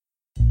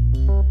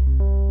Hello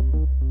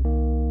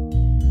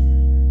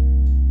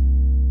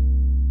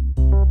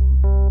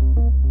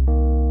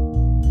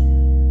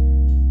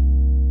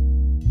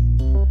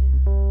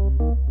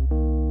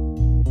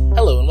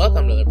and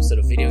welcome to another episode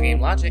of Video Game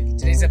Logic.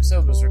 Today's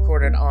episode was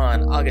recorded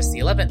on August the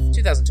 11th,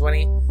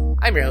 2020.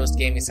 I'm your host,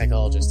 Gaming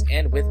Psychologist,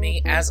 and with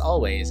me, as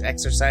always,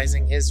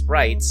 exercising his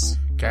rights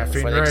Caffeine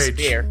before they Rage.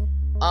 disappear.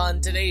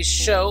 On today's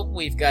show,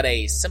 we've got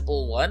a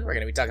simple one. We're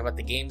going to be talking about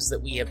the games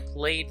that we have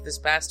played this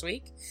past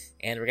week,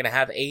 and we're going to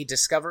have a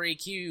Discovery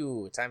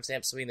Queue.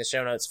 Timestamps will be in the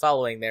show notes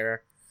following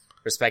their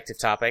respective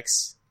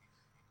topics.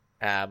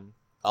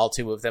 All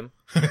two of them.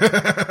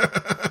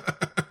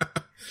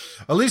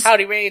 At least,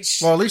 Howdy, Rage.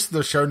 well, at least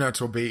the show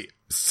notes will be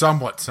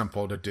somewhat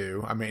simple to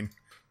do. I mean,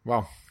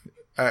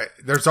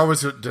 there's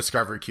always a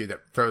Discovery Queue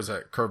that throws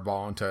a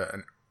curveball into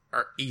an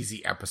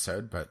easy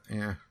episode, but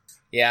yeah.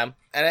 Yeah,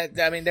 and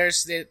I mean,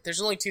 there's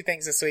only two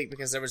things this week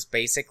because there was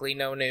basically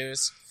no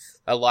news.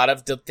 A lot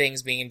of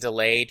things being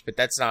delayed, but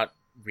that's not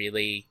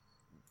really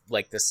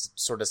like this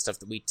sort of stuff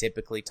that we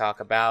typically talk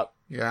about.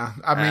 Yeah,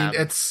 I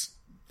mean,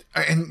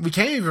 and we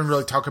can't even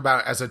really talk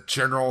about it as a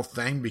general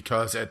thing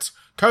because it's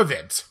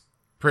COVID's,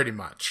 pretty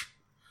much.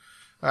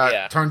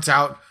 Turns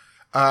out,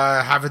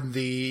 having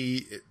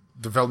the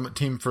development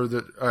team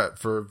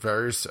for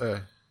various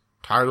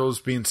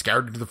titles being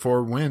scattered to the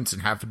four winds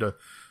and having to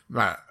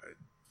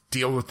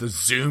deal with the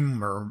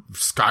Zoom or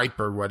Skype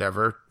or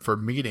whatever for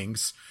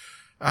meetings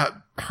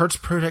hurts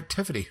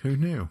productivity. Who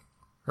knew,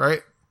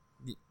 right?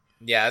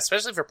 Yeah,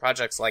 especially for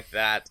projects like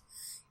that.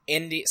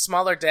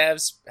 Smaller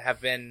devs have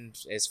been,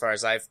 as far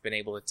as I've been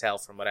able to tell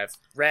from what I've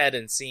read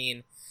and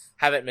seen,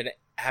 haven't been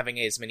having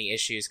as many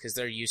issues because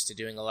they're used to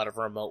doing a lot of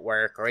remote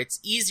work, or it's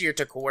easier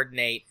to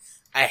coordinate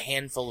a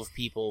handful of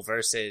people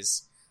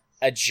versus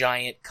a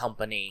giant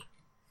company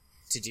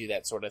to do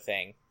that sort of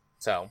thing.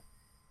 So,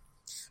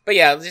 but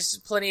yeah, there's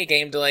plenty of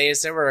game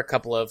delays. There were a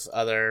couple of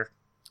other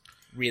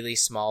really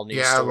small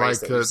news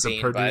stories that we've seen.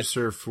 The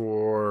producer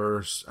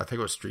for, I think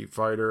it was Street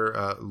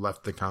Fighter,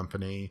 left the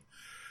company.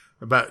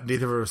 But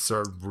neither of us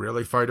are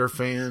really fighter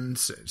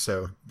fans,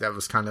 so that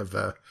was kind of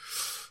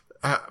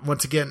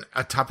once again,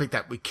 a topic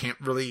that we can't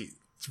really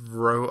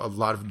throw a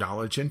lot of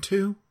knowledge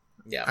into.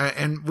 Yeah.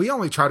 And we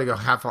only try to go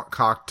half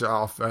cocked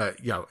off,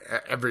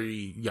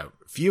 every,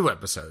 few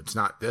episodes,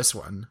 not this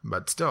one,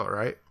 but still,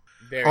 right?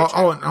 Very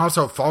true. And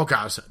also Fall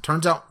Guys,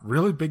 turns out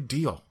really big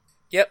deal.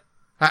 Yep.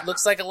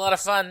 Looks like a lot of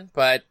fun,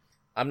 but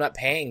I'm not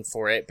paying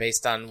for it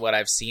based on what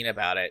I've seen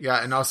about it.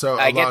 Yeah, and also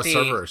a lot of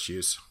server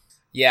issues.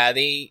 Yeah,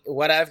 the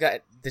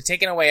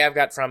takeaway I've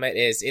got from it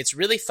is it's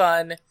really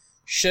fun.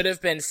 Should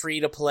have been free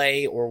to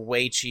play or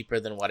way cheaper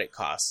than what it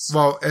costs.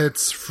 Well,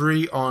 it's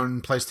free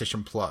on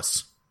PlayStation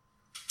Plus.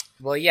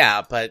 Well,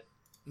 yeah, but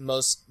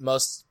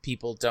most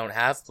people don't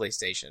have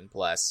PlayStation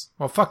Plus.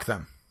 Well, fuck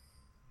them.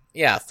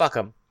 Yeah, fuck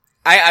them.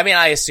 I mean,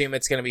 I assume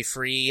it's going to be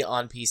free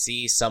on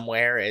PC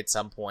somewhere at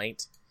some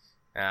point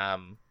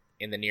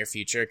in the near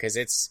future, because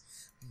it's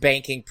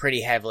banking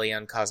pretty heavily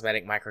on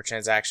cosmetic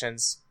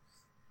microtransactions,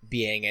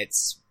 being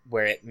it's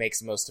where it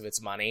makes most of its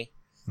money.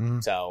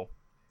 Mm. So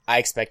I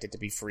expect it to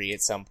be free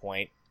at some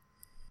point.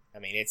 I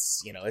mean,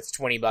 it's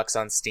 $20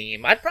 on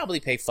Steam. I'd probably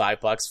pay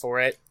 $5 for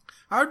it.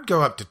 I would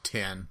go up to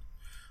 10.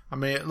 I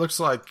mean, it looks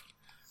like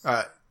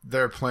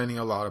they're planning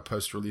a lot of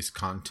post-release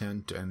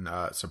content and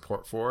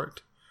support for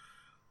it.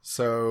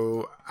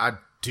 So I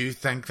do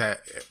think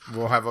that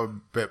we'll have a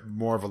bit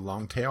more of a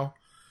long tail.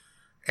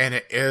 And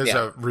it is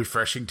a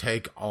refreshing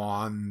take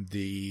on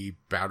the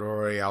Battle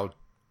Royale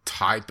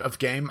type of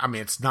game. I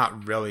mean, it's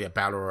not really a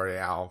Battle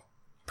Royale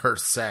per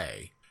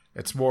se.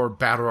 It's more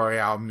Battle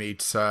Royale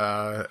meets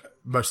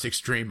Most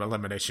Extreme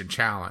Elimination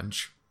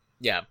Challenge.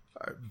 Yeah.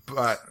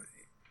 But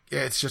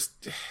it's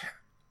just...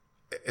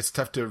 It's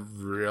tough to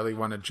really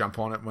want to jump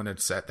on it when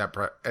it's at that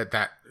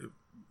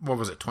what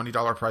was it,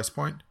 $20 price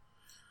point?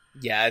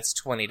 Yeah, it's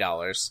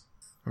 $20.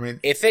 I mean,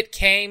 if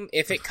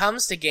it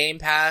comes to Game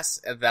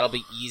Pass, that'll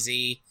be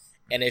easy.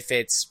 And if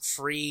it's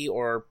free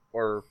or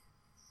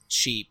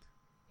cheap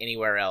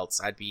anywhere else,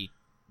 I'd be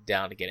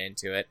down to get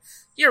into it.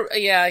 You're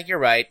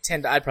right.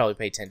 I'd probably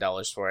pay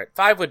 $10 for it.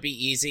 5 would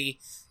be easy.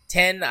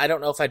 10, I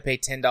don't know if I'd pay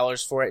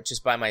 $10 for it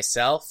just by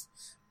myself.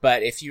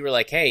 But if you were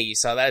like, hey, you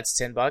saw that, it's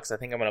 $10, I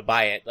think I'm going to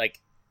buy it. Like,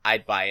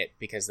 I'd buy it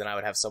because then I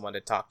would have someone to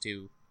talk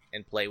to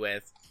and play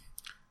with.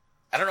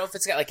 I don't know if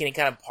it's got like any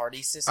kind of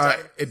party system.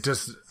 It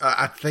does.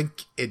 I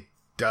think it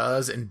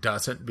does and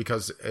doesn't,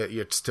 because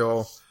it's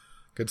still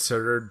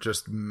considered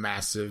just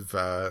massive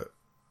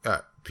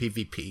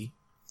PvP.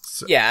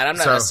 So, yeah, and I'm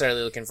not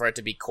necessarily looking for it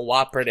to be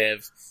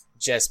cooperative.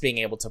 Just being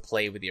able to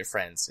play with your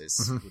friends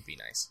would be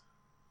nice.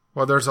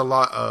 Well, there's a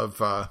lot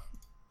of...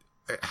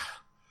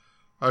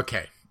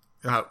 okay.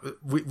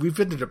 We've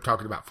ended up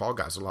talking about Fall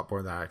Guys a lot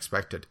more than I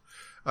expected.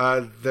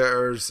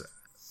 There's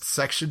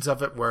sections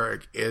of it where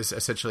it is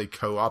essentially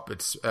co-op.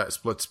 It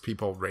splits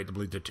people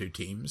randomly to two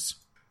teams.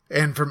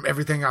 And from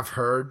everything I've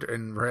heard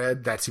and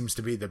read, that seems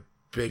to be the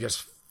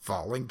biggest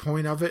falling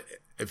point of it.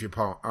 If you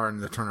are in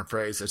the turn of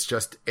phrase, it's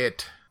just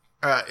it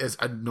is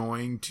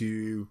annoying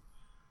to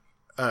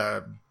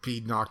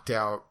be knocked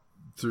out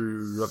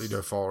through really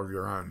no fault of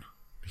your own,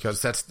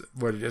 because that's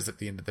what it is at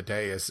the end of the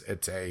day. Is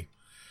it's a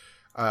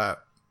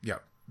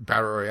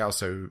battle royale,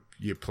 so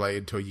you play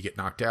until you get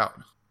knocked out.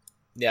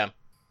 Yeah.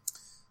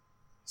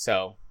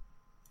 So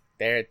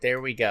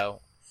there we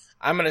go.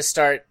 I'm gonna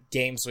start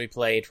games we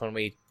played when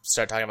we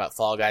start talking about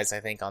Fall Guys, I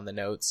think, on the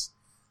notes.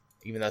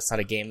 Even though it's not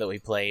a game that we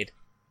played,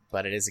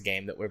 but it is a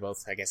game that we're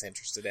both, I guess,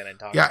 interested in and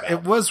talking about. Yeah,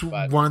 it was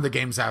one of the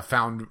games I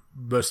found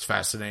most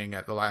fascinating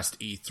at the last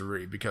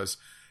E3, because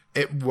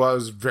it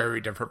was very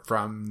different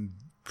from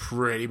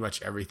pretty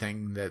much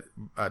everything that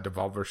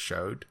Devolver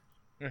showed.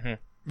 Mm-hmm.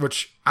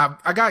 Which,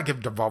 I gotta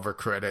give Devolver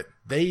credit.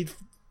 They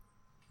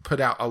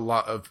put out a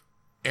lot of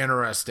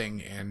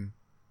interesting and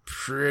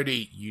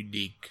pretty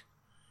unique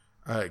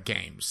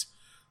games.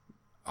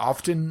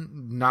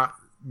 Often not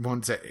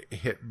ones that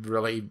hit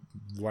really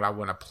what I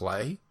want to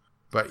play,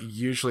 but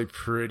usually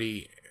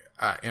pretty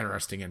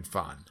interesting and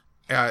fun.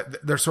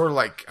 They're sort of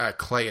like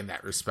Clay in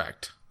that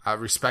respect. I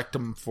respect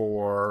them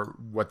for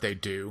what they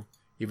do,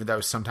 even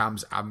though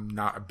sometimes I'm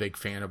not a big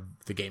fan of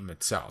the game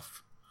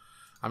itself.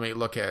 I mean,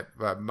 look at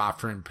my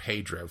friend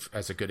Pedro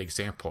as a good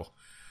example.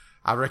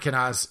 I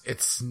recognize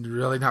it's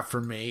really not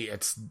for me.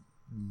 It's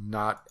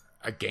not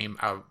a game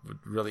I would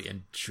really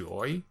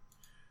enjoy.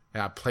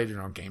 And I played it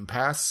on Game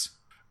Pass.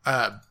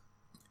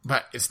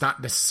 But it's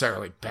not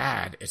necessarily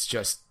bad. It's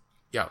just,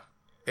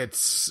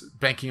 it's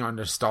banking on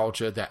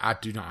nostalgia that I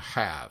do not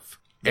have.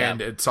 Yeah.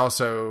 And it's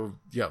also,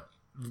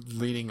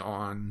 leaning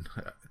on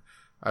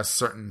a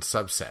certain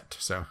subset.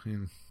 So,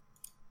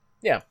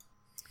 yeah.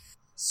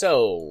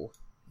 So,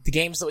 the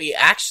games that we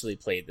actually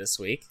played this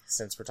week,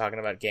 since we're talking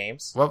about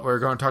games. Well, we're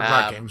going to talk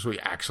about games we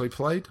actually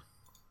played.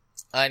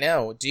 I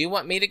know. Do you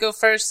want me to go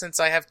first since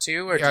I have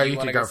two, or do you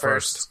want to go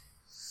first?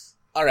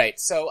 All right.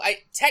 So, I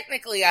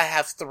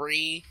have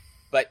 3,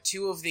 but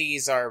 2 of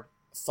these are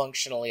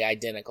functionally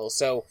identical.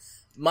 So,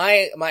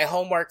 my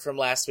homework from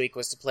last week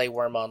was to play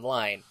Worm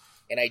Online,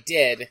 and I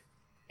did,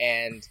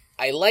 and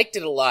I liked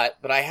it a lot,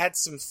 but I had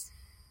some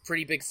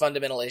pretty big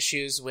fundamental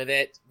issues with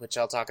it, which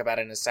I'll talk about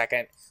in a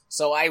second.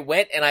 So I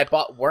went and I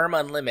bought Worm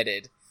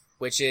Unlimited,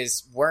 which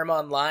is Worm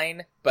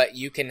Online, but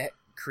you can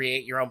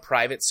create your own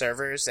private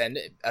servers and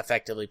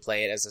effectively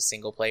play it as a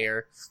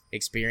single-player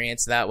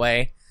experience that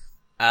way.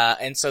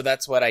 And so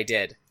that's what I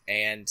did,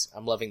 and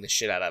I'm loving the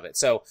shit out of it.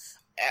 So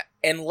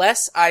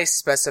unless I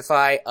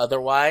specify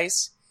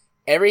otherwise,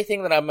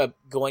 everything that I'm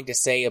going to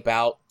say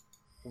about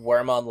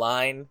Worm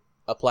Online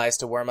applies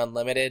to Worm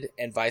Unlimited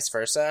and vice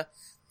versa.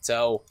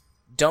 So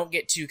don't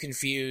get too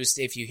confused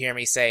if you hear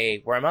me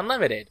say Worm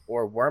Unlimited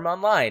or Worm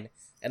Online,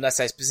 unless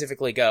I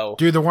specifically go,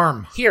 do the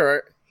worm.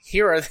 Here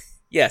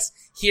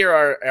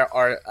are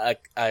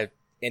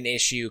an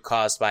issue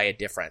caused by a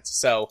difference.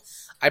 So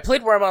I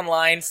played Worm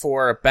Online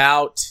for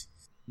about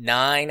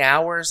 9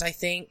 hours, I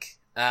think.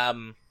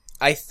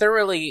 I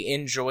thoroughly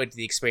enjoyed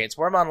the experience.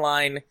 Worm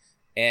Online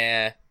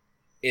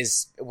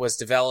was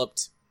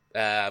developed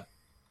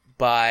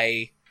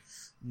by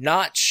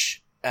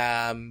Notch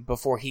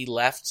before he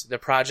left the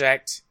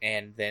project,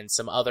 and then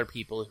some other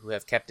people who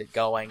have kept it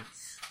going.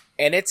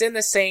 And it's in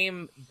the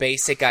same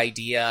basic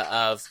idea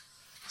of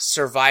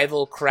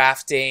survival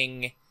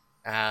crafting,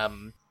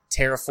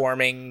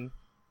 terraforming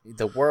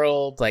the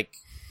world, like,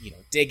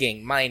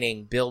 digging,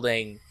 mining,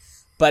 building.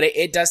 But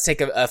it does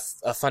take a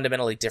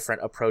fundamentally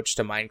different approach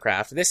to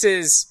Minecraft. This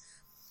is,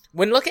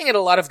 when looking at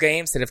a lot of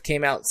games that have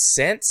came out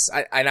since,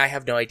 and I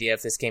have no idea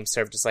if this game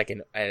served as like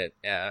an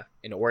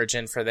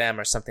origin for them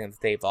or something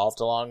that they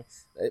evolved along.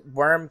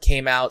 Worm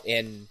came out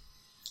in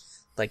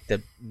like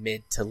the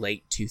mid to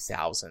late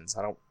 2000s.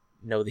 I don't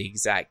know the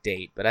exact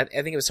date, but I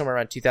think it was somewhere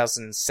around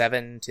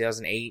 2007,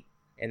 2008,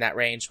 in that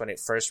range when it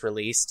first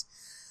released.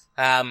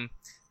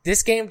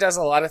 This game does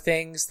a lot of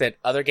things that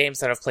other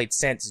games that I've played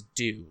since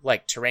do,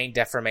 like terrain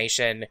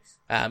deformation.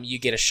 You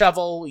get a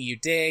shovel, you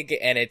dig,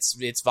 and it's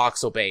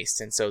voxel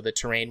based, and so the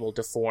terrain will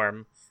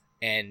deform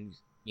and,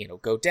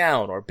 go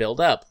down or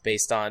build up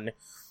based on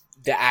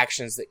the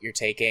actions that you're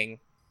taking.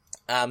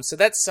 So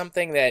that's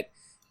something that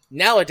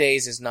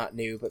nowadays is not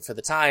new, but for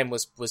the time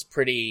was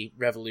pretty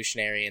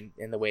revolutionary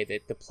in the way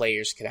that the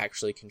players could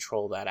actually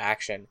control that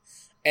action.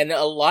 And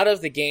a lot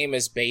of the game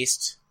is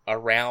based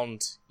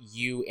around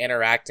you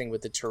interacting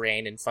with the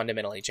terrain and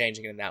fundamentally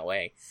changing it in that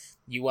way.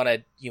 You want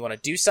to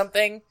do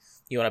something,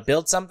 you want to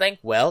build something,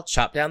 well,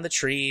 chop down the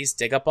trees,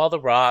 dig up all the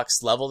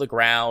rocks, level the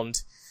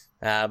ground,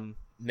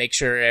 make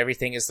sure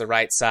everything is the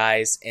right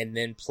size, and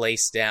then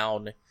place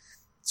down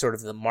sort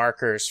of the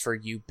markers for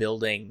you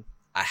building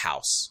a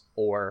house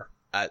or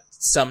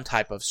some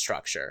type of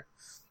structure.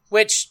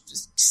 Which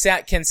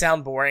can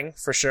sound boring,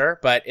 for sure,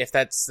 but if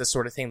that's the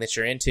sort of thing that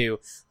you're into,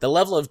 the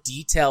level of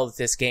detail that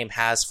this game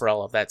has for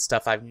all of that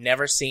stuff, I've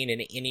never seen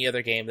in any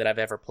other game that I've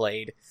ever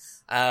played.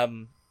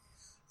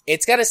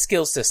 It's got a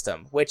skill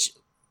system, which,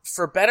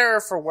 for better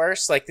or for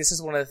worse, like, this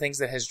is one of the things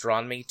that has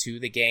drawn me to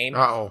the game.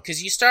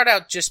 Because you start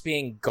out just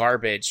being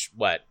garbage,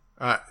 what?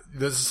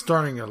 This is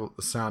starting to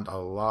sound a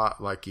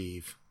lot like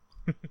Eve.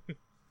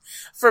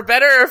 For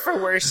better or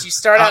for worse, you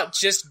start out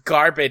just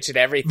garbage at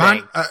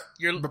everything.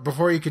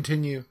 Before you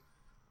continue,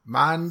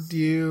 mind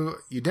you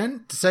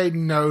didn't say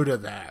no to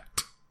that.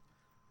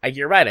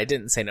 You're right, I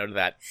didn't say no to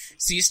that.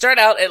 So you start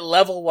out at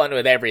level 1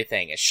 with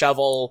everything. A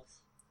shovel,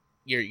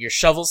 your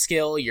shovel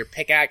skill, your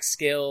pickaxe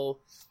skill,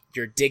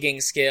 your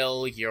digging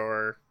skill,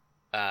 your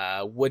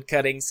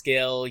woodcutting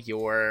skill,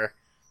 your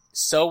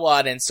so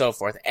on and so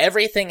forth.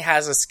 Everything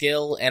has a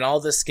skill, and all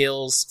the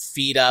skills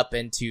feed up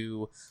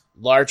into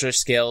larger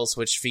skills,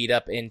 which feed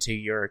up into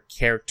your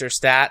character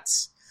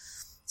stats.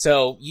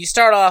 So you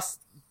start off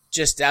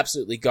just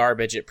absolutely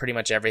garbage at pretty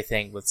much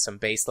everything with some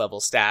base level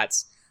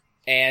stats.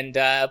 And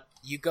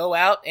you go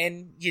out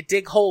and you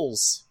dig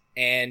holes,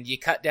 and you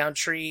cut down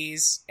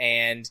trees,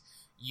 and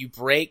you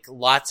break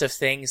lots of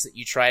things that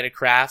you try to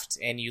craft,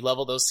 and you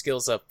level those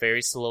skills up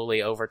very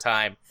slowly over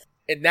time.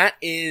 And that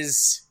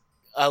is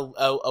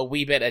a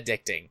wee bit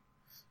addicting.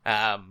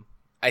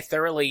 I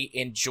thoroughly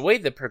enjoy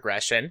the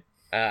progression.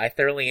 I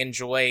thoroughly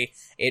enjoy,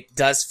 it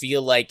does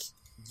feel like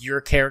your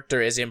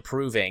character is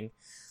improving.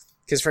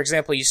 Because, for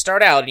example, you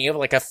start out and you have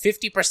like a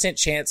 50%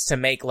 chance to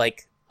make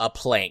like a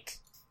plank.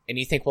 And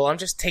you think, well, I'm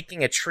just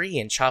taking a tree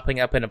and chopping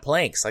up into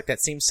planks. Like,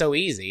 that seems so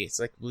easy. It's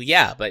like, well,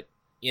 yeah, but,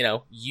 you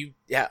know, you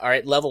are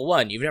at level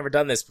 1. You've never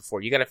done this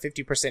before. You got a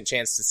 50%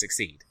 chance to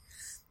succeed.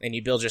 And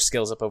you build your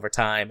skills up over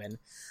time, and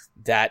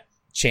that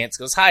chance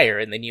goes higher.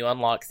 And then you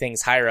unlock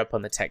things higher up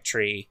on the tech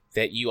tree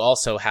that you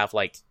also have,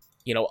 like,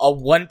 you know, a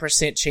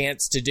 1%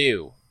 chance to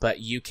do.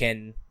 But you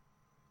can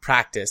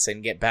practice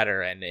and get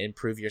better and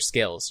improve your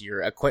skills.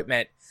 Your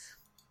equipment,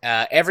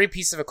 every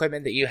piece of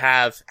equipment that you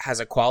have has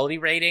a quality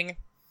rating.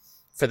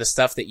 For the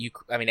stuff that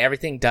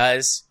everything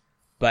does,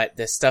 but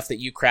the stuff that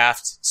you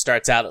craft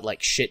starts out at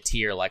like shit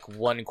tier, like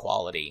 1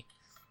 quality.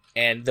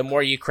 And the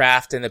more you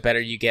craft and the better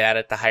you get at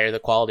it, the higher the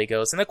quality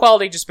goes. And the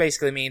quality just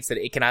basically means that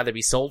it can either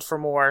be sold for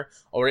more,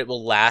 or it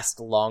will last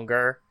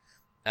longer,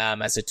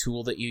 as a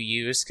tool that you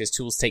use, because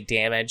tools take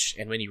damage,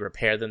 and when you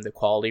repair them, the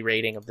quality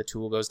rating of the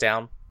tool goes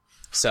down.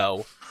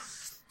 So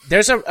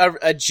there's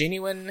a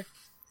genuine,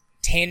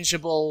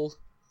 tangible,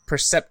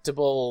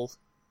 perceptible,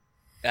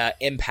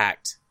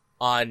 impact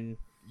on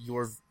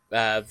your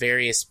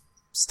various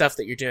stuff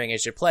that you're doing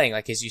as you're playing,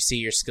 like as you see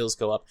your skills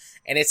go up.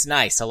 And it's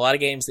nice. A lot of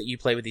games that you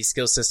play with these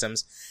skill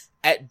systems,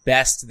 at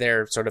best,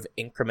 they're sort of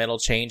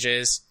incremental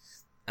changes.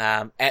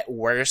 At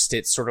worst,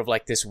 it's sort of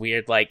like this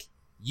weird, like,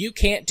 you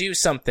can't do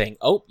something.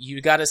 Oh, you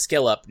got a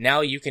skill up.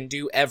 Now you can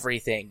do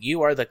everything.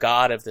 You are the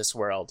god of this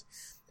world.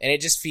 And it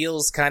just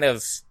feels kind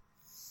of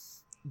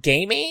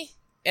gamey.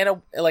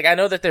 And like, I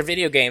know that they're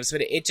video games,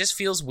 but it just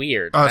feels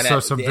weird.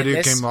 So some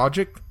video game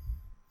logic?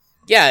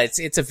 Yeah,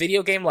 it's a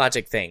video game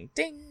logic thing.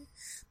 Ding.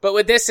 But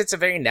with this, it's a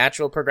very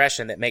natural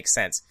progression that makes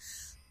sense.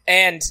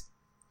 And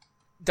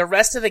the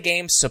rest of the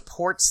game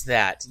supports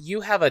that.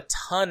 You have a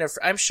ton of...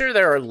 I'm sure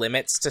there are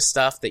limits to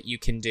stuff that you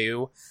can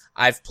do.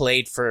 I've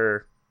played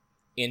for,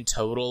 in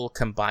total,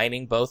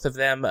 combining both of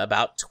them,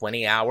 about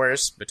 20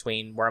 hours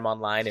between Worm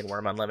Online and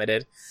Worm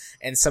Unlimited.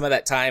 And some of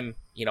that time,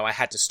 you know, I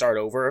had to start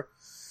over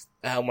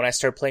when I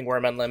started playing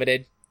Worm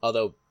Unlimited.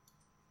 Although...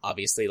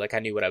 obviously, like, I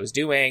knew what I was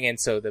doing, and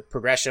so the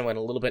progression went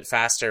a little bit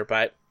faster,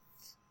 but,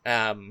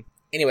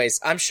 anyways,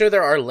 I'm sure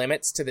there are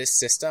limits to this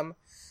system,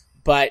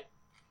 but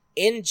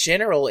in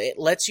general, it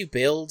lets you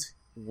build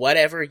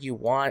whatever you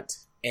want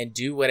and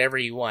do whatever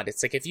you want.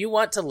 It's like, if you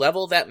want to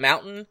level that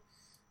mountain,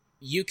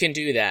 you can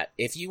do that.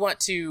 If you want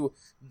to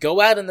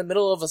go out in the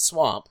middle of a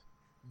swamp,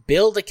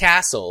 build a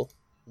castle,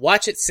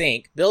 watch it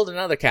sink, build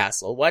another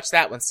castle, watch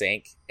that one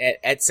sink,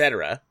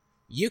 etc.,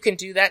 you can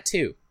do that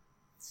too.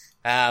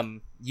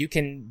 You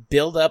can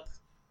build up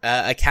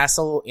a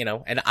castle, you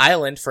know, an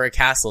island for a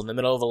castle in the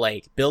middle of a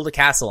lake, build a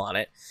castle on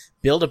it,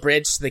 build a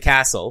bridge to the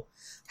castle,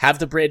 have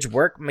the bridge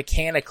work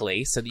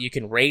mechanically so that you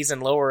can raise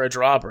and lower a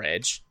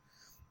drawbridge,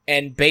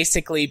 and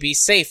basically be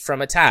safe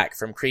from attack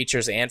from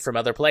creatures and from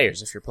other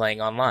players if you're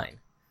playing online.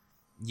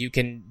 You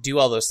can do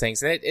all those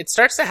things, and it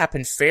starts to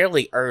happen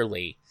fairly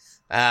early.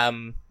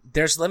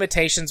 There's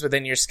limitations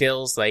within your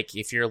skills, like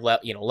if you're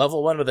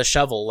level 1 with a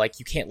shovel, like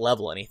you can't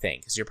level anything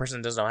because your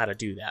person doesn't know how to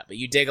do that. But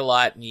you dig a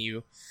lot and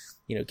you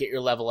get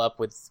your level up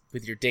with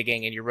your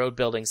digging and your road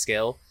building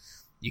skill.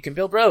 You can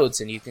build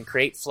roads and you can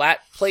create flat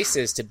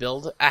places to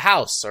build a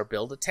house or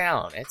build a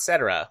town,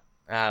 etc.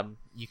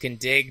 You can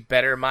dig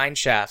better mine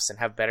shafts and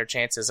have better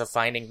chances of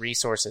finding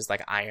resources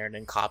like iron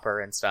and copper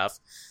and stuff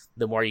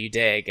the more you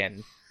dig.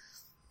 And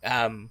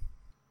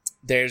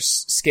there's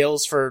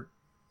skills for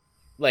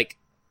like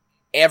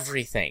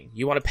everything.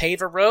 You want to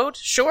pave a road?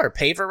 Sure,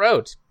 pave a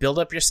road. Build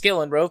up your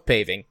skill in road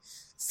paving.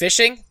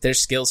 Fishing?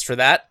 There's skills for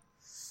that.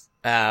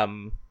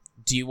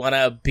 Do you want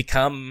to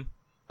become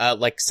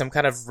like some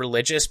kind of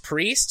religious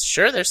priest?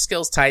 Sure, there's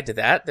skills tied to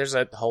that. There's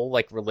a whole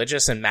like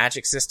religious and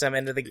magic system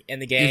in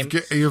the game.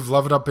 You've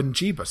leveled up in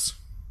Jeebus.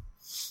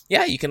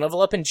 Yeah, you can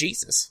level up in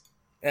Jesus.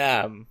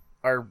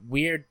 Or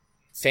weird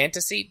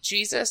fantasy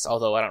Jesus,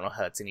 although I don't know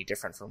how that's any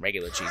different from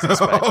regular Jesus.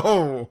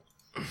 But...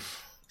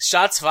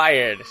 Shots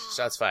fired.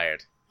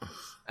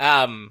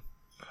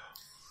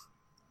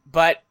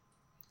 But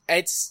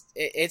It's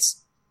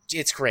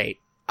great.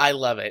 I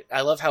love it.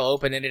 I love how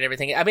open-ended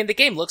everything. I mean, the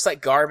game looks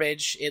like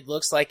garbage. It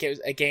looks like it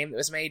was a game that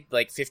was made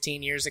like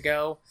 15 years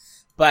ago,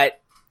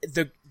 but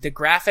the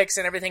graphics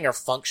and everything are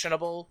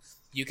functionable.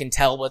 You can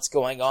tell what's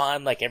going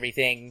on. Like,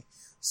 everything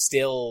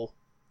still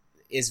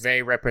is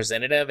very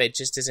representative. It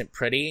just isn't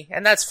pretty,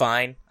 and that's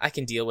fine. I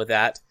can deal with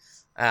that.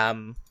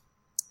 And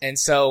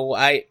so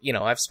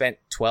I've spent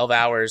 12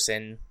 hours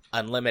in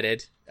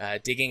Unlimited,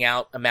 digging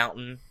out a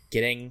mountain,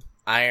 getting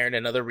iron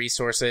and other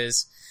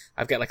resources.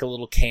 I've got like a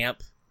little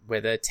camp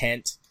with a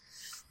tent.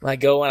 I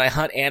go and I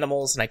hunt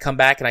animals and I come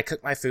back and I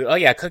cook my food. Oh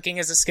yeah, cooking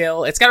is a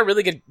skill. It's got a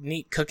really good,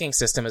 neat cooking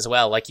system as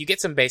well. Like, you get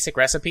some basic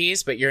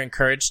recipes, but you're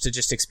encouraged to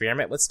just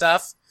experiment with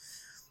stuff.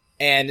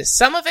 And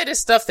some of it is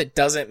stuff that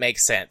doesn't make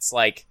sense.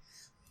 Like,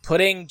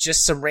 putting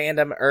just some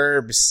random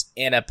herbs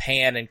in a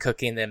pan and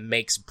cooking them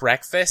makes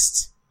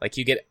breakfast. Like,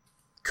 you get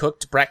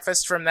cooked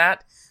breakfast from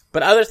that.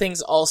 But other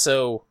things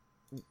also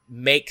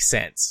make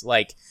sense.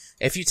 Like,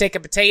 if you take a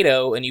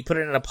potato and you put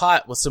it in a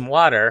pot with some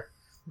water,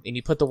 and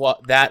you put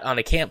that on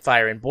a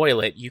campfire and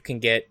boil it, you can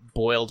get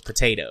boiled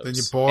potatoes. Then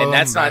you boil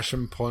them, mash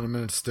them, put them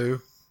in a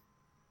stew.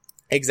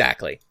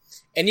 Exactly.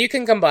 And you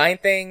can combine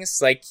things,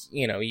 like,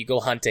 you go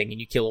hunting and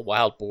you kill a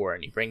wild boar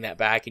and you bring that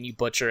back and you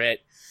butcher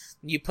it.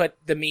 You put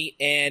the meat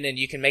in and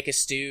you can make a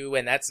stew,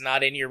 and that's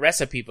not in your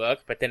recipe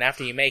book, but then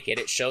after you make it,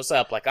 it shows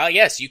up like, oh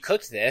yes, you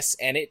cooked this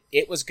and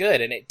it was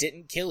good and it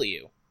didn't kill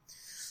you.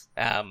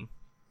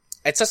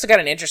 It's also got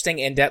an interesting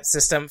in-depth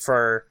system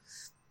for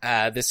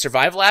the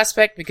survival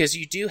aspect, because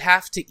you do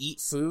have to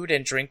eat food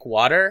and drink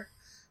water,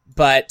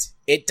 but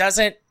it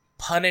doesn't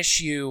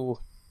punish you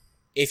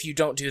if you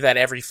don't do that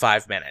every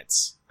 5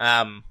 minutes.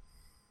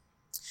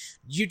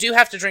 You do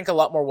have to drink a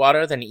lot more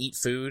water than eat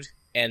food,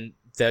 and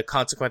the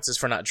consequences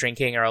for not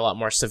drinking are a lot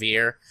more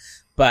severe.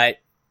 But,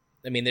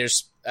 I mean,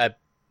 there's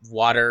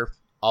water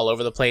all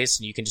over the place,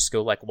 and you can just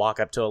go, like,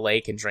 walk up to a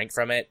lake and drink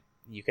from it.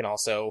 You can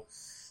also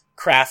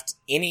craft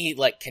any,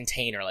 like,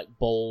 container, like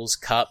bowls,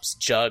 cups,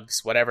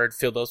 jugs, whatever,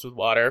 fill those with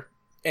water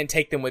and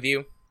take them with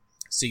you,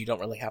 so you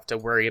don't really have to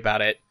worry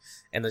about it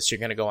unless you're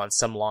going to go on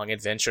some long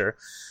adventure.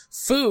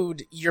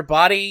 Food, your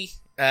body,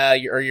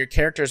 your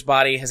character's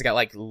body has got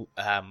like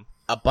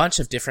a bunch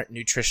of different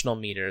nutritional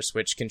meters,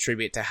 which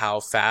contribute to how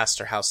fast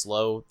or how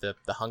slow the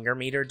hunger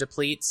meter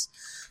depletes.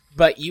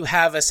 But you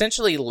have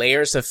essentially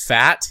layers of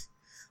fat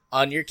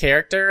on your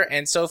character,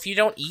 and so if you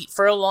don't eat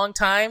for a long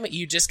time,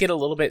 you just get a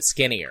little bit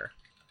skinnier.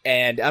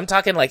 And I'm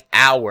talking like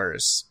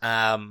hours.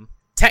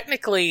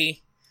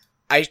 Technically,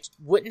 I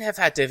wouldn't have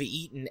had to have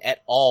eaten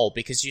at all,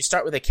 because you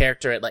start with a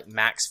character at like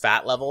max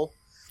fat level.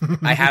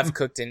 I have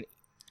cooked and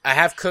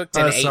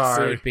ate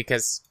food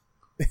because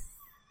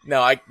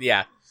I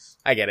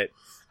get it.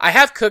 I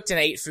have cooked and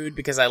ate food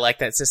because I like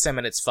that system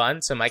and it's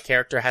fun, so my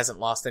character hasn't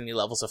lost any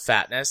levels of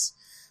fatness.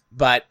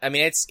 But I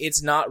mean,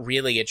 it's not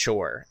really a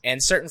chore,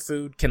 and certain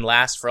food can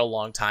last for a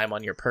long time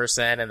on your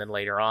person, and then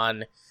later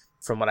on,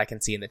 from what I can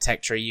see in the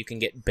tech tree, you can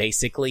get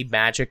basically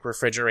magic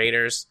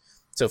refrigerators,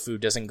 so food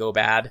doesn't go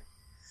bad.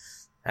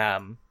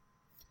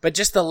 But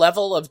just the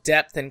level of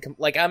depth and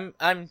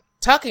I'm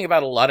talking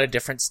about a lot of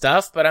different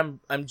stuff, but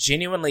I'm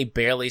genuinely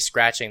barely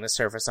scratching the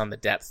surface on the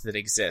depth that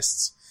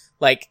exists.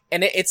 Like,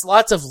 and it's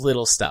lots of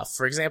little stuff.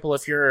 For example,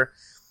 if you're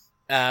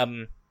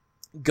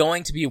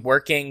going to be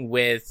working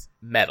with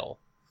metal,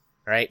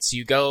 right? So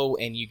you go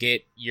and you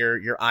get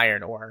your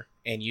iron ore,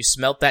 and you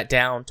smelt that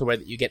down to where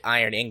you get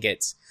iron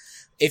ingots.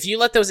 If you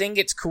let those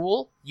ingots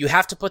cool, you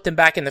have to put them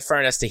back in the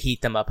furnace to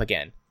heat them up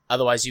again.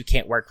 Otherwise, you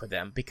can't work with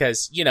them,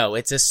 because,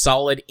 it's a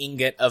solid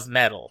ingot of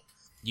metal.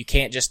 You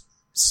can't just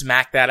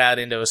smack that out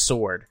into a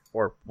sword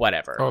or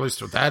whatever. Or at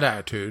least with that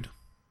attitude.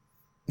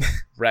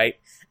 Right?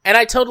 And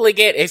I totally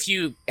get if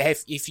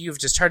you've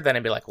just heard that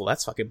and be like, well,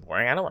 that's fucking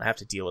boring. I don't want to have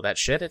to deal with that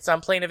shit.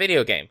 I'm playing a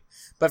video game.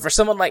 But for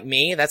someone like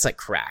me, that's like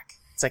crack.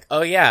 It's like,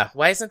 oh yeah,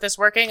 why isn't this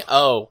working?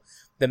 Oh,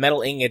 the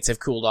metal ingots have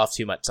cooled off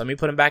too much. So let me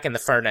put them back in the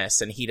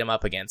furnace and heat them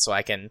up again so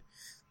I can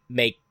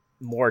make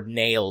more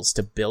nails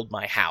to build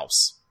my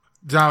house.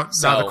 Now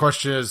the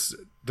question is,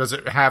 does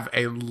it have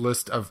a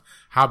list of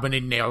how many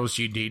nails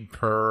you need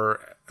per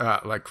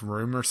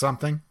room or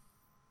something?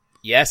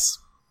 Yes,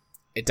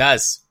 it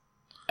does.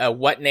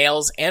 What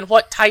nails and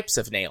what types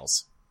of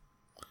nails.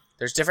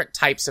 There's different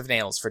types of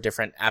nails for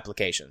different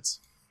applications.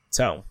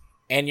 So,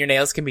 and your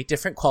nails can be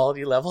different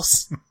quality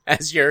levels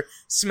as your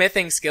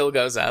smithing skill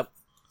goes up.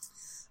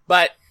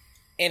 But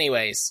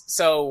anyways,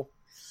 so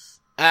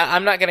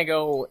I'm not going to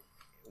go...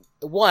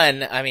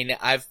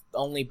 I've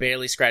only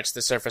barely scratched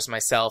the surface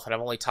myself, and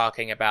I'm only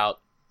talking about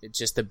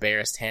just the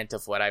barest hint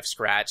of what I've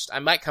scratched. I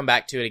might come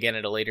back to it again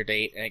at a later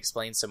date and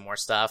explain some more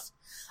stuff,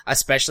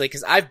 especially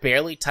because I've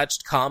barely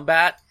touched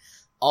combat.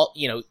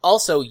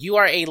 Also, you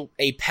are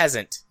a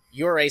peasant.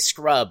 You're a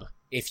scrub.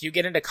 If you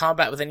get into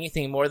combat with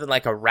anything more than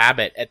like a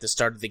rabbit at the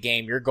start of the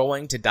game, you're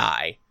going to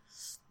die.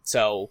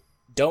 So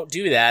don't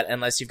do that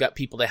unless you've got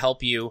people to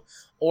help you.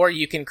 Or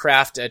you can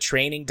craft a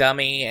training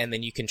dummy, and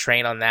then you can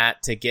train on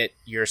that to get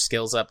your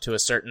skills up to a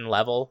certain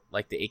level.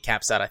 Like it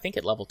caps out, I think,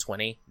 at level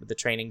 20 with the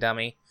training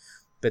dummy.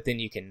 but then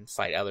you can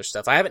fight other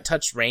stuff. I haven't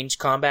touched range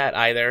combat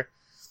either.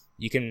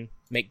 You can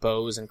make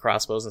bows and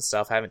crossbows and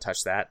stuff. I haven't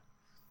touched that.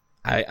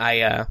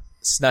 I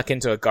snuck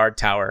into a guard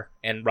tower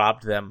and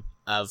robbed them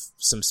of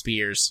some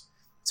spears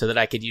so that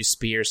I could use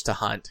spears to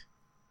hunt,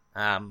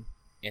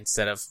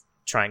 instead of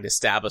trying to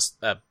stab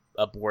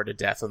a boar to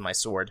death with my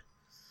sword.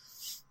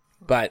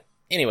 But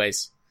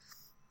anyways,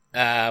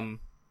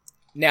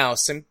 now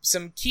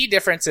some key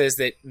differences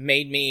that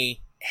made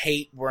me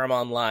hate Worm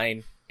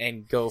Online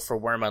and go for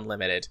Worm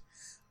Unlimited.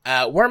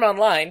 Worm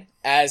Online,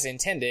 as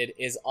intended,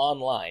 is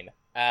online,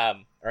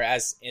 or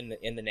as in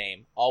the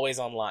name, always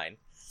online.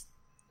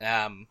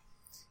 And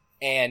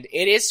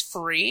it is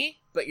free,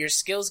 but your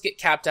skills get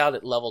capped out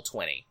at level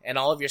 20, and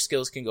all of your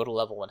skills can go to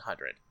level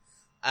 100.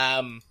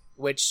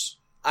 Which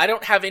I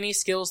don't have any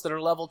skills that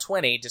are level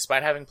 20,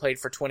 despite having played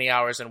for 20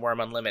 hours in Worm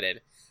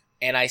Unlimited.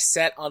 And I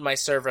set on my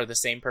server the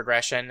same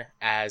progression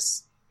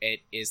as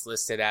it is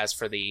listed as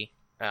for the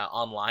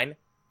online.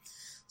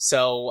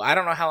 So I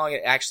don't know how long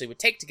it actually would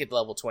take to get to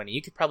level 20.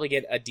 You could probably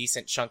get a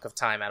decent chunk of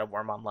time out of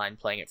Worm Online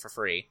playing it for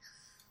free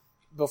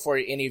before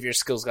any of your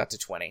skills got to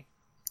 20.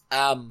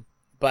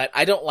 But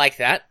I don't like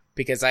that,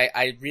 because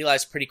I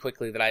realized pretty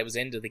quickly that I was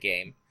into the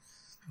game.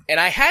 And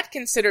I had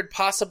considered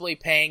possibly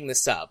paying the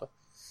sub,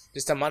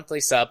 just a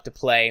monthly sub to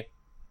play.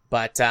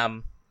 But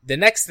the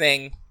next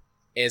thing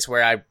is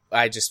where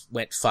I just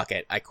went, fuck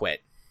it, I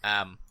quit.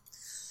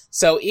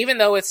 So even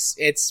though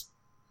it's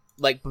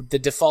like the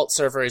default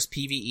server is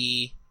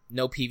PvE,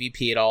 no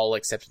PvP at all,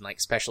 except in like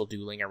special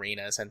dueling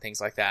arenas and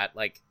things like that,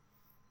 like,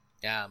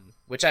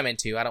 which I'm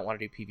into. I don't want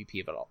to do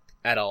PvP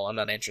at all. I'm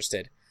not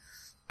interested.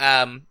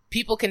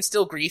 People can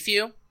still grief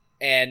you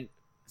and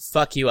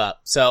fuck you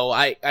up. So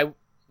I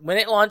when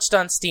it launched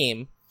on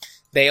Steam,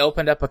 they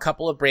opened up a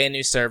couple of brand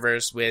new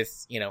servers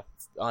with,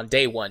 on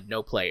day one,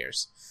 no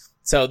players.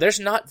 So there's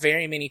not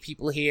very many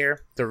people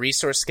here. The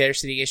resource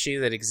scarcity issue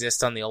that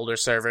exists on the older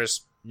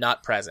servers,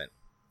 not present.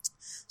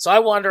 So I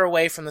wander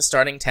away from the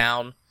starting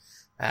town,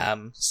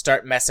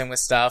 start messing with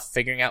stuff,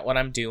 figuring out what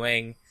I'm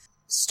doing,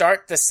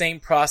 start the same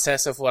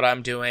process of what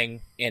I'm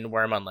doing in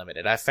Worm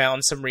Unlimited. I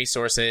found some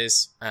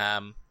resources,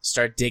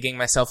 start digging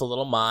myself a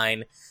little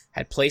mine,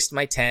 had placed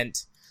my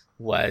tent,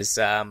 was,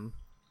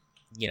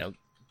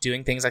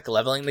 doing things like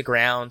leveling the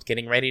ground,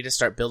 getting ready to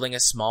start building a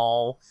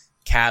small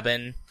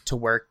cabin to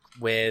work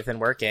with and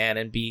work in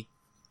and be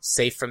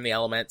safe from the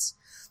elements.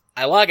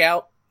 I log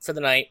out for the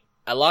night.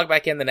 I log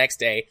back in the next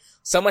day.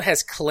 Someone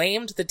has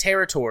claimed the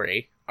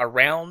territory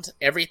around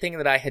everything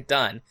that I had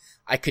done.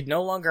 I could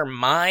no longer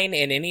mine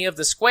in any of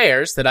the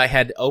squares that I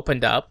had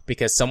opened up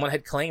because someone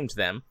had claimed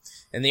them.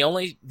 And the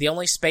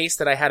only space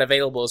that I had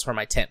available is where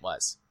my tent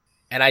was.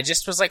 And I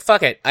just was like,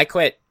 fuck it. I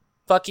quit.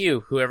 Fuck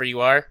you, whoever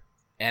you are.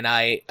 And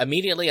I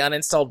immediately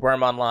uninstalled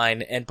Worm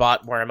Online and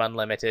bought Worm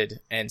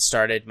Unlimited and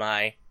started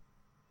my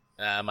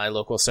my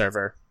local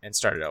server and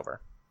started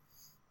over.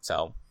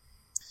 So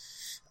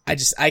I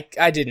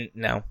didn't.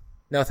 No,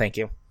 thank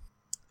you.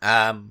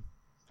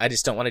 I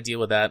just don't want to deal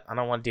with that. I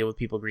don't want to deal with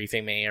people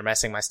griefing me or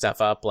messing my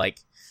stuff up. Like,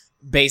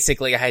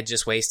 basically I had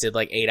just wasted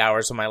like 8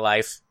 hours of my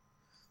life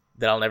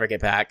that I'll never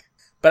get back.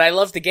 But I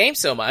love the game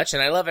so much,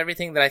 and I love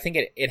everything that I think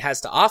it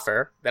has to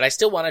offer, that I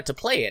still wanted to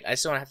play it. I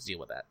just don't have to deal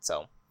with that.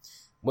 So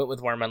went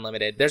with Worm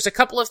Unlimited. There's a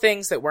couple of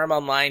things that Worm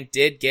Online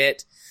did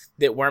get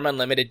that Worm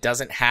Unlimited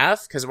doesn't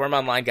have, because Worm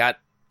Online got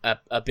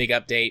a big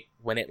update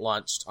when it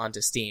launched onto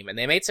Steam, and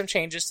they made some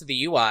changes to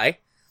the UI.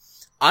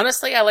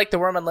 Honestly, I like the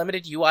Worm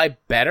Unlimited UI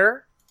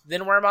better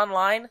than Worm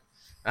Online.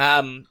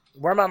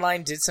 Worm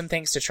Online did some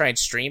things to try and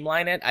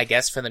streamline it, I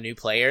guess, for the new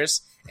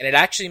players, and it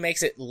actually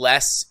makes it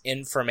less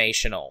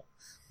informational,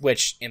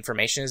 which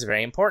information is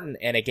very important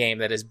in a game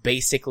that is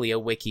basically a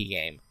wiki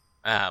game,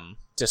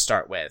 to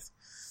start with.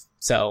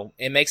 So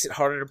it makes it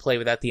harder to play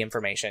without the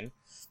information.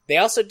 They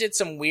also did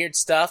some weird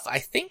stuff, I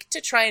think, to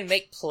try and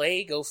make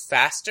play go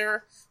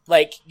faster.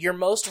 Like, your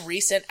most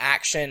recent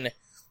action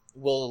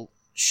will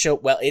show,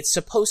 well, it's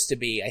supposed to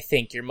be, I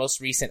think, your most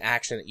recent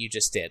action that you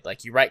just did.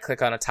 Like, you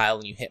right-click on a tile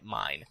and you hit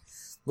mine.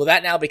 Well,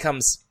 that now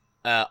becomes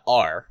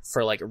R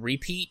for, like,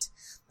 repeat.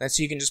 And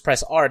so you can just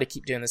press R to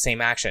keep doing the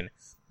same action.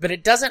 But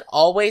it doesn't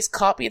always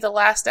copy the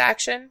last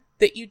action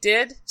that you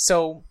did.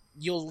 So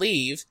you'll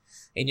leave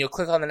and you'll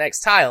click on the next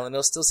tile and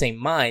it'll still say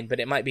mine, but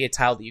it might be a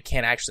tile that you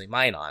can't actually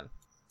mine on.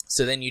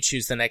 So then you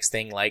choose the next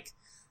thing, like,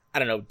 I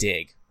don't know,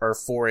 dig or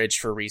forage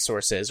for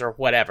resources or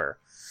whatever.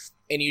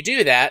 And you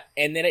do that,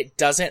 and then it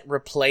doesn't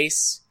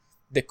replace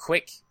the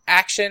quick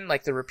action,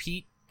 like the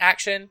repeat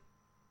action,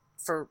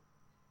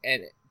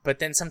 but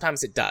then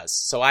sometimes it does.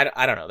 So I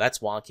don't know, that's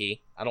wonky.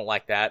 I don't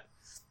like that.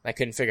 I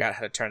couldn't figure out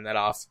how to turn that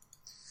off.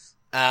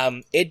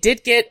 It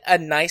did get a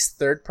nice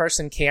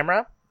third-person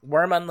camera.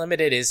 Worm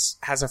Unlimited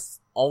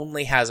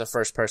only has a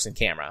first-person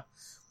camera,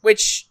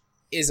 which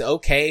is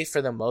okay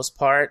for the most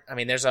part. I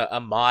mean, there's a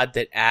mod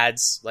that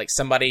adds, like,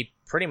 somebody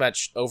pretty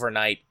much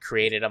overnight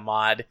created a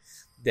mod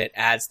that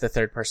adds the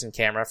third-person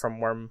camera from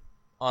Worm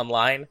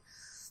Online.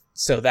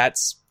 So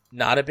that's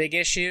not a big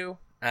issue.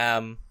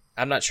 I'm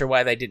not sure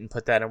why they didn't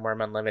put that in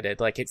Worm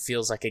Unlimited. Like, it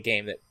feels like a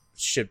game that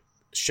should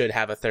should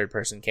have a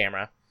third-person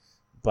camera.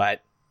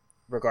 But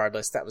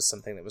regardless, that was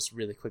something that was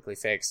really quickly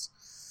fixed.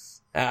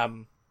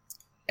 And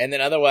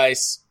then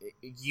otherwise,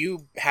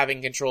 you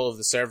having control of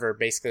the server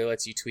basically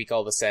lets you tweak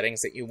all the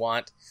settings that you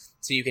want.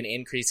 So you can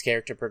increase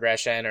character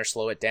progression or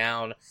slow it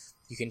down.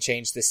 You can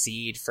change the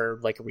seed for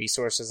like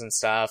resources and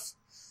stuff.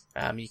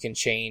 You can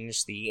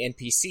change the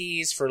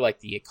NPCs for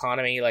like the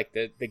economy, like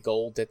the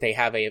gold that they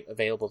have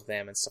available to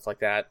them and stuff like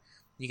that.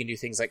 You can do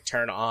things like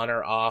turn on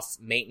or off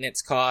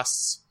maintenance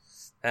costs.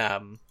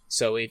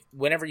 So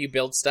whenever you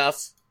build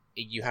stuff,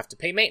 you have to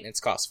pay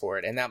maintenance costs for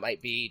it. And that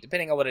might be,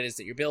 depending on what it is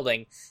that you're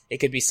building, it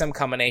could be some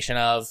combination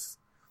of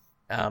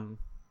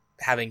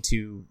having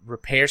to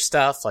repair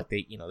stuff, like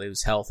they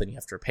lose health and you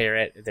have to repair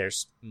it.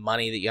 There's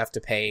money that you have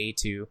to pay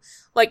to,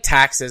 like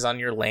taxes on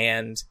your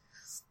land,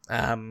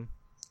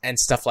 and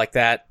stuff like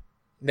that.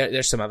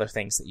 There's some other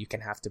things that you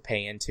can have to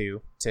pay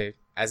into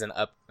as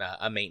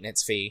a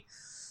maintenance fee.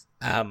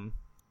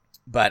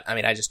 But I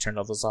mean, I just turned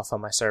all those off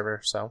on my server,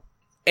 so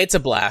it's a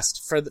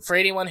blast for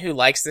anyone who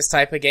likes this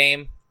type of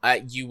game.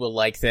 You will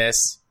like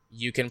this.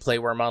 You can play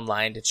Worm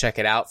Online to check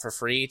it out for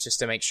free, just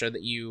to make sure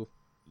that you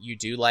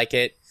do like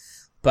it.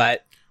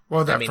 But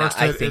first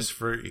hit is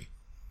free.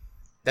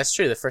 That's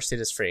true. The first hit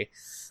is free.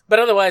 But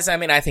otherwise, I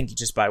mean, I think you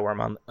just buy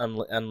Worm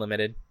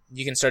Unlimited.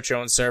 You can start your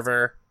own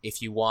server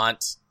if you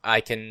want.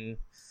 I can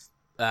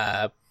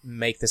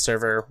make the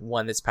server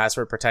one that's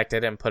password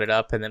protected and put it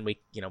up, and then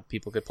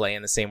people could play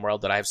in the same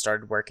world that I've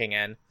started working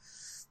in.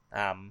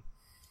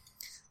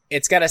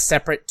 It's got a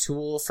separate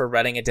tool for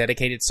running a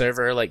dedicated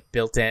server, like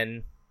built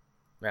in.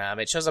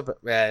 It shows up.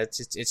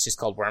 It's just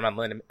called Worm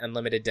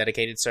Unlimited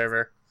Dedicated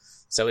Server.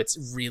 So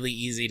it's really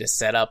easy to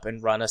set up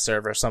and run a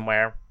server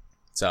somewhere.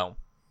 So,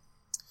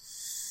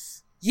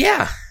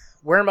 yeah.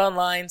 Worm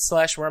Online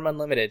 / Worm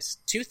Unlimited.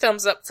 2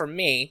 thumbs up from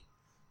me.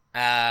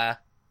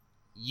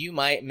 Your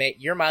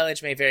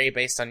mileage may vary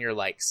based on your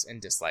likes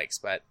and dislikes,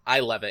 but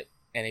I love it.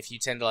 And if you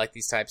tend to like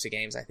these types of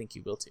games, I think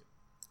you will too.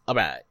 All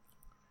right.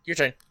 Your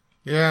turn.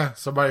 Yeah,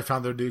 somebody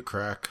found their new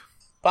crack.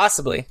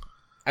 Possibly.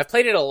 I've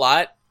played it a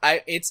lot.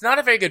 It's not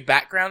a very good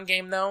background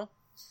game, though.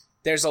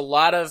 There's a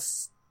lot of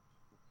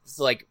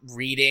like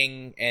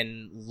reading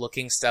and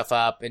looking stuff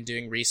up and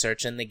doing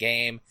research in the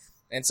game.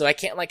 And so I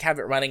can't like have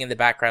it running in the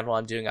background while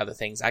I'm doing other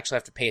things. I actually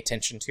have to pay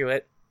attention to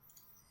it.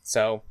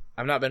 So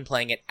I've not been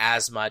playing it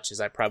as much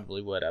as I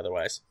probably would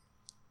otherwise.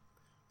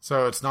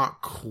 So it's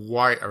not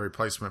quite a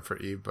replacement for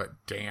Eve, but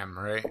damn,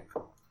 right?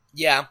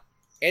 Yeah.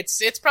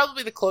 It's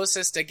probably the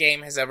closest a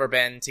game has ever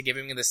been to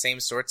giving me the same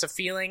sorts of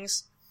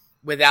feelings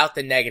without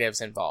the negatives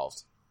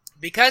involved.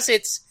 Because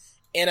it's,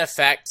 in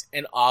effect,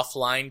 an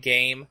offline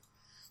game,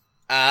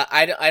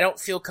 I don't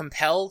feel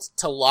compelled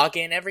to log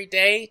in every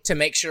day to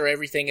make sure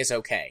everything is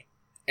okay.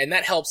 And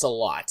that helps a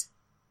lot.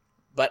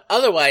 But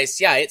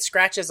otherwise, yeah, it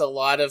scratches a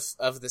lot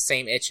of the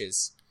same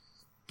itches.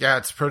 Yeah,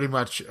 it's pretty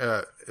much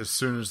as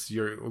soon as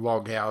you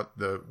log out,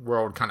 the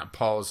world kind of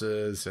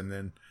pauses, and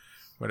then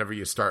whenever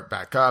you start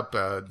back up,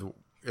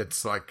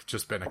 it's like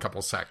just been a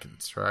couple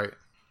seconds, right?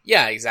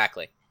 Yeah,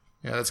 exactly.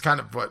 Yeah, that's kind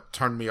of what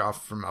turned me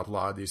off from a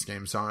lot of these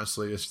games,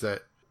 honestly, is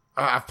that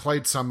I've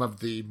played some of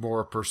the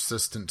more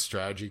persistent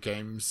strategy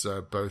games,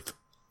 both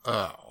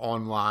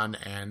online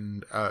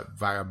and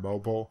via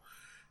mobile.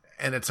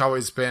 And it's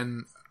always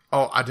been,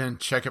 I didn't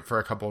check it for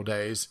a couple of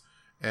days,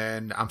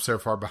 and I'm so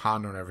far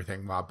behind on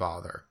everything, why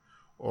bother?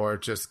 Or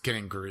just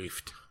getting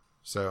griefed.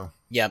 So,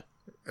 yep.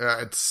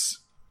 It's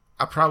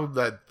a problem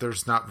that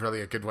there's not really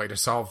a good way to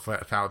solve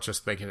without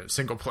just making it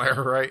single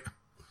player, right?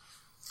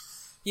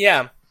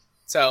 Yeah.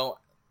 So,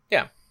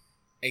 yeah,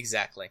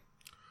 exactly.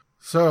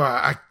 So,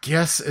 I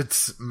guess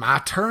it's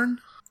my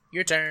turn?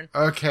 Your turn.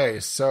 Okay,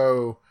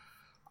 so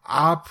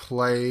I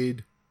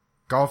played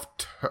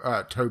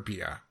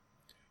Golftopia,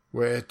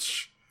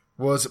 which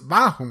was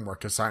my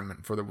homework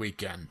assignment for the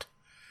weekend.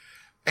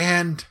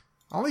 And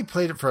I only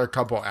played it for a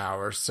couple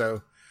hours,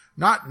 so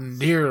not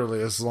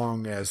nearly as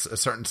long as a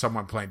certain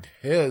someone played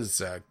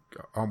his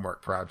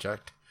homework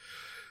project.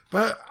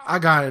 But I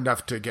got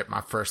enough to get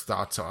my first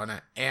thoughts on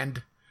it,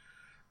 and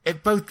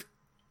it both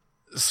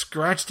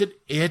scratched an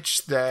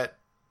itch that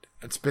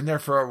it's been there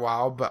for a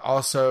while, but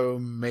also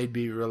made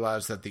me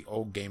realize that the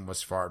old game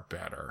was far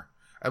better.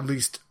 At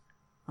least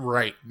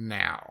right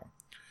now.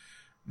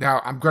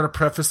 Now, I'm going to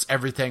preface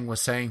everything with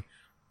saying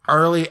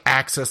early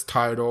access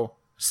title,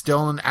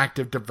 still in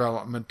active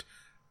development.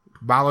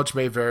 Mileage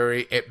may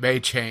vary, it may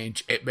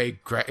change, it may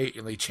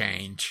greatly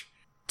change.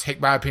 Take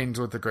my opinions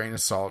with a grain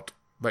of salt,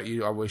 but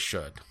you always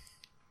should.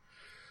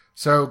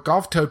 So,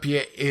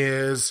 Golftopia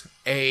is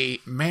a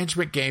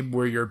management game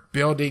where you're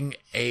building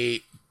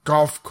a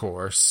golf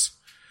course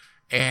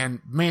and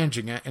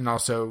managing it, and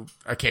also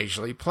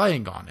occasionally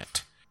playing on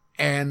it.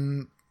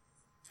 And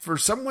for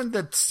someone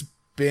that's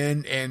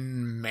been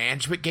in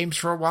management games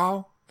for a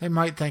while, they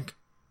might think,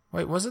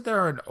 wait, wasn't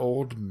there an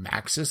old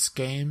Maxis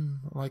game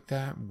like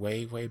that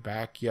way, way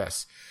back?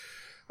 Yes.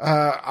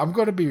 I'm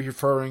going to be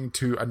referring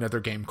to another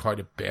game quite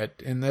a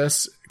bit in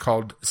this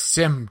called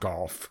Sim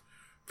Golf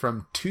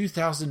from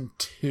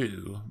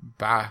 2002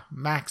 by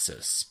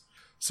Maxis.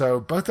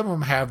 So both of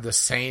them have the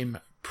same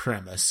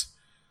premise: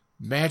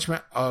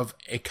 management of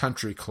a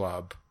country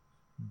club,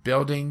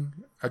 building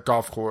a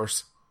golf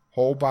course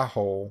hole by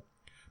hole,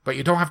 but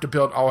you don't have to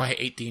build all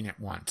 18 at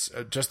once.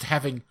 Just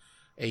having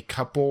a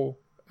couple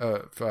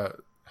of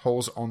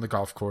holes on the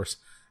golf course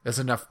is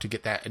enough to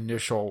get that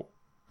initial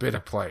bit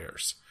of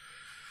players.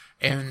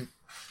 And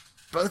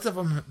both of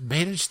them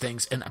manage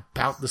things in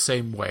about the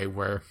same way,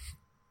 where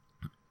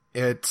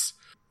it's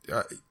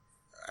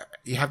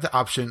you have the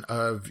option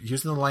of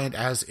using the land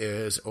as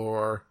is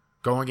or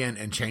going in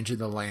and changing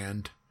the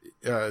land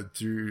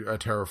through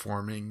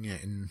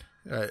terraforming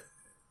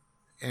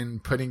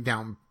and putting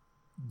down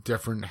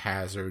different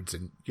hazards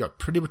and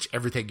pretty much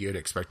everything you'd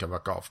expect of a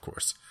golf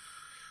course.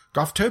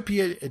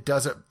 Golftopia, it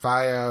does it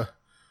via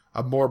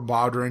a more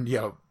modern,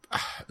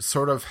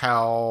 sort of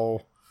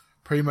how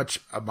pretty much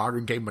a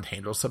modern game would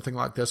handle something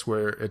like this,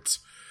 where it's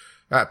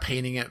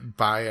painting it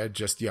via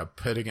just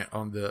putting it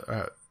on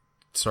the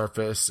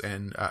surface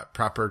and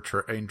proper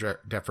terrain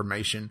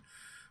deformation,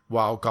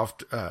 while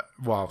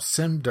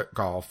Sim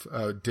Golf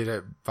did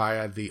it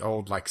via the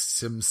old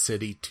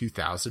SimCity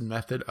 2000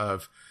 method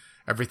of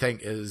everything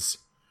is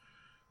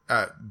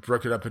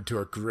broken up into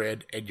a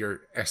grid, and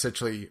you're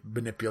essentially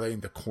manipulating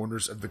the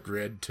corners of the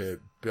grid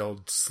to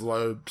build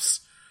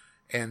slopes,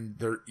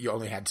 and you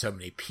only had so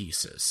many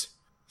pieces.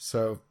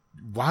 So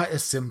why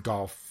is Sim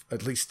Golf,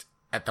 at least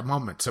at the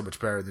moment, so much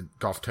better than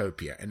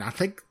Golftopia? And I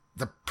think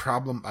the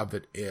problem of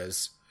it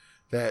is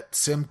that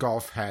Sim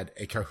Golf had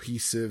a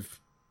cohesive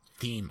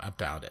theme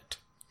about it.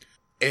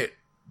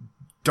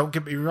 Don't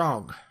get me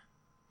wrong,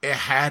 it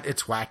had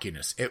its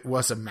wackiness. It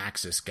was a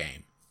Maxis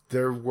game.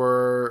 There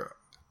were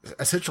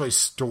essentially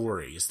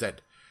stories that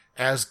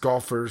as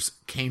golfers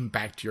came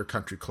back to your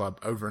country club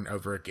over and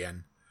over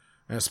again,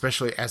 and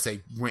especially as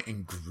they went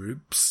in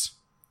groups,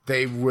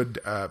 they would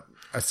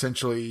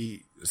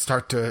essentially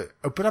start to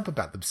open up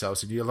about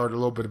themselves, and you learn a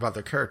little bit about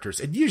their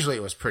characters. And usually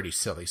it was pretty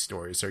silly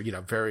stories or,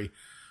 very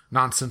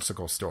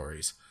nonsensical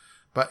stories,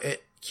 but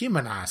it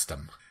humanized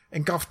them.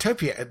 In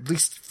Golftopia, at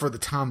least for the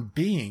time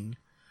being,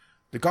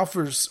 the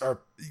golfers are,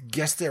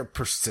 yes, they're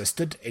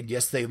persistent, and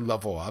yes, they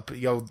level up.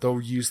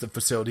 They'll use the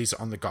facilities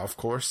on the golf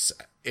course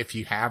if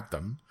you have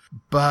them,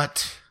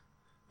 but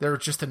they're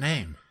just a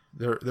name.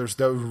 There's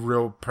no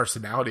real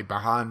personality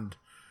behind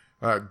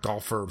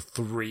Golfer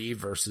 3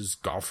 versus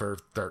Golfer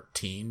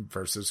 13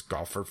 versus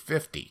Golfer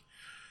 50.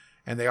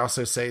 And they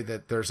also say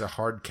that there's a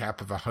hard cap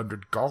of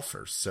 100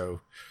 golfers,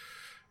 so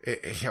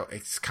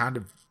it's kind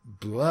of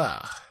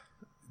blah,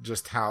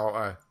 just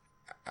how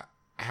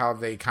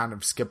they kind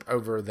of skip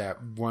over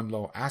that one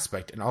little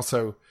aspect. And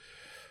also,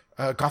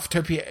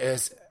 Golftopia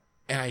is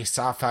in a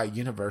sci-fi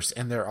universe,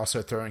 and they're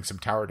also throwing some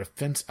tower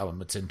defense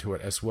elements into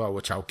it as well,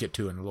 which I'll get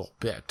to in a little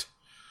bit.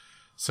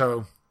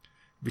 So,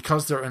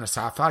 because they're in a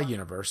sci-fi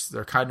universe,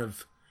 they're kind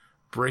of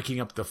breaking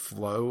up the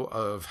flow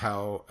of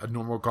how a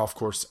normal golf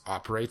course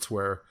operates,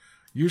 where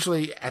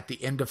usually at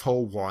the end of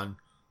hole 1,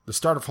 the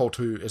start of hole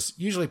 2 is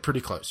usually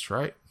pretty close,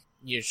 right?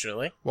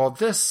 Usually. Well,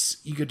 this,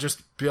 you could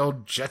just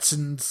build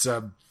Jetsons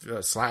 /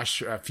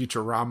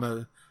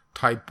 Futurama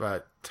type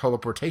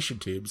teleportation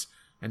tubes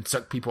and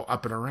suck people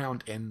up and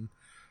around and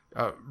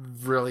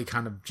really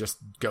kind of just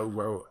go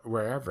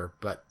wherever.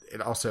 But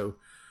it also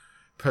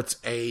puts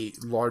a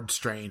large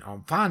strain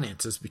on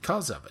finances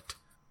because of it.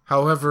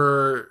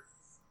 However,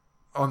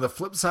 on the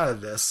flip side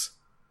of this,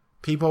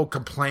 people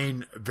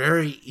complain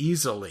very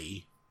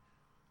easily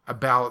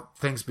about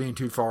things being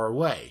too far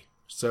away.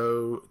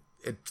 So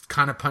it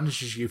kind of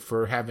punishes you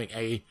for having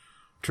a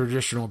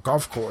traditional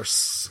golf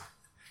course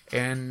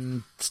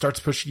and starts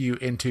pushing you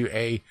into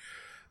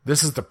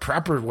this is the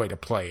proper way to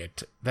play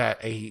it,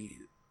 that a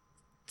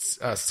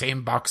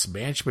sandbox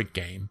management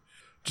game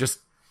just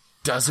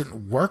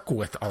doesn't work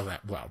with all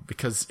that well,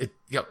 because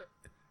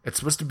it's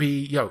supposed to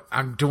be,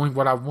 I'm doing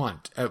what I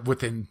want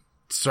within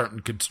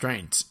certain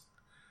constraints,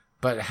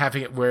 but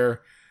having it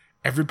where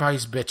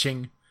everybody's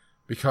bitching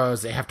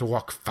because they have to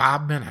walk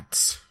 5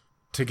 minutes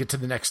to get to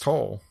the next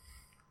hole,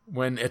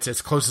 when it's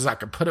as close as I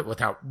can put it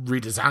without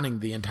redesigning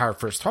the entire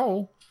first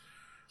hole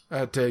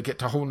to get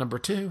to hole number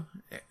 2.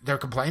 They're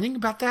complaining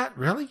about that?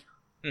 Really?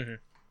 Mm-hmm.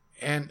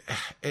 And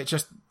it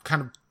just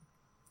kind of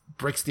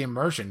breaks the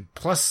immersion.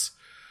 Plus,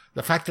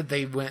 the fact that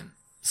they went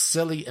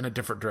silly in a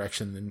different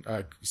direction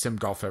than Sim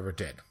Golf ever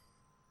did.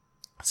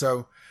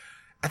 So,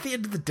 at the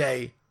end of the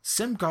day,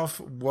 Sim Golf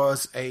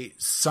was a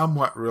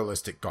somewhat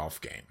realistic golf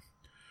game.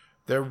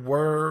 There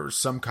were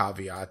some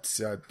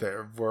caveats.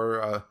 There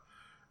were...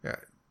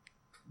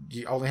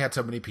 you only had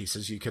so many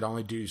pieces. You could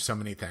only do so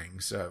many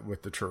things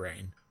with the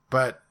terrain.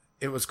 But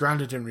it was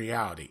grounded in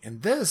reality.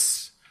 And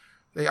this,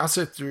 they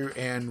also threw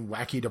in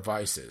wacky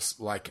devices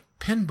like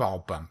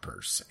pinball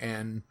bumpers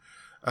and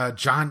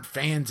giant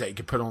fans that you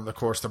could put on the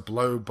course to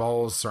blow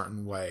balls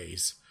certain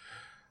ways.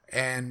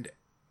 And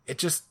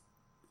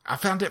I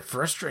found it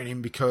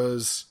frustrating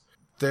because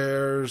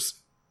there's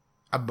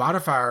a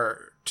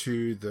modifier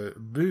to the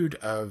mood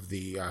of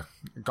the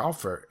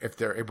golfer if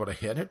they're able to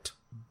hit it.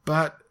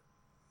 But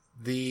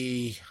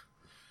the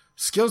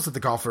skills of the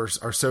golfers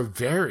are so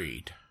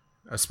varied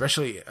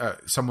especially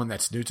someone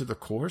that's new to the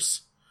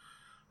course,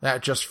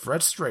 that just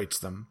frustrates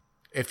them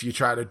if you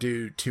try to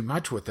do too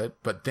much with it.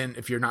 But then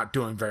if you're not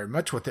doing very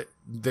much with it,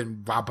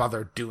 then why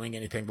bother doing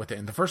anything with it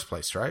in the first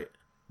place, right?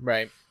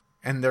 Right.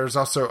 And there's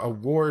also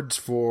awards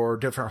for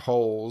different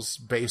holes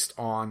based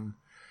on...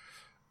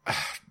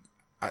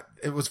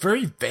 it was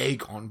very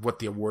vague on what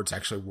the awards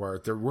actually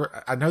were.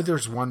 I know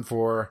there's one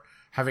for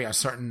having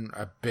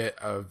a bit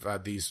of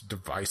these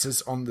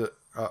devices on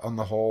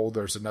the hole.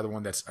 There's another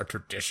one that's a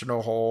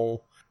traditional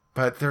hole.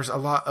 But there's a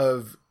lot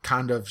of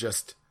kind of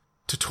just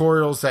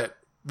tutorials that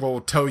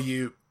will tell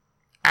you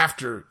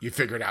after you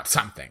figured out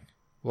something.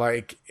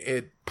 Like,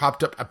 it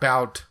popped up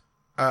about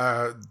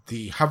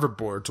the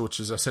hoverboards, which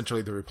is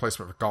essentially the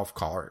replacement for golf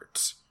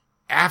carts,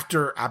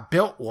 after I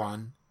built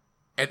one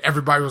and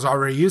everybody was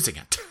already using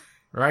it,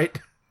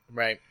 right?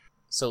 Right.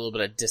 So a little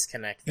bit of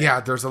disconnect there. Yeah,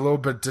 there's a little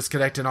bit of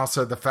disconnect, and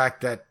also the fact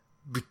that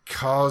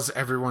because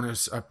everyone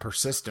is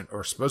persistent,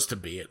 or supposed to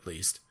be at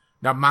least.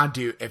 Now, mind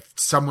you, if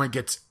someone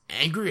gets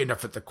angry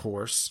enough at the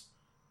course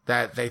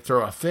that they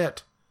throw a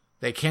fit,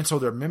 they cancel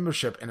their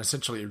membership and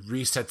essentially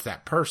resets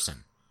that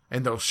person.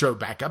 And they'll show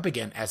back up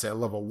again as a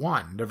level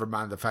 1. Never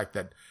mind the fact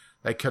that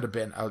they could have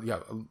been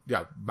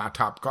my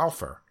top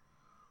golfer.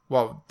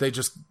 Well, they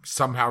just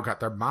somehow got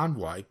their mind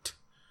wiped.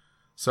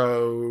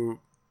 So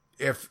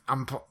if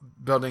I'm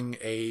building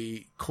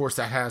a course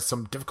that has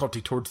some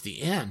difficulty towards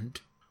the end,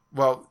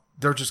 well,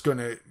 they're just going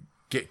to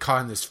get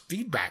caught in this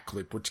feedback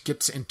loop, which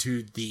gets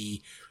into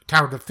the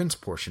tower defense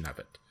portion of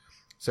it.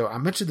 So I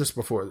mentioned this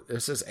before.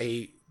 This is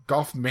a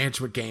golf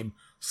management game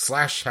 /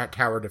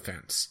 tower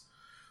defense.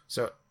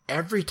 So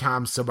every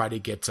time somebody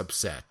gets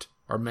upset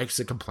or makes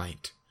a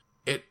complaint,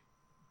 it,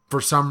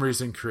 for some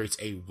reason, creates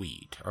a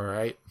weed, all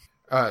right?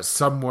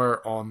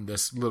 Somewhere on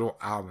this little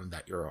island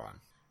that you're on.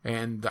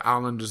 And the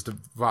island is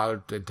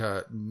divided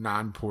into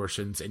 9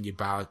 portions, and you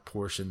buy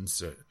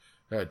portions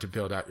to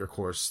build out your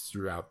course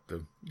throughout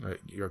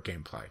your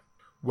gameplay.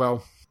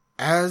 Well,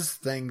 as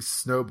things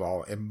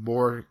snowball and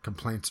more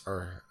complaints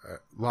are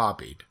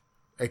lobbied,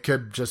 it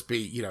could just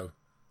be,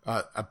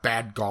 a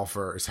bad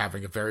golfer is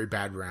having a very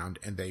bad round,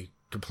 and they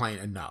complain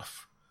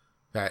enough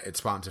that it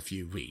spawns a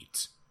few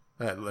weeds,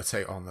 let's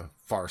say on the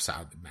far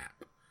side of the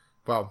map.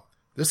 Well,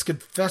 this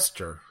could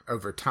fester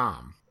over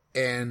time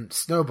and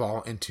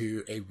snowball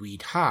into a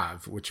weed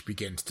hive, which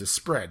begins to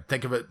spread.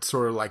 Think of it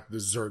sort of like the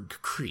Zerg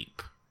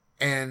creep.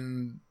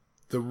 And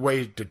the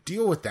way to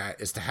deal with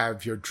that is to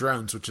have your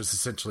drones, which is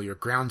essentially your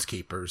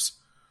groundskeepers,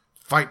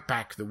 fight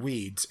back the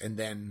weeds, and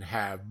then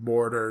have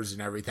mortars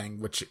and everything,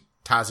 which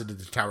ties into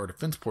the tower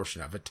defense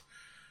portion of it.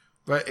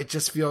 But it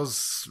just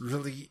feels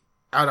really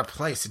out of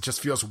place. It just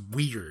feels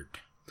weird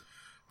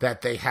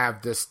that they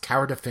have this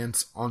tower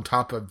defense on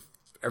top of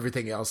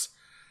everything else,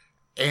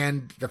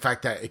 and the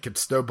fact that it could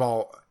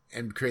snowball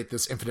and create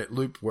this infinite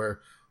loop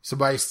where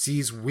somebody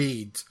sees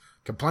weeds,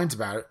 complains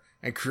about it,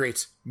 and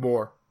creates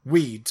more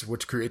weeds,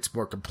 which creates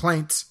more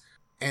complaints.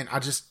 And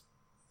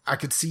I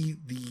could see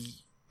the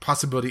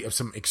possibility of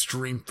some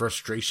extreme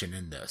frustration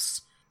in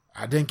this.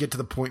 I didn't get to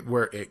the point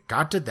where it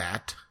got to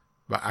that,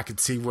 but I could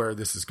see where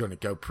this is going to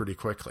go pretty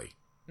quickly.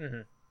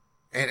 Mm-hmm.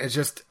 And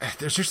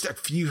there's just a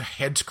few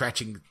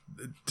head-scratching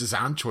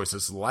design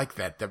choices like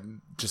that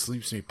just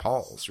leaves me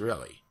pause,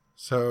 really.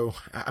 So,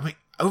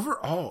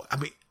 overall,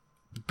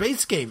 the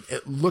base game,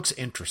 it looks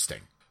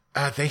interesting.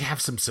 They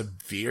have some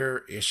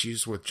severe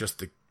issues with just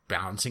the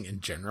balancing in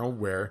general,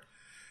 where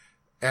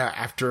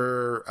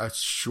after a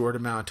short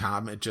amount of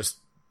time,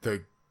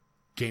 the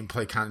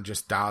gameplay kind of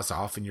just dies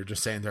off, and you're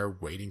just sitting there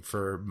waiting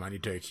for money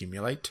to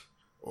accumulate.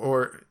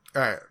 Or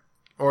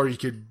you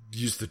could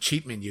use the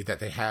cheat menu that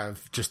they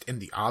have just in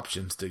the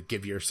options to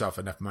give yourself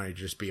enough money to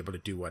just be able to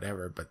do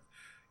whatever. But,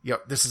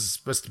 this is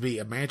supposed to be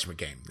a management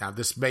game. Now,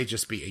 this may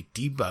just be a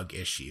debug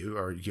issue,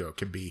 or, it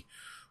could be,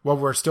 well,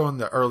 we're still in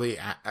the early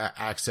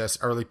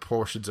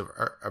portions of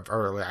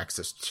early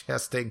access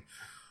testing.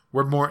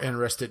 We're more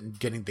interested in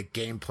getting the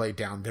gameplay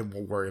down than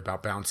we'll worry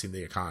about balancing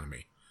the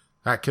economy.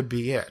 That could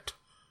be it.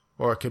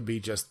 Or it could be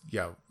just,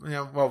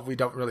 well, we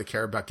don't really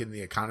care about getting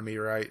the economy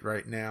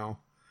right now.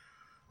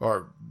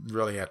 Or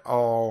really at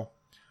all.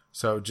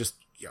 So just,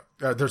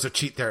 there's a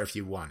cheat there if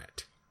you want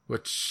it.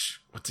 Which,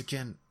 once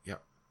again, it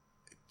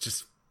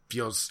just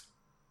feels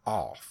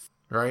off,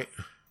 right?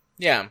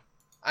 Yeah.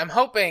 I'm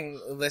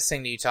hoping,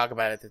 listening to you talk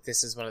about it, that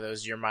this is one of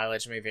those your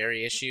mileage may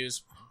vary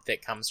issues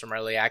that comes from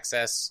early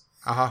access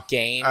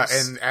games.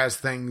 And as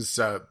things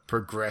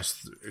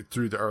progress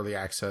through the early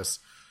access,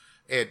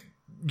 it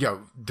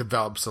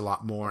develops a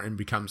lot more and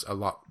becomes a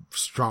lot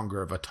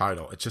stronger of a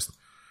title. It's just,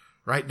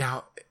 right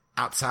now,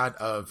 outside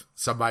of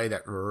somebody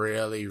that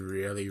really,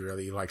 really,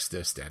 really likes the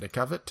aesthetic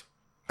of it,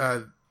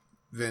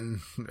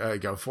 then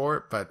go for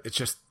it. But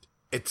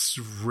it's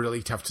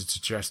really tough to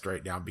suggest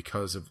right now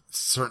because of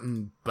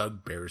certain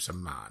bugbears of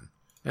mine.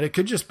 And it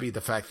could just be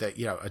the fact that,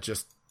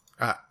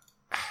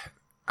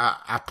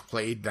 I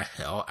played the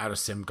hell out of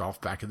Sim Golf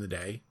back in the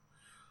day.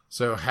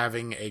 So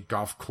having a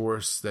golf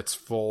course that's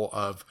full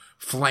of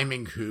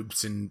flaming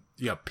hoops and,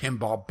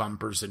 pinball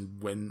bumpers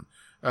and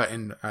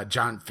and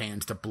giant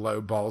fans to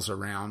blow balls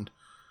around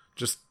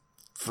just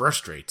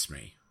frustrates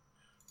me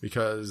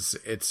because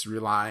it's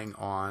relying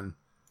on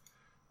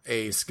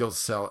a skill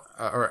set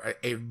or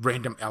a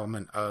random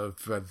element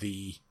of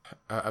the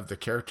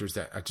characters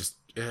that I just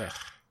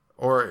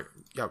or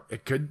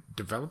it could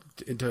develop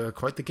into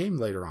quite the game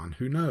later on.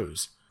 Who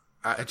knows?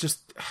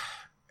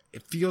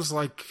 It feels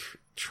like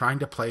trying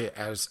to play it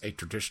as a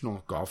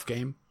traditional golf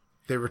game.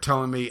 They were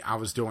telling me I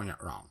was doing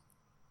it wrong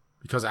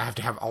because I have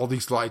to have all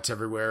these lights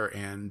everywhere,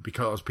 and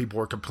because people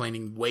were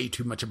complaining way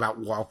too much about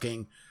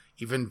walking,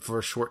 even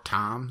for short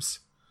times,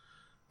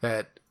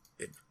 that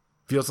it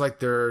feels like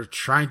they're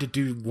trying to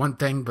do one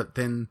thing, but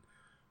then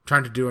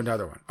trying to do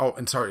another one. Oh,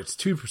 and sorry, it's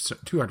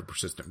 200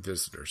 persistent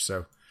visitors,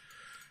 so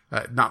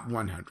not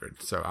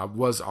 100. So I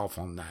was off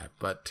on that,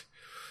 but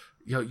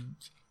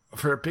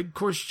for a big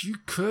course, you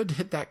could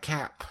hit that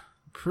cap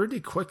pretty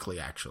quickly.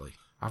 Actually,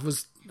 I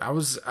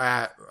was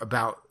at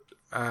about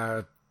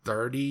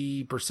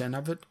 30%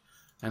 of it,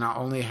 and I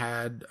only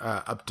had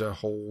up to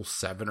hole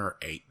 7 or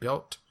 8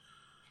 built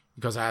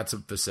because I had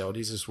some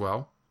facilities as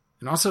well.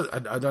 And also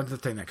another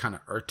thing that kind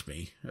of irked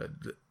me,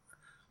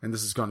 and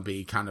this is going to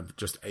be kind of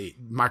just a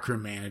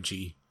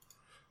micromanagey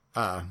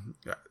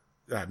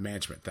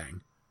management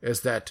thing,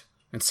 is that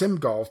in Sim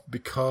Golf,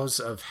 because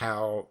of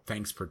how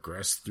things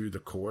progress through the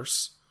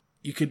course,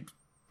 you could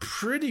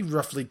pretty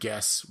roughly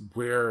guess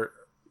where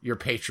your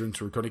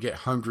patrons were going to get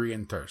hungry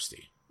and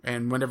thirsty.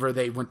 And whenever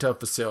they went to a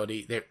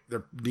facility,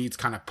 their needs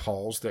kind of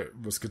paused.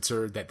 That was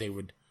considered that they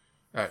would,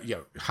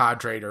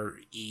 hydrate or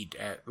eat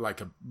at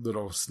like a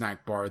little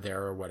snack bar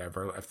there or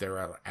whatever. If they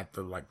were at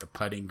the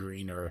putting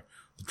green or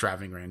the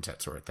driving range,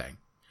 that sort of thing,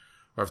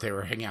 or if they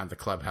were hanging out in the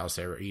clubhouse,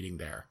 they were eating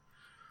there.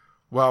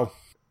 Well,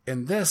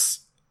 in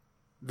this,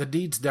 the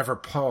needs never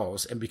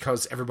pause, and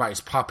because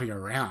everybody's popping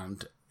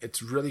around,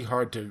 it's really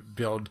hard to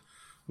build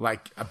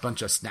like a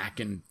bunch of snack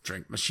and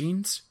drink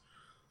machines.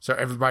 So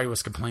everybody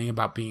was complaining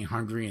about being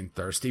hungry and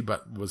thirsty,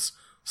 but was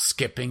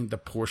skipping the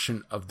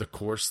portion of the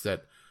course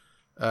that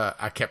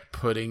I kept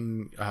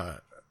putting,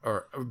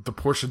 or the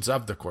portions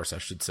of the course, I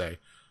should say,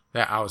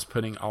 that I was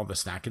putting all the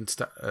snack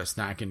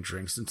and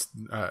drinks in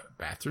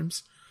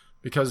bathrooms,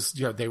 because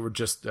they would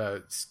just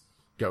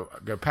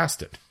go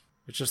past it.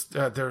 It's just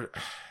there's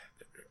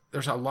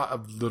a lot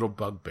of little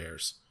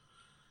bugbears,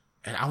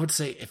 and I would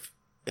say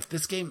if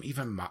this game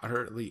even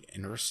moderately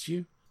interests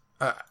you,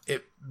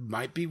 it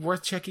might be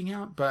worth checking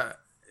out, but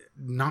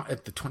not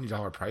at the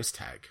 $20 price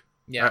tag.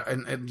 Yeah.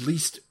 And at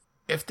least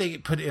if they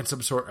put it in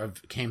some sort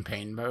of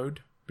campaign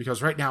mode,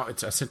 because right now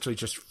it's essentially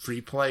just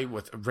free play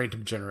with a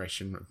random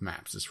generation of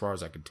maps, as far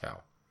as I can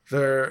tell.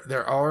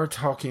 There are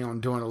talking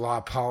on doing a lot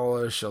of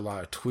polish, a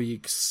lot of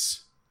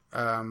tweaks.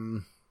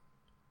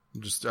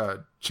 Just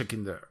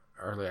checking the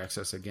early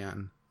access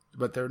again.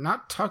 But they're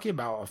not talking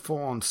about a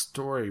full-on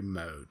story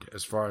mode,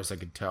 as far as I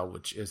can tell,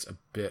 which is a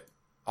bit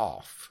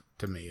off,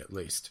 to me at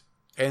least.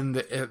 And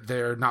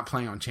they're not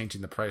planning on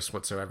changing the price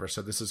whatsoever,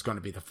 so this is going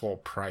to be the full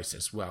price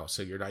as well,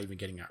 so you're not even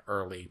getting an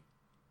early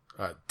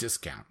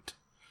discount.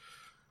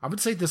 I would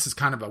say this is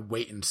kind of a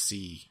wait and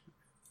see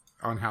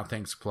on how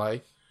things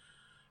play.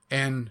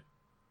 And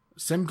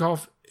Sim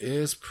Golf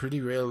is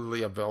pretty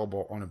rarely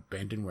available on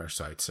abandonware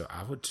sites, so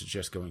I would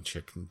suggest going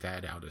checking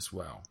that out as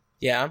well.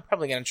 Yeah, I'm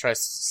probably going to try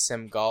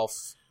Sim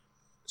Golf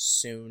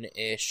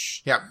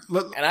soon-ish. Yeah.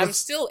 I'm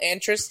still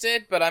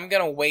interested, but I'm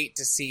going to wait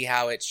to see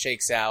how it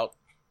shakes out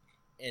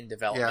in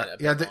development.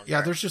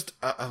 There's just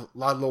a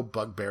lot of little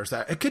bugbears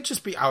that it could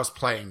just be I was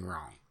playing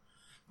wrong.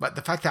 But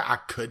the fact that I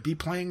could be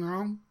playing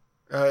wrong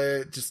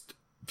just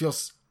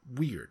feels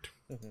weird.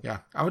 Mm-hmm. Yeah,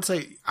 I would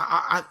say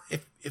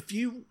if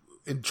you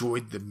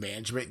enjoyed the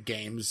management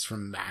games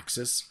from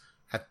Maxis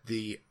at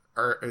the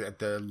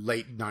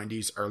late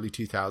 90s, early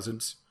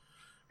 2000s,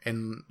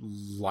 and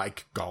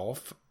like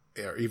golf,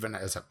 or even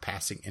as a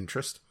passing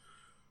interest,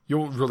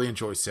 you'll really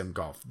enjoy Sim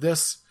Golf.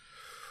 This,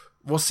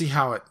 we'll see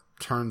how it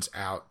turns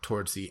out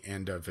towards the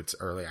end of its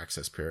early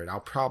access period. I'll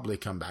probably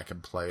come back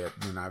and play it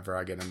whenever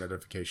I get a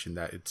notification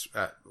that it's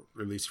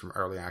released from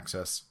early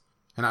access.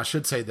 And I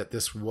should say that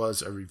this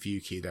was a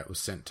review key that was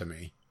sent to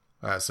me.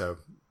 So,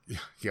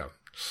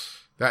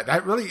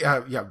 that really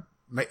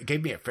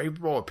gave me a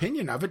favorable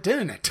opinion of it,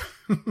 didn't it?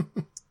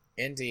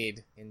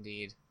 Indeed.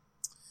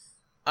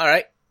 All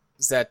right.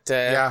 Is that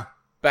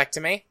back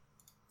to me?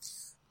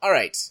 All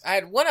right. I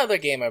had one other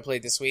game I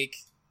played this week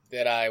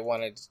that I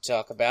wanted to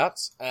talk about.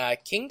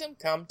 Kingdom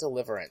Come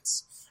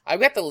Deliverance.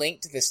 I've got the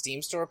link to the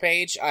Steam Store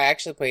page. I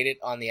actually played it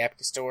on the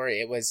Epic Store.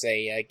 It was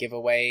a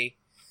giveaway,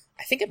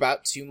 I think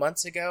about 2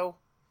 months ago,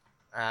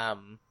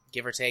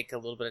 give or take a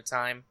little bit of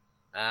time.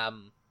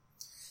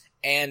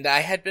 And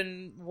I had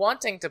been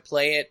wanting to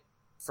play it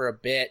for a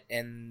bit,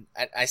 and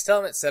I still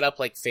haven't set up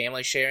like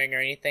family sharing or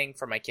anything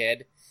for my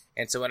kid.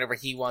 And so whenever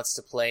he wants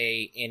to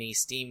play any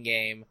Steam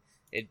game,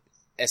 it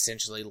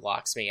essentially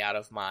locks me out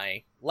of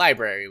my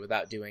library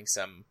without doing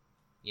some,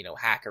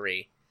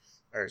 hackery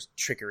or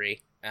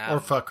trickery. Or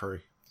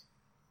fuckery.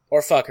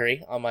 Or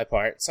fuckery on my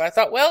part. So I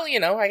thought, well,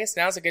 I guess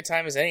now's a good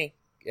time as any.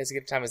 It's a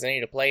good time as any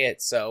to play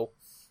it. So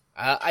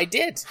I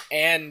did,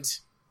 and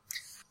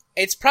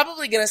it's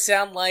probably going to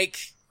sound like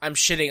I'm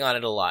shitting on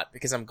it a lot,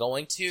 because I'm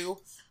going to.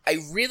 I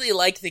really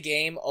like the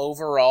game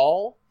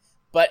overall,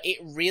 but it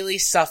really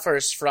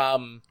suffers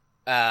from,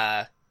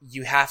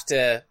 you have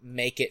to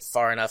make it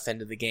far enough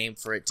into the game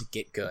for it to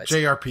get good.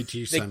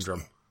 JRPG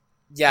syndrome.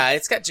 Yeah,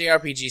 it's got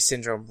JRPG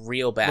syndrome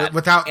real bad.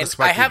 Without the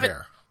spiky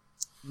hair.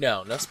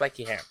 No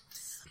spiky hair.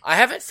 I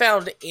haven't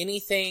found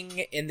anything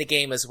in the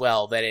game as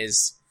well that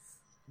is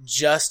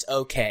just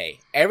okay.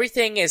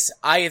 Everything is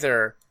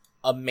either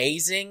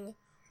amazing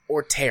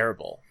or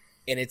terrible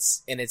in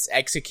its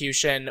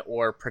execution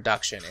or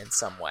production in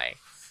some way.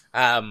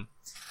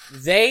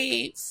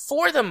 They,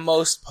 for the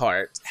most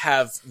part,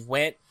 have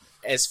went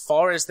as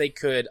far as they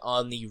could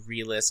on the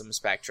realism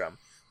spectrum.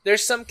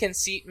 There's some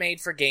conceit made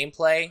for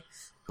gameplay,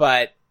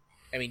 but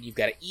I mean, you've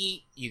got to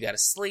eat, you got to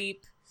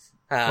sleep.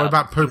 What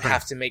about pooping? You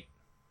have to make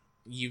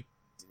you.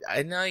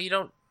 No, you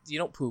don't. You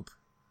don't poop.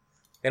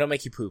 They don't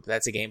make you poop.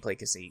 That's a gameplay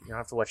conceit. You don't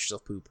have to watch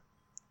yourself poop.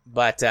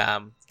 But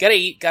gotta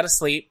eat, gotta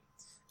sleep.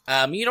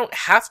 You don't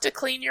have to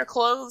clean your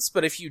clothes,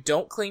 but if you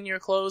don't clean your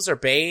clothes or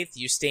bathe,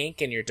 you stink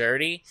and you're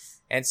dirty.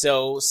 And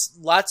so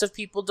lots of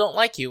people don't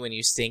like you when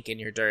you stink and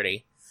you're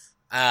dirty.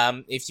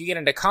 If you get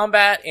into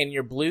combat and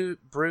you're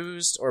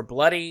bruised or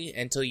bloody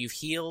until you've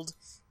healed,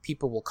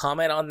 people will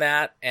comment on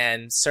that,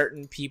 and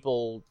certain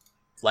people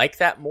like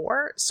that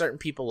more, certain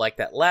people like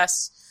that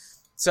less.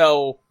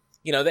 So,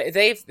 you know,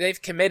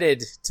 they've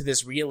committed to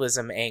this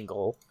realism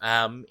angle,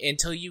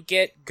 until you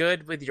get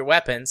good with your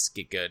weapons,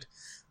 get good.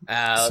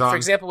 For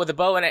example, with a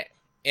bow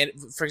and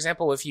for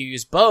example, if you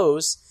use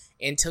bows,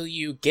 until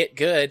you get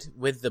good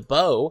with the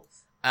bow,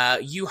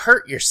 you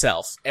hurt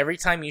yourself every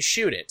time you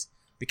shoot it.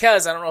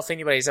 Because I don't know if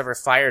anybody's ever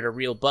fired a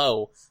real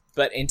bow,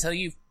 but until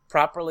you've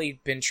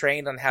properly been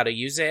trained on how to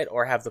use it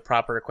or have the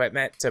proper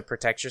equipment to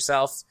protect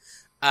yourself,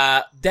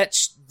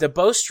 the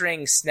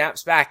bowstring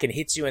snaps back and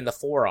hits you in the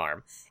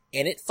forearm,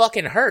 and it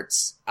fucking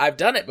hurts. I've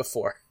done it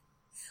before.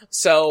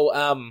 So,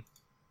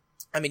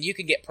 I mean, you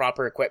can get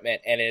proper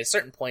equipment, and at a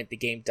certain point, the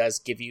game does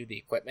give you the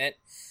equipment,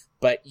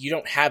 but you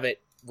don't have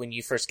it when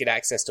you first get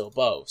access to a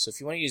bow. So if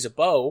you want to use a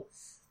bow,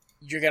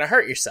 you're gonna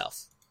hurt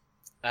yourself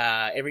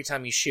every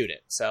time you shoot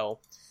it. So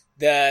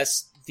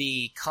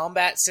the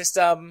combat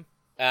system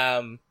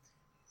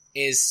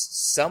is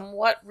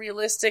somewhat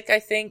realistic, I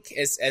think,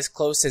 as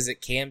close as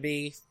it can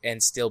be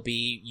and still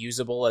be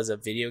usable as a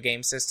video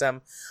game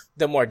system.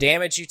 The more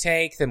damage you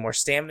take, the more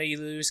stamina you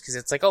lose, because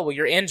it's like, oh, well,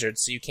 you're injured,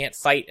 so you can't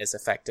fight as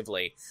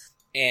effectively.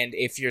 And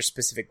if your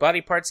specific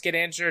body parts get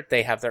injured,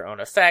 they have their own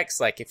effects.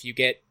 Like if you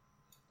get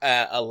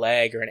a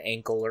leg or an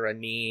ankle or a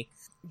knee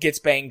gets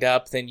banged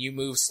up, then you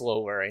move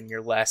slower and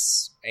you're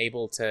less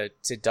able to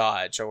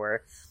dodge.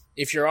 Or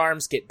if your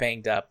arms get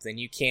banged up, then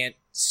you can't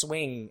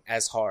swing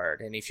as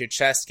hard. And if your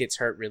chest gets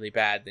hurt really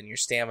bad, then your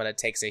stamina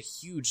takes a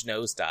huge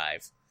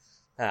nosedive.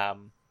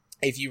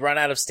 If you run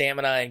out of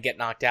stamina and get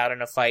knocked out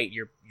in a fight,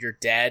 you're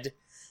dead.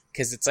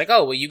 Because it's like,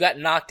 oh, well, you got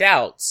knocked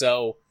out,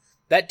 so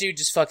that dude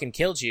just fucking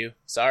killed you.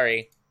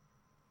 Sorry.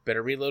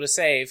 Better reload a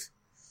save.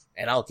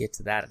 And I'll get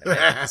to that in a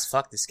minute, because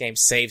fuck this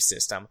game's save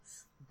system.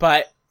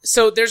 But,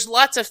 so there's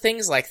lots of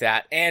things like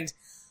that, and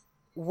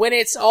when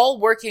it's all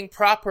working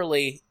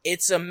properly,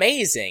 it's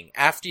amazing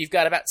after you've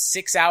got about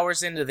 6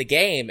 hours into the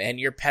game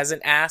and your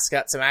peasant ass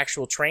got some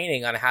actual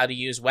training on how to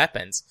use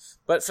weapons.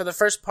 But for the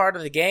first part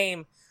of the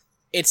game,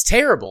 it's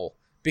terrible,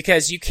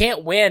 because you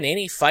can't win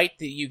any fight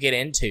that you get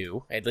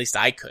into. At least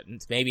I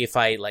couldn't. Maybe if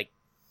I,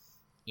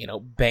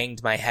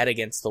 banged my head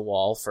against the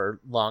wall for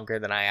longer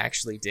than I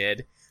actually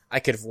did, I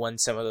could have won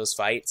some of those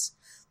fights.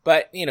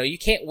 But, you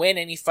can't win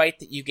any fight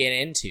that you get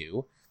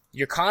into.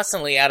 You're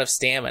constantly out of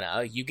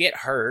stamina. You get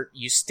hurt.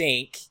 You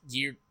stink.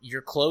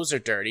 Your clothes are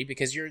dirty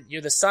because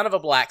you're the son of a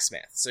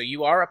blacksmith. So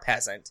you are a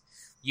peasant.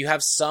 You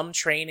have some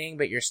training,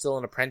 but you're still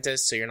an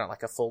apprentice, so you're not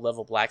like a full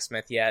level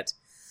blacksmith yet.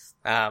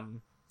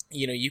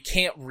 You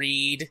can't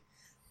read,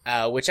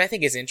 which I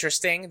think is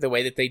interesting, the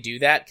way that they do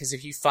that, because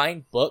if you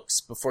find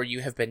books before you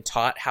have been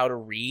taught how to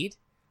read,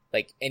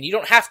 and you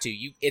don't have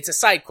to, it's a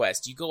side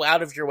quest. You go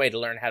out of your way to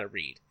learn how to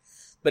read.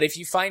 But if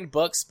you find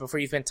books before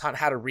you've been taught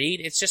how to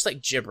read, it's just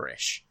like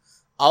gibberish.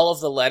 All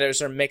of the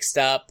letters are mixed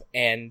up,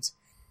 and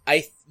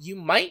you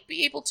might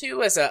be able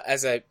to, as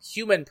a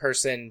human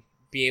person,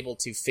 be able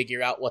to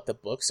figure out what the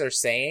books are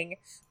saying,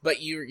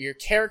 but your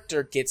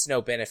character gets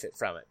no benefit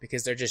from it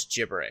because they're just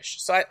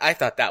gibberish. So I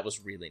thought that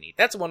was really neat.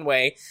 That's one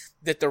way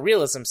that the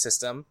realism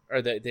system,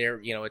 or their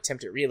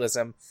attempt at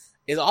realism,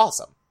 is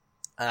awesome.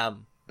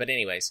 But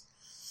anyways,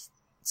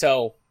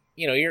 so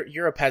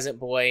you're a peasant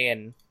boy,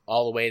 and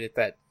all the way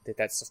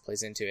that stuff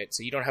plays into it.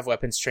 So you don't have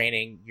weapons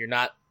training. You're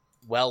not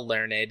well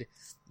learned.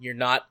 You're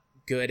not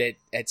good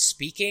at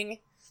speaking.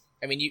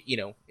 I mean,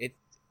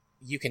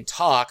 you can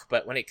talk,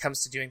 but when it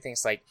comes to doing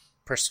things like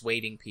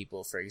persuading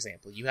people, for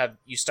example, you're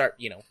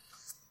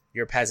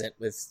a peasant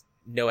with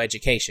no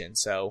education,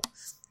 so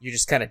you're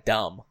just kind of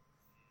dumb,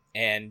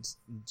 and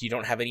you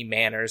don't have any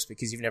manners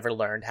because you've never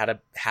learned how to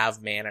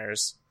have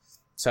manners.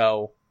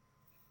 So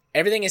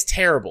everything is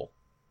terrible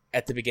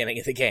at the beginning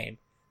of the game.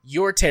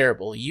 you're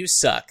terrible. You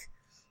suck.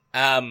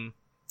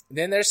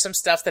 Then there's some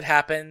stuff that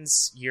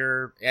happens.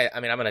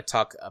 I'm going to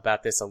talk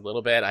about this a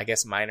little bit. I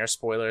guess minor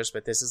spoilers,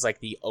 but this is like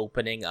the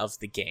opening of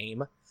the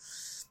game.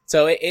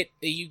 So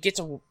you get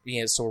to,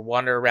 sort of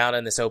wander around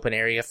in this open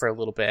area for a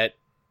little bit.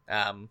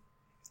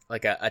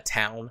 Like a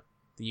town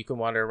that you can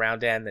wander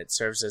around in that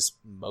serves as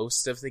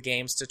most of the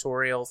game's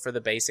tutorial for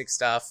the basic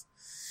stuff.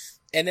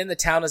 And then the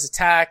town is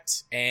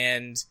attacked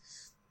and,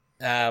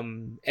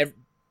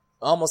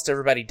 almost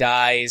everybody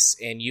dies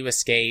and you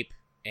escape.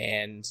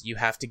 And you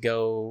have to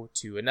go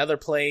to another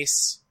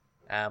place,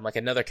 like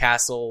another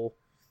castle,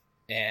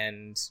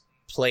 and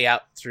play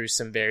out through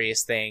some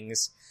various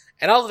things.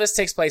 And all of this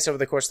takes place over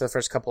the course of the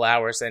first couple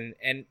hours, and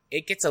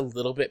it gets a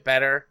little bit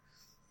better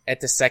at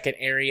the second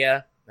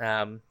area.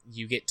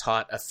 You get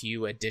taught a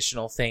few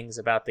additional things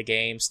about the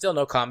game. Still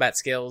no combat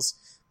skills,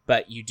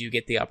 but you do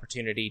get the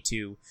opportunity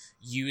to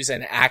use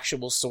an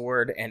actual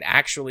sword and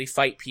actually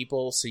fight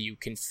people so you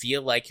can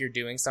feel like you're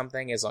doing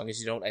something as long as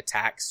you don't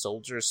attack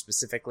soldiers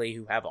specifically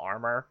who have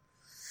armor.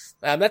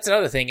 That's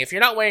another thing. If you're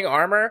not wearing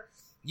armor,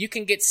 you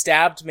can get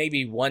stabbed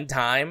maybe one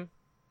time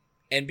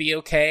and be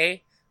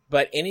okay,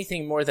 but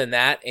anything more than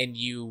that and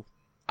you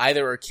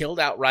either are killed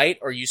outright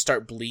or you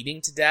start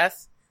bleeding to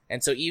death.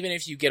 And so even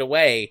if you get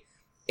away,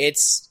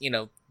 it's,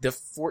 the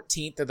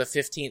 14th or the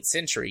 15th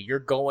century, you're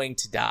going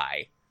to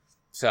die.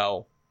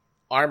 So,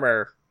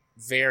 armor,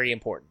 very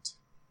important.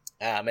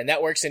 And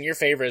that works in your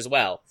favor as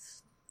well.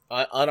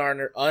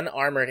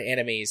 Unarmored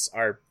enemies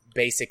are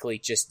basically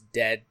just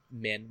dead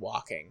men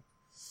walking.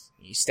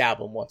 You stab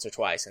them once or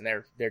twice, and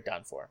they're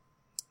done for.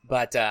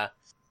 But,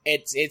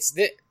 let's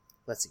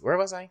see, where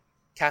was I?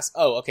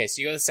 Okay, so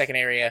you go to the second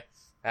area.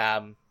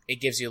 It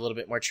gives you a little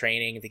bit more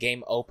training. The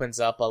game opens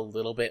up a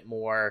little bit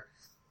more.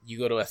 You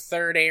go to a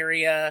third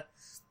area.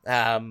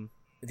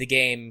 The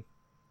game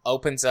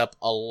opens up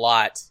a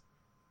lot,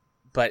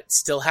 but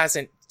still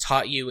hasn't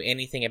taught you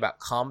anything about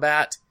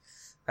combat.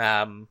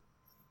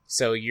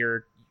 So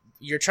you're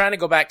trying to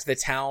go back to the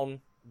town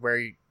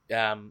where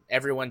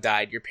everyone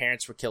died. Your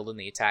parents were killed in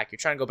the attack. You're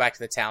trying to go back to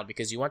the town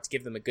because you want to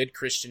give them a good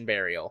Christian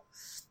burial.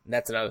 And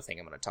that's another thing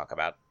I'm going to talk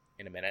about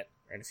in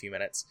a few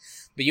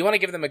minutes. But you want to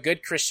give them a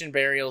good Christian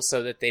burial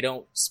so that they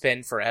don't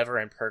spend forever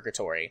in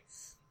purgatory.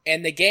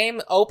 And the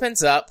game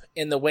opens up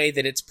in the way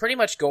that it's pretty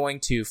much going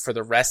to for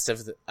the rest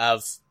of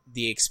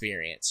the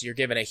experience. You're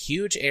given a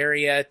huge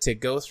area to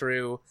go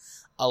through,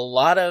 a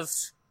lot of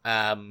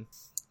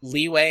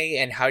leeway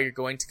in how you're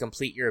going to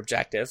complete your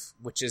objective,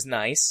 which is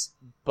nice,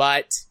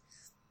 but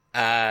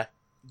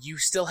you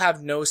still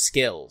have no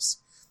skills.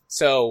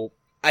 So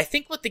I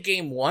think what the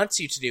game wants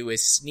you to do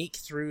is sneak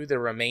through the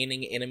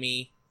remaining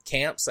enemy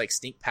camps, like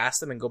sneak past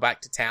them and go back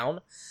to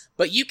town.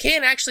 But you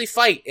can actually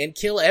fight and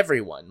kill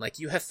everyone. Like,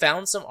 you have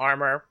found some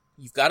armor,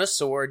 you've got a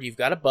sword, you've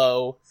got a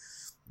bow,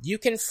 you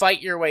can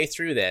fight your way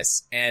through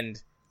this.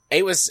 And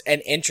it was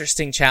an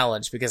interesting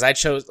challenge because I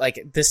chose,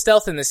 the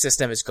stealth in this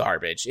system is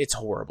garbage. It's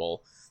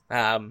horrible.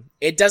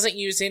 It doesn't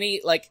use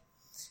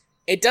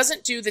it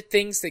doesn't do the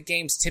things that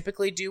games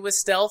typically do with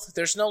stealth.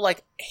 There's no,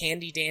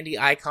 handy dandy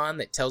icon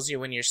that tells you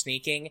when you're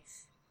sneaking.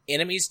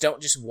 Enemies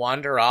don't just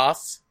wander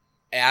off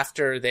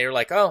after they're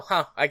like,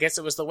 oh, I guess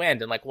it was the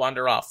wind, and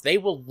wander off. They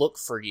will look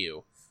for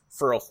you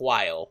for a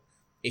while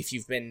if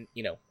you've been,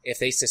 if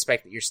they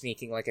suspect that you're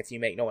sneaking, if you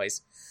make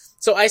noise.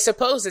 So I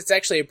suppose it's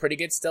actually a pretty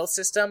good stealth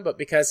system, but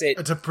because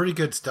it's a pretty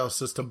good stealth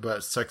system, but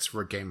it sucks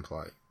for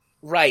gameplay.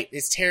 Right,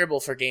 it's terrible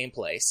for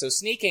gameplay. So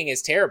sneaking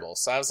is terrible.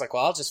 So I was like,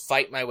 well, I'll just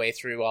fight my way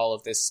through all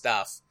of this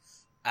stuff.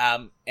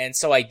 And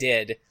so I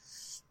did.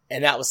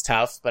 And that was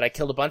tough, but I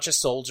killed a bunch of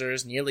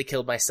soldiers, nearly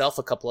killed myself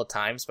a couple of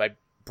times by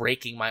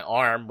breaking my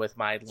arm with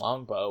my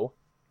longbow.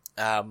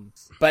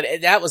 But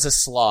that was a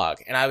slog,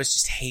 and I was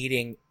just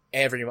hating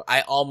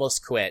I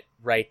almost quit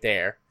right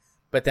there.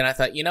 But then I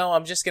thought,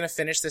 I'm just going to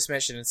finish this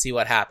mission and see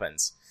what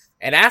happens.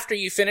 And after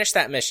you finish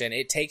that mission,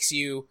 it takes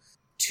you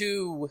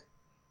to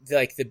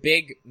the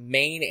big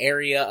main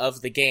area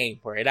of the game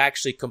where it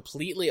actually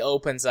completely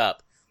opens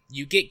up.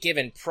 You get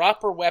given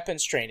proper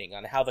weapons training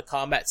on how the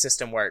combat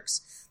system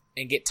works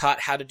and get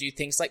taught how to do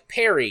things like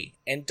parry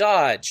and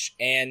dodge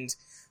and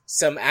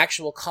some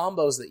actual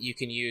combos that you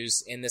can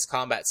use in this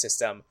combat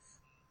system,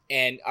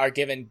 and are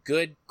given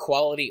good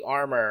quality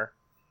armor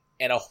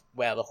and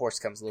the horse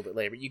comes a little bit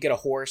later, but you get a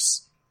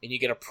horse and you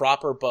get a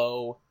proper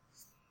bow,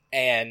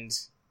 and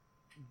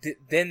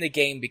then the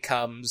game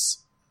becomes,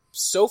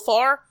 so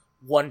far,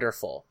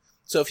 wonderful.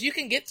 So if you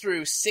can get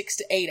through 6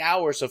 to 8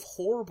 hours of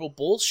horrible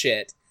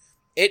bullshit,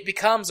 it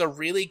becomes a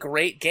really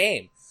great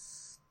game.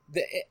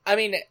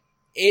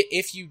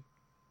 If you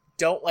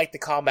don't like the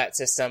combat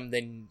system,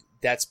 then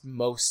that's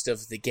most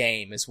of the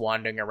game, is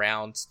wandering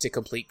around to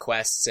complete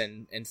quests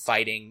and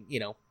fighting,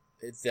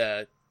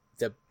 the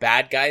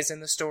bad guys in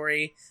the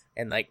story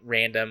and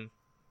random,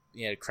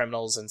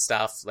 criminals and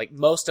stuff.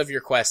 Most of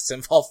your quests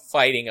involve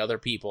fighting other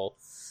people.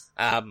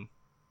 And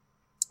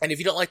if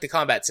you don't like the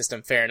combat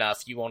system, fair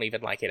enough. You won't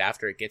even like it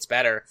after it gets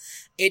better.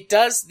 It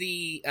does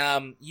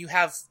you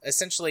have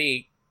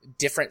essentially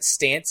different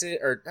stances,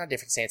 or not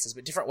different stances,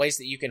 but different ways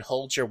that you can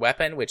hold your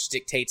weapon, which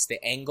dictates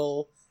the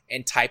angle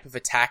and type of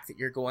attack that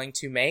you're going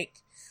to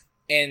make.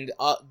 And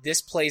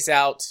this plays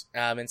out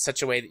in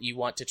such a way that you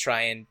want to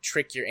try and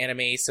trick your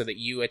enemy so that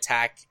you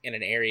attack in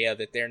an area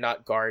that they're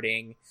not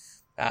guarding.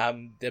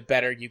 The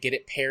better you get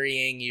at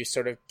parrying, you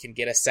sort of can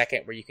get a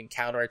second where you can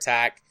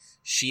counterattack.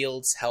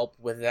 Shields help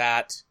with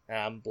that,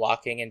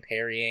 blocking and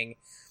parrying.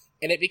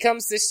 And it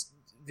becomes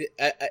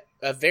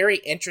a very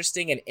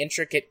interesting and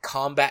intricate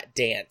combat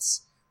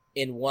dance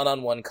in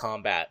one-on-one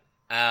combat.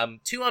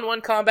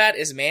 2-on-1 combat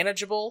is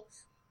manageable,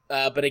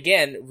 but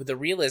again, with the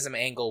realism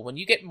angle, when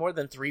you get more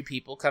than 3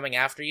 people coming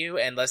after you,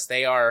 unless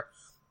they are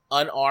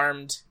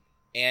unarmed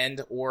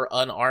and or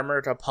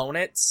unarmored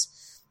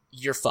opponents,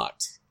 you're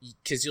fucked.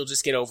 Because you'll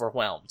just get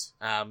overwhelmed.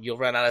 You'll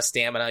run out of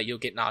stamina, you'll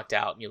get knocked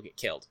out, and you'll get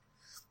killed.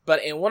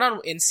 But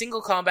in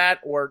single combat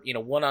or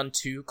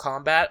 1-on-2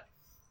 combat,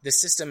 the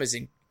system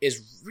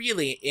is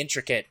really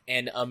intricate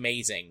and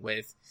amazing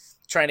with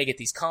trying to get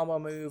these combo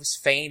moves,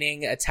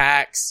 feigning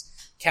attacks,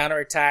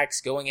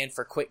 counterattacks, going in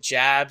for quick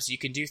jabs. You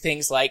can do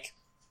things like,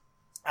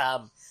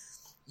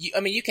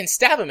 you can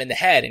stab them in the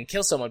head and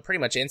kill someone pretty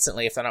much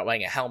instantly if they're not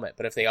wearing a helmet.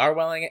 But if they are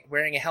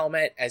wearing a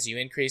helmet, as you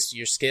increase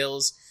your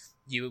skills,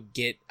 you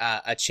get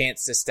a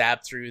chance to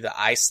stab through the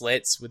eye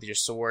slits with your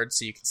sword,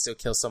 so you can still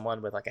kill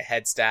someone with like a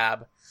head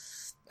stab.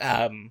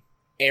 Bow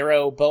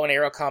and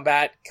arrow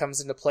combat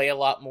comes into play a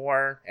lot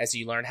more as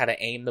you learn how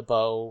to aim the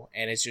bow,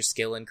 and as your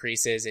skill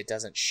increases, it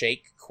doesn't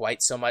shake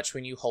quite so much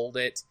when you hold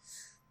it.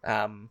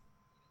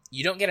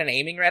 You don't get an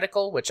aiming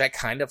reticle, which I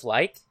kind of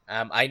like.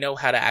 I know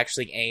how to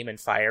actually aim and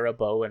fire a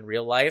bow in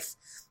real life,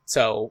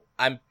 so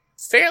I'm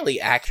fairly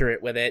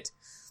accurate with it.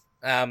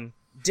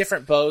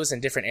 Different bows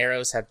and different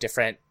arrows have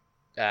different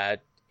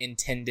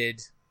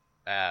intended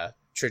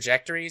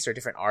trajectories or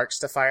different arcs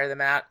to fire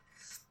them at.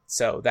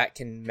 So that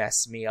can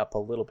mess me up a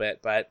little bit,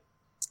 but,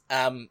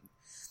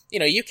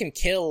 you can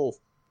kill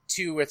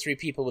 2 or 3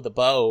 people with a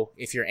bow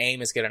if your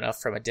aim is good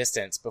enough from a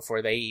distance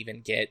before they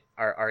even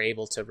are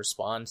able to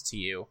respond to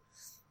you.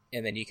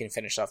 And then you can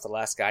finish off the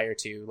last guy or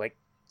 2. Like,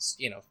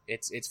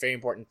 it's very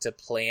important to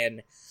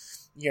plan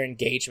your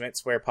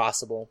engagements where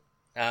possible.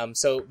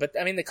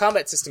 The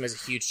combat system is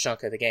a huge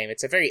chunk of the game.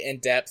 It's a very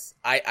in-depth,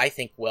 I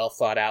think, well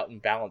thought out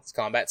and balanced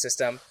combat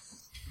system.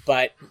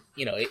 But,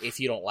 if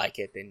you don't like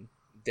it, then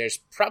there's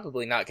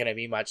probably not going to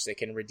be much that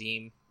can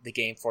redeem the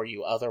game for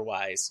you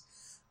otherwise.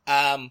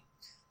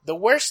 The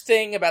worst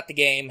thing about the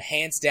game,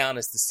 hands down,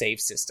 is the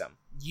save system.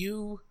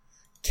 You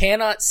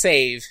cannot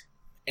save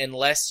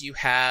unless you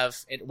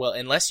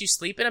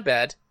sleep in a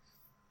bed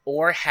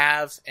or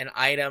have an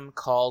item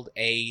called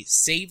a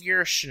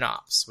Savior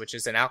Schnapps, which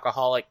is an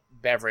alcoholic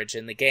beverage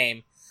in the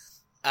game.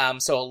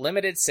 So a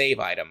limited save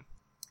item.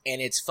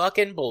 And it's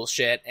fucking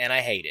bullshit, and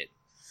I hate it.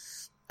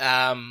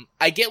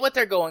 I get what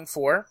they're going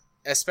for,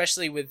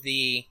 especially with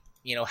the,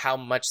 how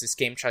much this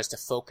game tries to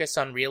focus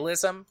on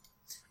realism.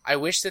 I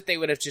wish that they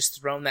would have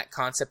just thrown that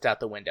concept out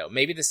the window.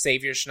 Maybe the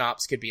Savior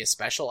Schnapps could be a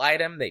special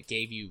item that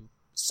gave you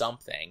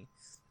something,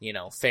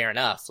 fair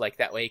enough. Like,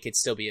 that way it could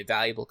still be a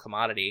valuable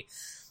commodity.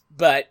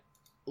 But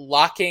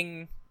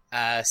locking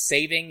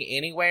saving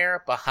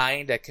anywhere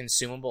behind a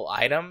consumable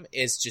item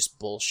is just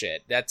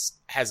bullshit.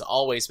 Has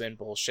always been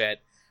bullshit.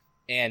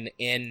 And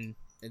in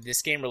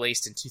this game,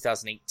 released in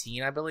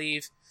 2018, I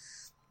believe,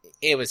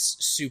 it was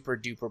super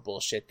duper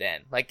bullshit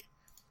then. Like,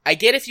 I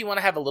get if you want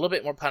to have a little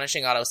bit more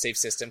punishing autosave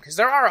system, because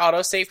there are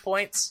autosave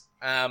points,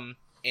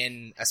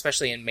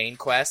 especially in main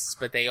quests,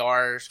 but they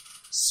are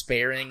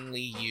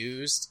sparingly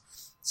used.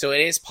 So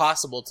it is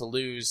possible to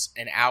lose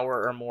an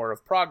hour or more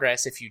of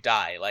progress if you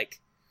die.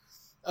 Like,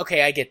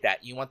 okay, I get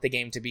that. You want the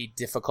game to be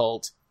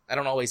difficult. I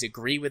don't always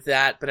agree with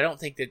that, but I don't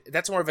think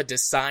that's more of a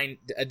design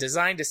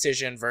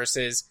decision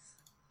versus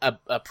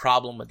a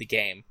problem with the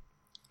game.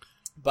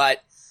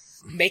 But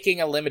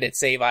making a limited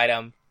save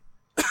item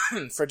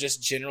for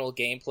just general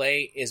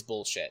gameplay is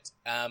bullshit.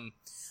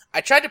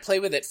 I tried to play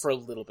with it for a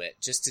little bit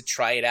just to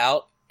try it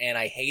out, and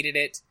I hated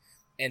it.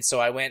 And so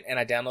I went and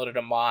I downloaded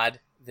a mod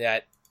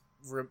that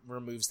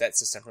removes that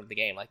system from the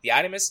game. Like, the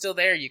item is still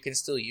there, you can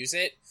still use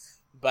it,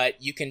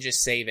 but you can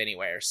just save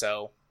anywhere.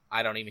 So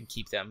I don't even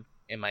keep them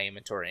in my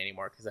inventory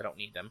anymore because I don't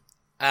need them.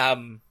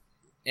 And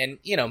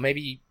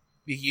maybe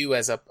you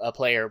as a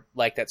player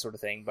like that sort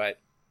of thing, but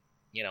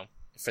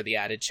for the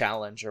added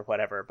challenge or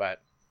whatever.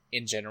 But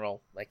in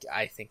general, like,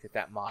 I think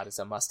that mod is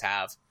a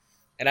must-have.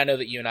 And I know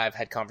that you and I have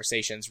had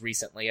conversations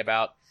recently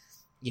about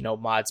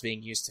mods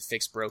being used to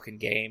fix broken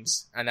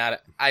games. And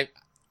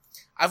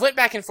I've went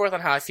back and forth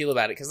on how I feel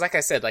about it, because like I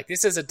said, like,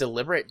 this is a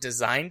deliberate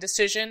design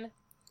decision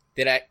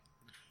that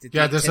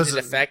this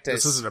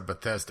isn't a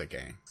Bethesda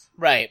game,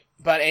 right?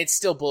 But it's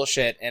still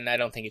bullshit, and I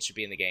don't think it should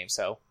be in the game.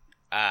 So,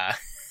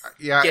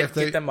 get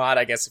the mod,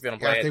 I guess, if you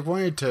want to play it. If they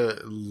wanted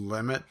to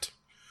limit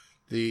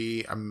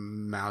the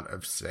amount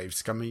of save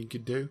scumming you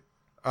could do,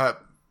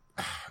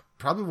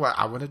 probably what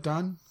I would have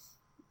done.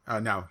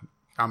 No,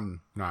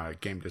 I'm not a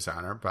game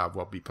designer, but I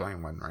will be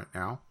playing one right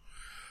now.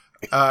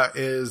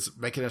 Is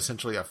make it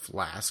essentially a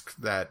flask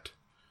that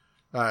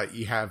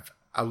you have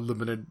a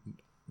limited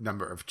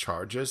number of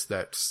charges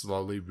that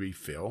slowly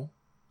refill.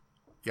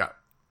 Yeah.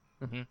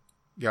 Mm-hmm.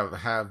 Yeah,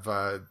 have,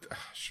 I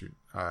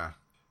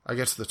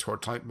guess the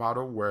Torchlight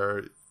model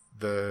where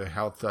the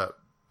health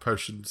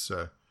potions,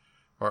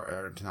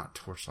 or not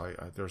Torchlight,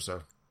 there's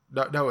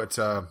it's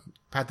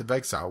Path of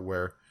Exile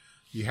where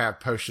you have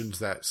potions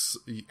that,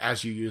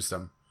 as you use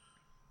them,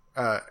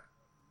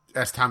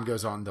 as time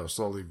goes on, they'll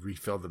slowly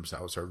refill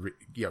themselves or,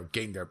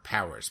 gain their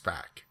powers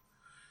back.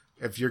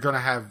 If you're going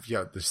to have,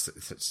 the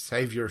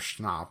Savior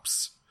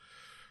Schnapps,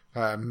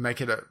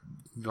 make it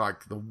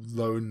like the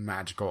lone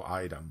magical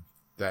item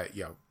that,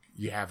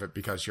 you have it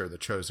because you're the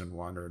chosen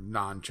one or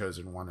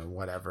non-chosen one or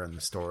whatever in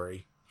the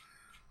story.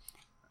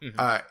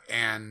 Mm-hmm.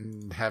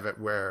 And have it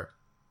where,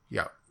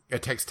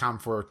 it takes time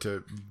for it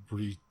to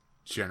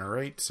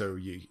regenerate, so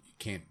you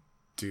can't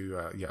do,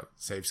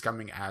 save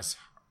scumming as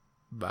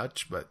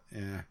much, but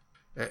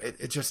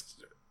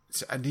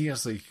it's a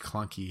needlessly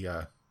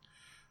clunky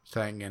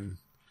thing, and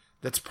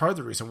that's part of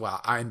the reason why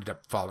I ended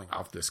up falling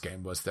off this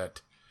game was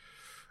that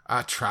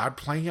I tried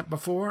playing it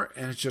before,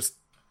 and it's just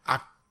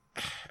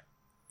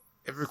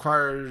it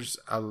required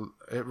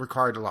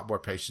a lot more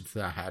patience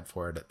than I had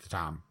for it at the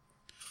time.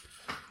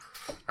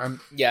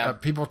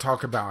 People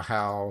talk about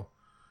how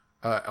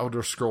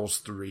Elder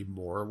Scrolls III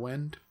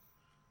Morrowind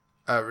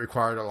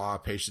required a lot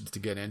of patience to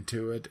get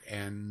into it,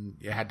 and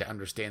you had to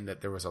understand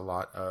that there was a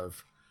lot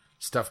of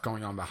stuff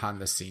going on behind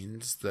the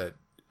scenes that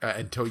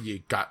until you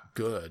got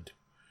good,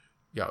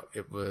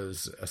 it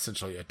was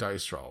essentially a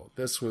dice roll.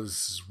 This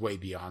was way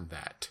beyond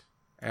that,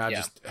 and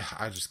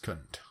I just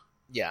couldn't.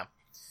 Yeah.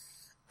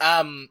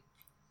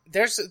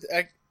 There's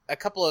a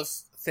couple of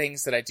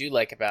things that I do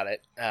like about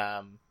it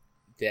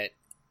that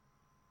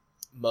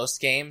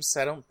most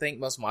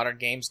modern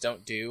games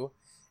don't do,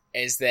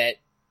 is that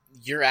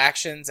your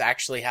actions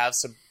actually have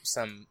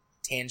some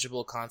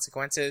tangible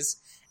consequences,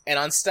 and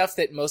on stuff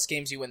that most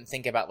games you wouldn't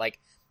think about, like,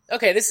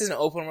 okay, this is an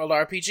open world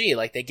RPG,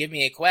 like, they give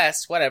me a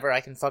quest, whatever, I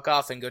can fuck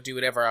off and go do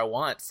whatever I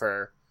want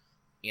for,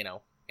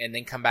 and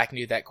then come back and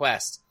do that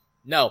quest.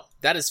 No,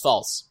 that is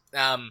false.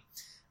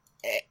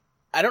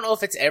 I don't know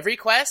if it's every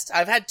quest.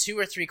 I've had 2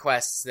 or 3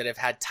 quests that have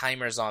had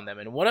timers on them,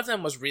 and one of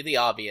them was really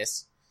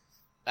obvious,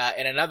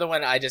 and another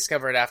one I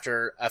discovered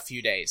after a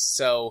few days.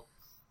 So,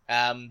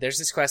 there's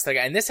this quest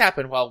and this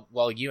happened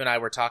while you and I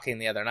were talking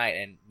the other night,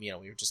 and, we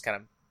were just kind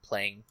of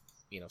playing,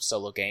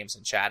 solo games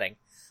and chatting.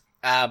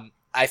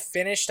 I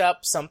finished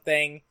up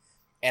something,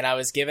 and I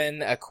was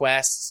given a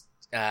quest,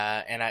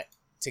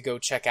 to go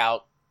check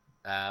out,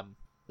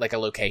 like a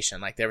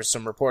location. Like, there was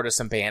some report of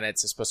some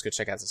bandits. I was supposed to go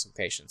check out this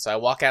location. So I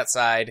walk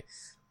outside,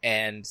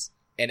 and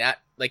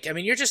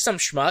you're just some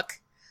schmuck.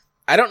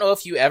 I don't know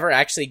if you ever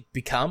actually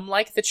become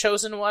like the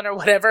chosen one or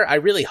whatever. I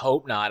really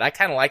hope not. I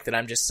kind of like that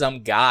I'm just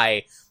some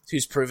guy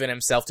who's proven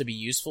himself to be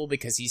useful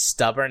because he's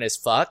stubborn as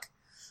fuck.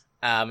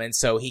 And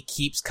so he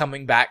keeps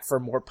coming back for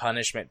more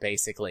punishment,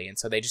 basically. And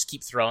so they just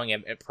keep throwing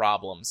him at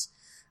problems.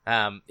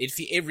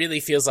 It really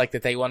feels like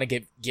that they want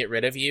to get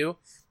rid of you,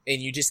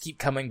 and you just keep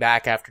coming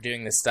back after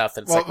doing this stuff.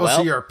 And it's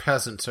so you're a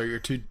peasant, so you're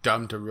too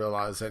dumb to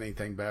realize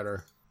anything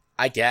better.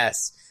 I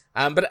guess.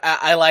 But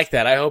I like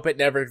that. I hope it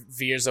never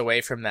veers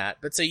away from that.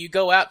 But so you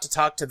go out to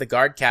talk to the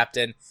guard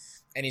captain,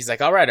 and he's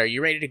like, all right, are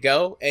you ready to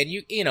go? And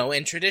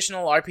in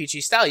traditional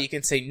RPG style, you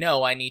can say,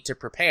 no, I need to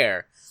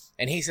prepare.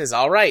 And he says,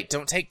 all right,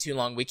 don't take too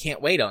long. We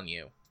can't wait on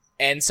you.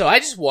 And so I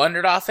just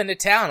wandered off into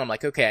town. I'm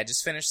like, okay, I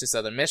just finished this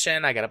other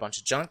mission. I got a bunch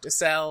of junk to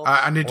sell.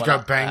 I need to go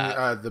bang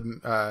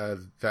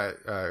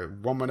that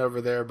woman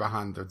over there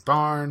behind the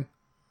barn.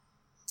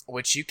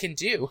 Which you can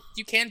do.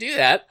 You can do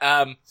that.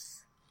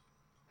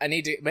 I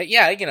need to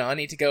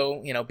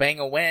go, bang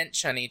a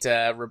wench. I need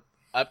to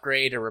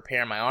upgrade or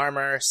repair my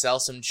armor, sell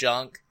some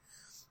junk.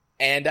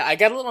 And I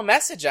got a little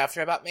message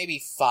after about maybe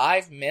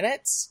 5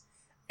 minutes.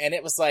 And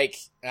it was like,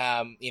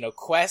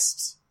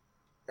 quest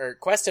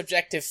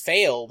objective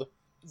failed,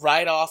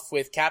 right off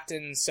with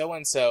Captain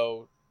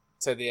so-and-so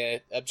to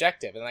the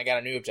objective. And I got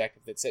a new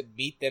objective that said,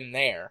 beat them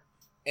there.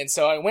 And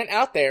so I went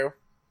out there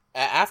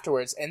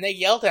afterwards, and they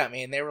yelled at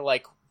me, and they were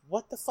like,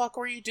 what the fuck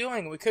were you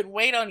doing? We couldn't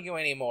wait on you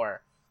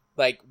anymore.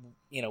 Like,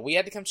 we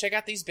had to come check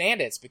out these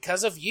bandits.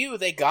 Because of you,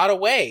 they got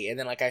away. And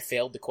then, I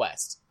failed the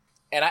quest.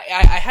 And I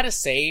had a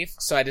save,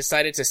 so I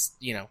decided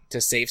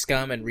to save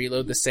scum and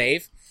reload the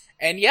save.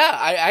 And yeah,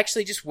 I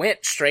actually just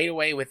went straight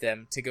away with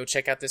them to go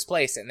check out this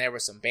place. And there were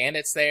some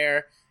bandits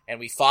there, and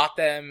we fought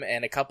them,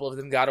 and a couple of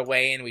them got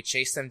away, and we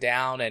chased them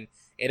down, and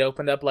it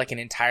opened up an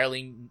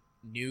entirely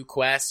new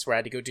quest where I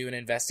had to go do an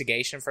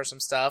investigation for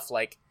some stuff.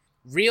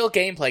 Real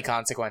gameplay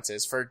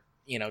consequences for,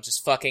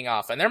 just fucking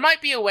off. And there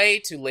might be a way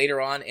to later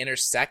on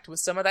intersect with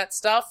some of that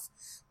stuff,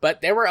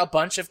 but there were a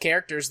bunch of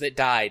characters that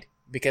died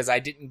because I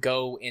didn't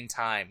go in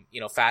time,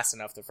 fast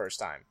enough the first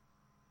time.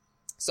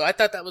 So I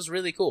thought that was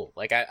really cool.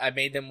 I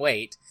made them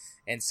wait,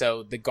 and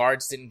so the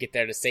guards didn't get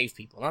there to save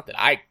people. Not that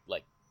I,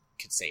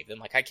 could save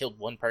them. I killed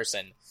one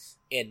person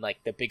in,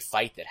 the big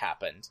fight that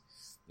happened,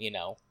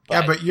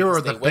 But you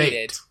were the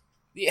bait.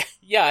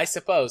 Yeah, I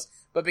suppose.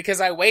 But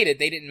because I waited,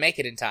 they didn't make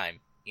it in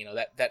time.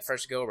 that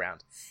first go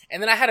around.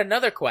 And then I had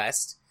another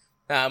quest,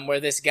 where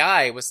this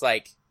guy was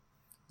like,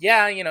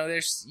 yeah,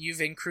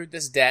 you've accrued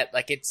this debt.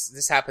 Like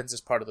this happens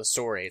as part of the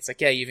story. It's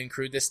like, yeah, you've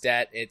accrued this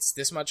debt. It's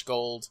this much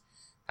gold.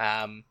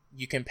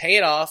 You can pay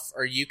it off,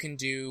 or you can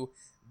do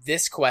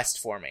this quest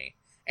for me.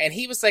 And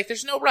he was like,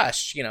 there's no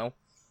rush,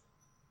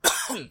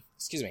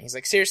 excuse me. He's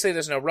like, seriously,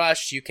 there's no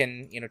rush. You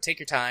can, take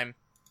your time,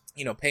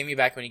 pay me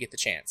back when you get the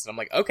chance. And I'm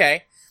like,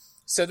 okay.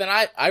 So then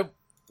I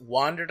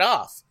wandered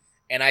off,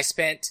 and I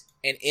spent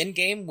an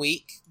in-game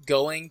week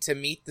going to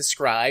meet the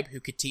scribe who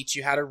could teach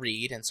you how to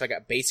read. And so I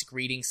got basic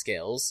reading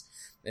skills.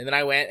 And then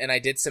I went and I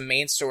did some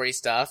main story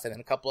stuff and then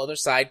a couple other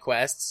side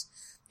quests.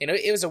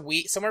 It was a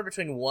week, somewhere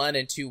between 1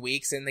 and 2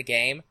 weeks in the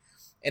game.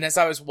 And as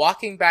I was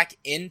walking back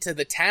into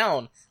the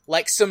town,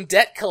 like some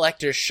debt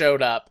collectors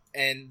showed up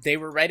and they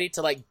were ready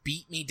to like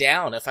beat me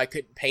down if I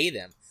couldn't pay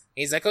them. And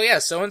he's like, oh yeah,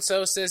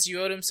 so-and-so says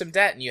you owed him some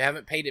debt and you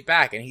haven't paid it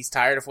back and he's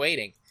tired of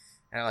waiting.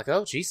 And I'm like,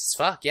 oh Jesus,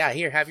 fuck. Yeah,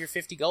 here, have your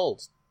 50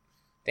 gold.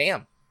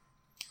 Damn.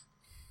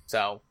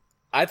 So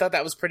I thought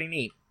that was pretty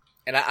neat.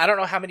 And I don't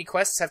know how many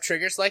quests have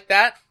triggers like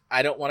that.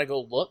 I don't want to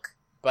go look,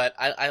 but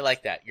I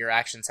like that. Your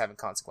actions having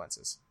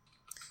consequences,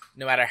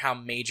 no matter how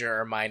major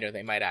or minor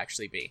they might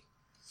actually be.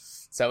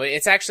 So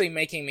it's actually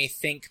making me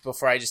think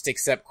before I just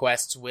accept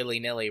quests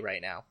willy-nilly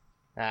right now.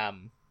 A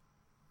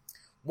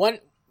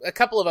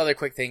couple of other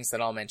quick things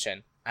that I'll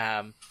mention,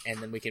 and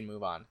then we can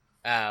move on.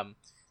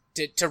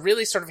 To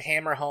really sort of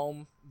hammer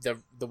home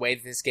the way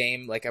that this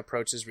game like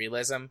approaches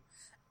realism,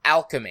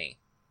 alchemy.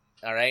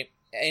 All right.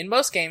 In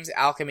most games,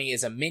 alchemy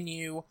is a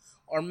menu,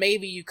 or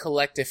maybe you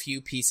collect a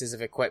few pieces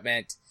of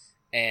equipment,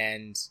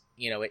 and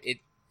it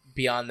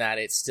beyond that,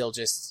 it's still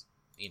just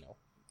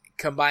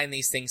combine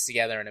these things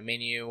together in a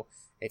menu.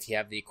 If you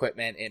have the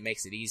equipment, it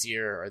makes it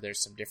easier, or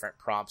there's some different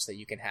prompts that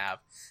you can have.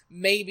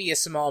 Maybe a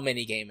small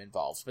mini game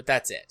involved, but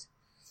that's it.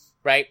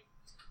 Right?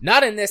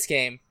 Not in this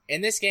game.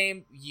 In this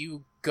game,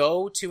 you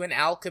go to an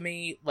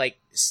alchemy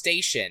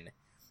station,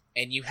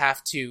 and you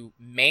have to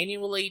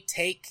manually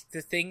take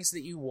the things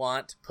that you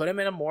want, put them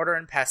in a mortar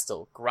and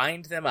pestle,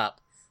 grind them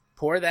up,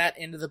 pour that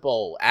into the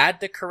bowl, add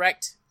the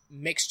correct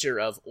mixture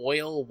of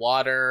oil,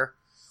 water,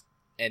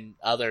 and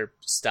other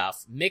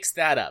stuff. Mix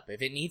that up.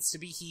 If it needs to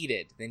be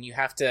heated, then you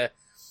have to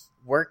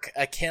work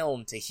a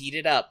kiln to heat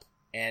it up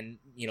and,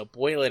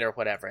 boil it or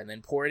whatever, and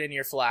then pour it in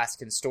your flask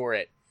and store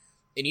it.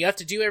 And you have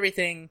to do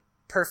everything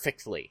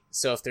perfectly.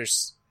 So if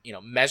there's,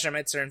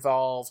 measurements are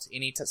involved,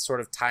 any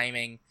sort of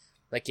timing,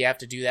 you have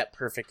to do that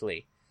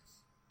perfectly.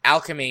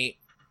 Alchemy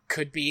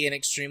could be an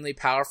extremely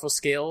powerful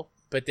skill,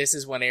 but this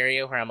is one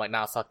area where I'm like,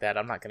 nah, fuck that.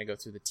 I'm not going to go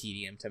through the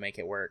tedium to make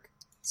it work.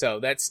 So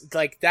that's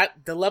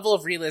that. The level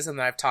of realism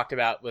that I've talked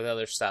about with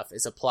other stuff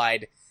is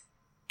applied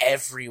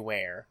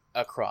everywhere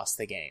across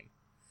the game.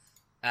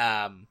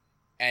 And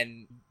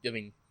I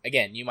mean,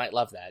 again, you might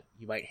love that.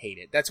 You might hate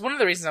it. That's one of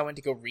the reasons I went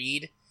to go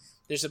read.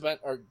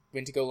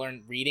 Went to go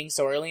learn reading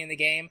so early in the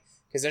game,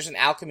 because there's an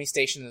alchemy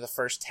station in the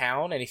first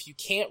town, and if you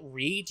can't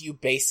read, you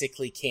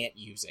basically can't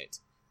use it.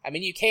 I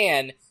mean, you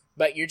can,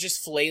 but you're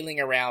just flailing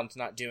around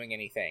not doing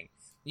anything.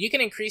 You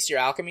can increase your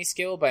alchemy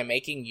skill by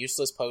making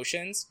useless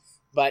potions,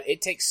 but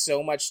it takes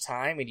so much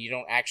time, and you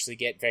don't actually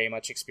get very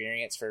much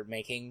experience for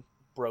making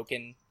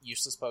broken,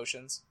 useless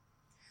potions.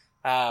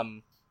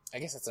 I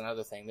guess that's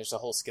another thing. There's a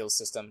whole skill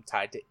system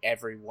tied to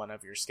every one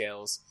of your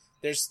skills.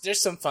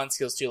 There's some fun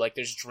skills too, like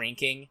there's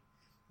drinking,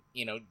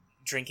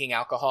 drinking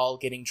alcohol,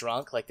 getting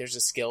drunk. There's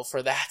a skill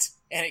for that,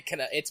 and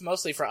it's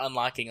mostly for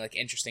unlocking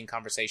interesting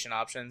conversation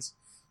options.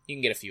 You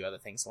can get a few other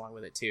things along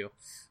with it too,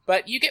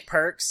 but you get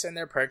perks, and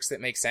they're perks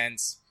that make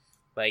sense.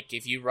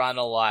 If you run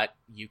a lot,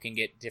 you can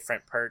get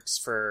different perks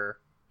for,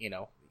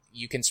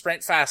 you can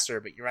sprint faster,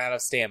 but you're out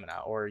of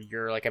stamina, or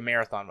you're a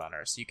marathon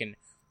runner, so you can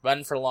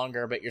run for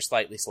longer, but you're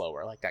slightly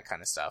slower, that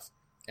kind of stuff.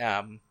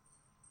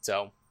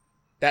 So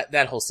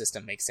that whole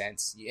system makes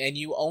sense. And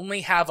you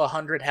only have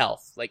 100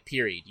 health,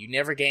 period. You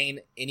never gain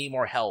any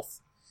more health.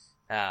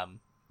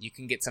 You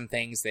can get some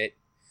things that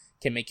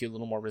can make you a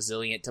little more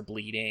resilient to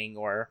bleeding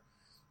or,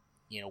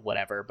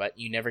 whatever, but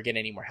you never get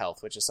any more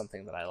health, which is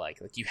something that I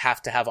like. You have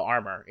to have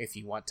armor if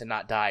you want to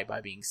not die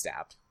by being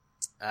stabbed.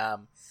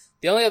 The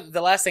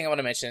last thing I want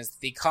to mention is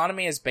the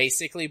economy is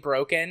basically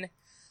broken.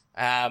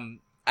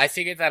 I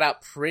figured that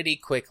out pretty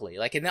quickly.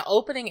 In the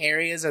opening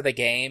areas of the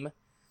game,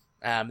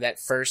 that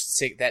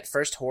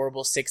first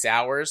horrible 6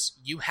 hours,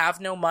 you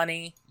have no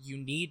money, you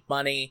need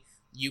money,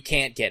 you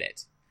can't get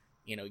it.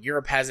 You're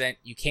a peasant,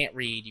 you can't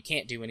read, you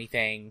can't do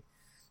anything,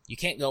 you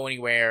can't go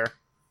anywhere,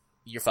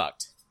 you're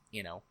fucked,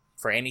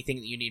 for anything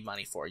that you need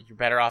money for. You're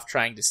better off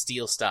trying to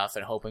steal stuff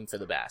and hoping for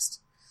the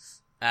best.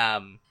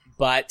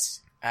 But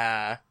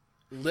a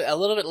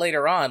little bit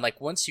later on,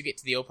 once you get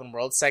to the open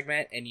world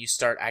segment and you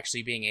start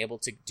actually being able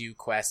to do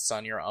quests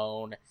on your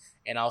own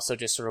and also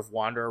just sort of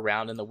wander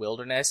around in the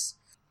wilderness,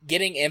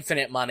 getting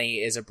infinite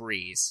money is a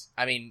breeze.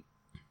 I mean,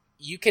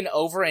 you can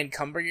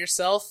over-encumber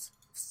yourself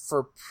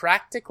for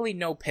practically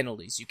no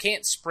penalties. You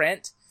can't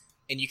sprint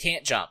and you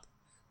can't jump.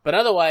 But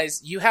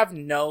otherwise, you have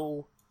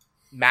no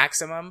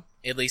maximum,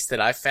 at least that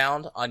I've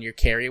found, on your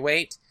carry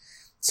weight.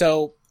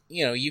 So,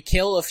 you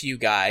kill a few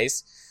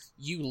guys,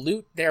 you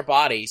loot their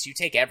bodies, you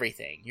take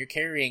everything. You're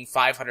carrying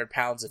 500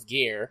 pounds of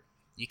gear.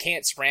 You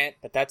can't sprint,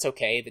 but that's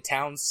okay. The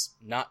town's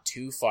not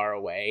too far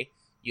away.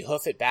 You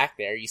hoof it back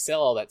there, you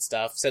sell all that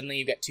stuff, suddenly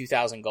you've got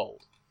 2,000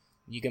 gold.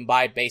 You can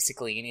buy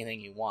basically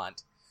anything you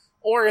want.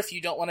 Or if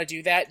you don't want to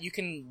do that, you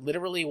can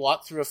literally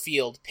walk through a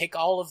field, pick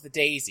all of the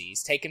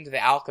daisies, take them to the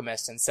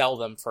alchemist and sell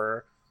them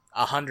for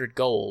 100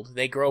 gold.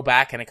 They grow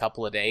back in a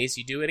couple of days,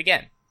 you do it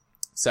again.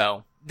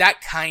 So,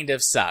 that kind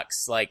of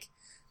sucks. Like,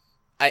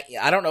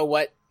 I don't know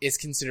what is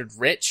considered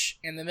rich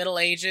in the Middle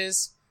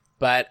Ages,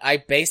 but I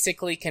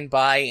basically can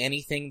buy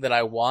anything that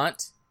I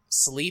want,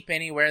 sleep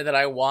anywhere that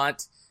I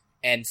want,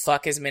 and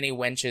fuck as many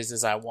wenches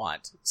as I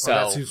want. So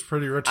that seems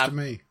pretty rich to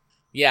me.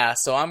 Yeah,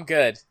 so I'm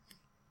good.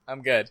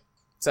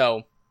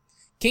 So,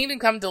 Kingdom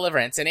Come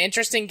Deliverance, an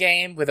interesting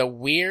game with a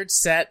weird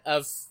set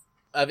of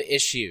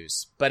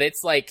issues, but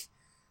it's like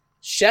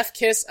chef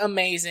kiss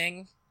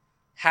amazing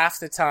half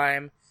the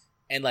time,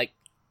 and like,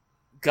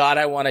 God,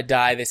 I want to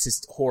die. This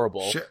is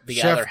horrible. The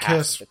chef other kiss,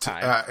 half of the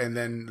time, and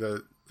then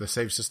the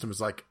save system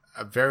is like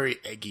a very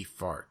eggy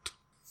fart.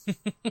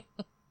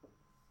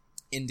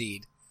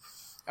 Indeed.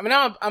 I mean,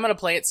 I'm gonna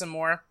play it some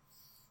more.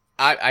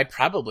 I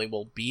probably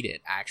will beat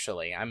it,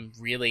 actually. I'm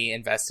really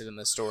invested in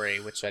the story,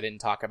 which I didn't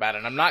talk about,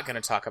 and I'm not going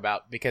to talk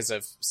about because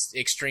of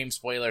extreme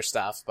spoiler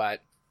stuff, but,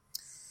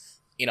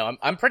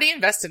 I'm pretty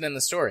invested in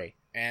the story,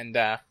 and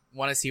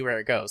want to see where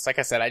it goes. Like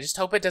I said, I just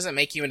hope it doesn't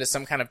make you into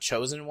some kind of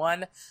chosen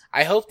one.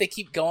 I hope they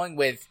keep going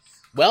with,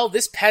 well,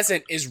 this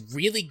peasant is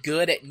really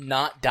good at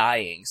not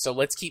dying, so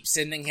let's keep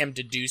sending him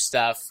to do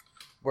stuff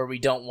where we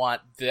don't want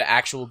the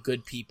actual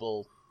good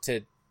people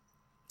to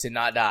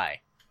not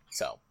die.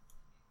 So,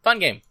 fun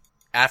game.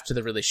 After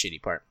the really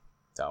shitty part.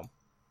 So,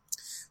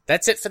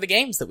 that's it for the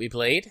games that we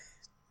played.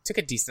 Took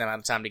a decent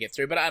amount of time to get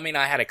through, but I mean,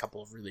 I had a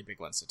couple of really big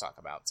ones to talk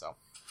about, so.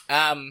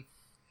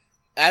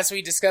 As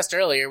we discussed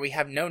earlier, we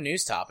have no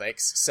news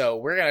topics, so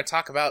we're going to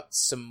talk about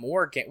some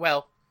more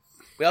well,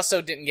 we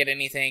also didn't get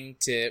anything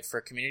for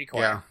Community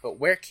Corner, but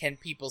where can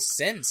people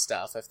send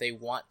stuff if they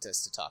want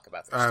us to talk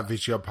about their stuff?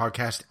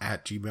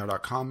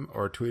 VGLpodcast@gmail.com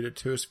or tweet it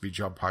to us,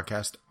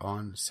 VGLpodcast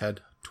on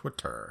said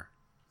Twitter.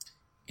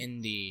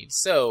 Indeed.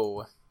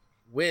 So,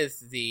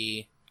 with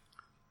the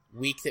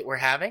week that we're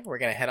having, we're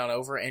going to head on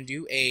over and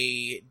do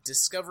a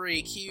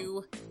Discovery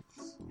queue.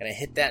 Gonna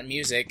hit that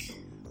music.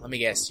 Let me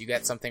guess, you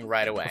got something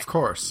right away. Of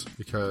course,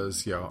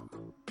 because,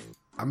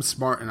 I'm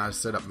smart and I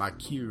set up my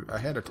queue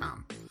ahead of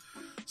time.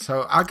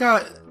 So, I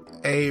got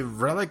a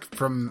relic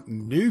from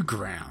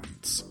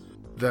Newgrounds,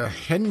 the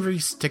Henry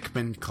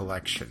Stickmin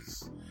collection.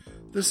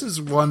 This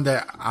is one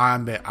that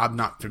I'm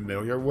not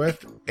familiar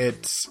with.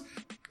 It's,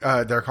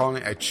 they're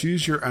calling it a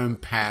choose your own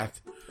path,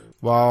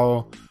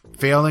 while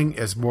failing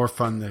is more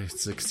fun than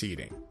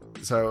succeeding.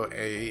 So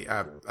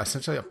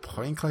essentially a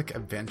point-and-click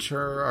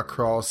adventure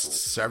across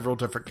several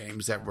different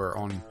games that were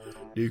on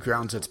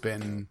Newgrounds. It's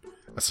been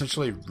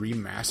essentially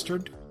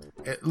remastered.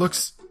 It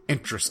looks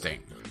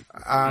interesting.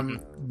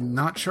 I'm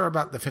not sure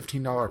about the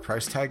 $15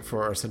 price tag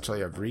for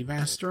essentially a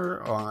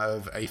remaster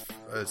of a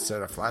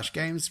set of Flash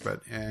games,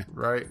 but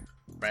right?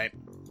 Right.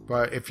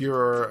 But if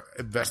you're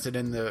invested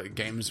in the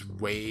games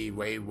way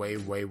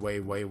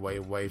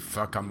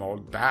fuck 'em all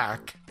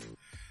back,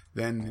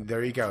 then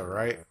there you go,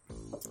 right?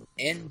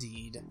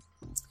 Indeed.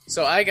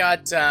 So I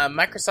got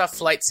Microsoft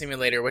Flight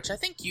Simulator, which I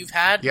think you've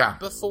had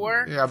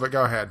before. Yeah, but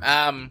go ahead.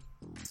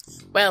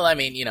 Well, I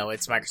mean,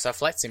 it's Microsoft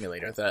Flight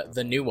Simulator,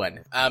 the new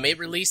one. It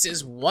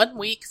releases 1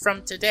 week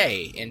from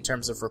today in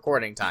terms of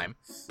recording time.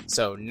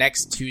 So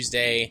next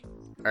Tuesday,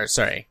 we're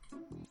still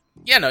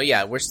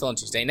on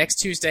Tuesday. Next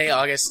Tuesday,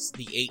 August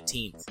the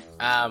 18th.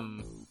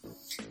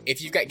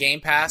 If you've got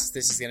Game Pass,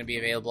 this is going to be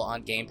available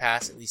on Game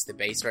Pass, at least the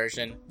base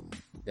version.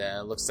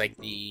 Looks like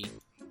the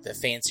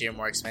fancier,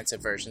 more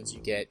expensive versions you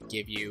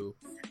give you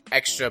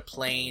extra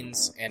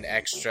planes and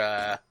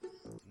extra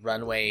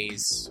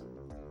runways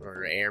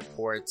or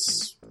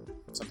airports,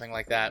 something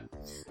like that.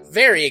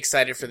 Very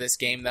excited for this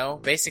game, though.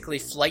 Basically,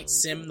 Flight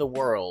Sim the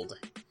world.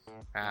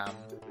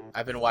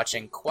 I've been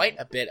watching quite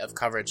a bit of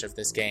coverage of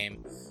this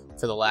game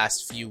for the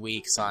last few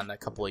weeks on a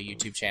couple of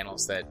YouTube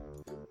channels that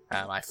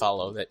I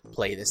follow that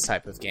play this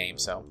type of game.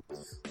 So,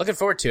 looking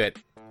forward to it.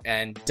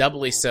 And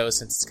doubly so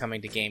since it's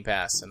coming to Game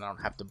Pass and I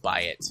don't have to buy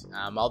it.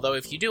 Although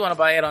if you do want to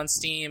buy it on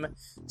Steam,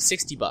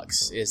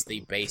 $60 is the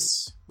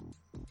base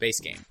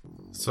game.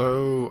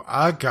 So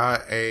I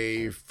got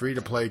a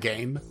free-to-play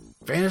game,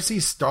 Phantasy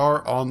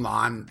Star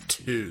Online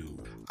 2.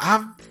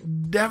 I've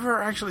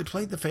never actually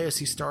played the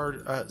Phantasy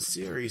Star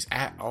series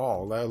at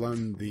all, let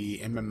alone the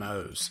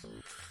MMOs.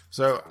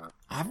 So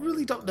I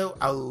really don't know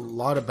a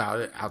lot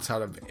about it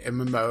outside of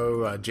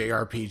MMO,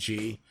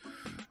 JRPG.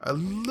 A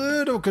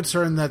little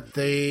concerned that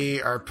they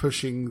are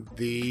pushing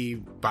the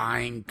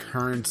buying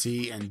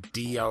currency and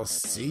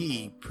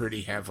DLC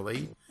pretty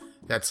heavily.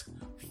 That's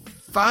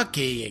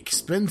fucking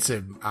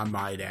expensive, I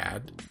might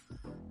add.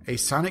 A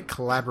Sonic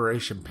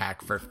collaboration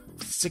pack for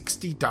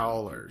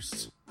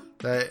 $60.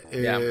 That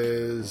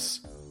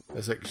is...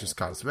 Is it just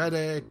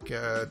cosmetic?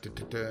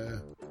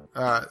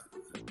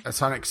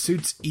 Sonic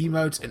suits,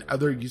 emotes, and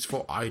other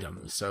useful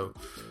items. So,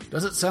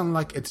 doesn't sound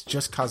like it's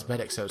just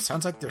cosmetic. So, it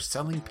sounds like they're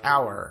selling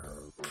power.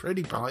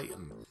 Pretty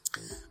blatant.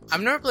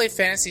 I've never played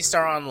Phantasy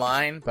Star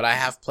Online, but I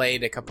have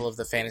played a couple of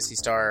the Phantasy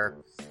Star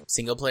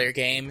single-player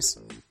games.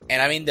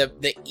 And I mean,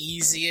 the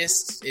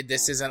easiest,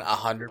 this isn't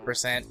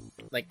 100%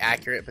 like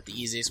accurate, but the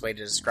easiest way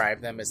to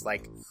describe them is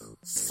like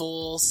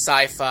full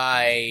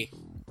sci-fi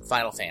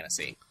Final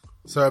Fantasy.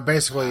 So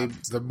basically,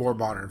 the more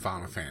modern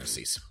Final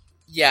Fantasies.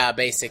 Yeah,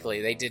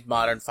 basically. They did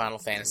modern Final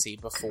Fantasy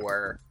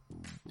before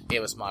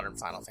it was modern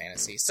Final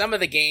Fantasy. Some of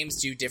the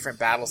games do different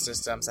battle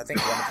systems. I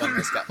think one of them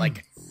has got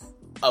like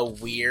a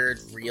weird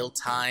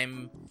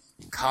real-time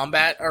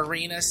combat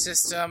arena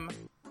system.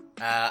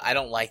 I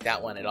don't like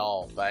that one at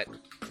all, but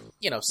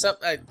you know,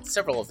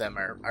 several of them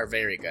are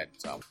very good.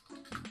 So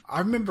I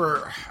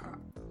remember,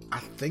 I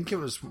think it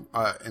was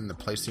in the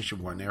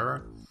PlayStation 1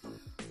 era,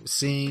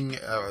 seeing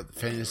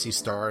Phantasy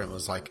Star. It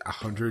was like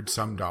 $100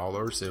 some.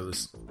 It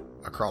was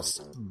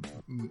across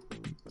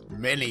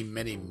many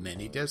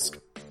discs,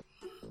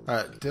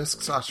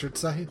 I should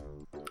say.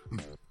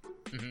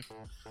 Mm-hmm.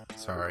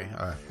 Sorry,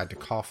 I had to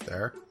cough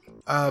there.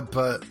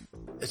 But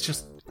it's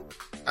just,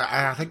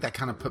 I think that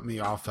kind of put me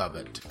off of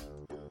it.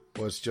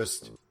 Was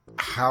just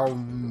how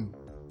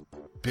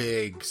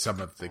big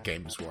some of the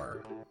games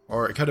were.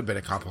 Or it could have been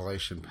a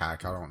compilation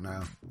pack, I don't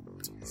know.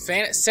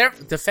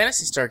 The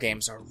Phantasy Star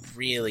games are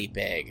really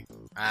big.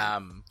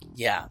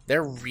 Yeah,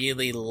 they're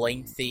really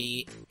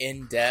lengthy,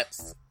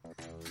 in-depth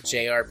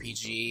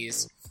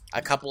JRPGs.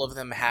 A couple of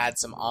them had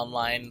some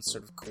online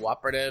sort of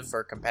cooperative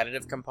or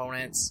competitive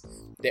components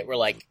that were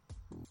like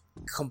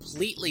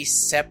completely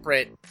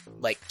separate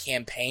like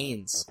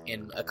campaigns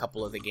in a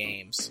couple of the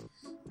games.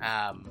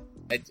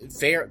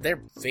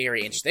 They're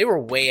very interesting. They were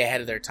way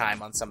ahead of their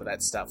time on some of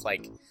that stuff.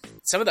 Like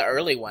some of the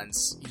early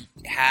ones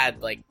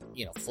had like,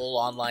 you know, full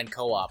online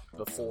co-op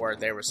before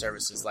there were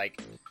services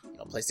like, you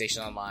know,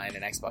 PlayStation Online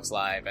and Xbox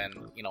Live, and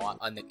you know,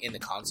 in the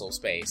console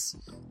space,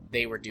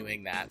 they were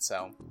doing that.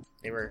 So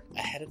they were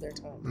ahead of their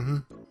time. Mm-hmm.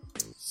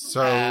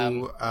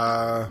 So,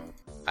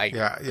 I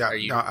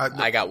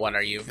got one.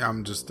 Are you?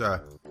 I'm just,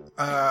 how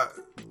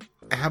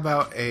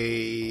about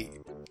a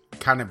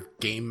kind of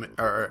game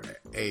or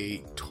a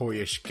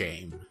toyish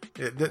game?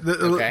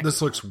 Okay.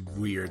 This looks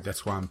weird.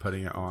 That's why I'm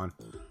putting it on.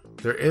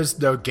 There is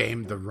no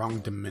game, The Wrong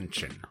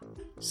Dimension.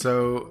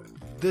 So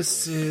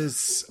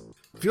this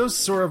feels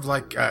sort of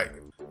like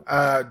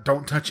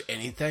Don't Touch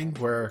Anything,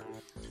 where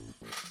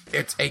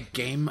it's a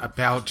game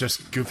about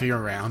just goofing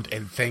around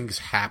and things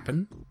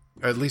happen.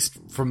 At least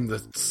from the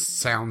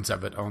sounds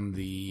of it on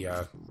the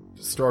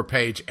store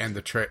page and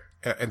the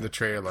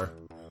trailer,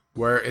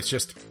 where it's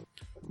just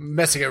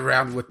messing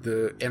around with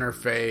the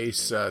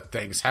interface.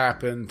 Things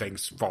happen,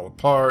 things fall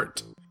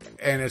apart,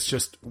 and it's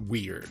just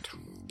weird.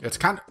 It's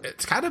kind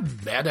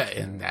of meta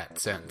in that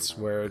sense,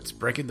 where it's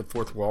breaking the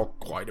fourth wall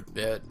quite a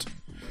bit.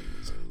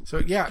 So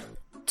yeah,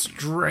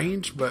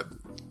 strange but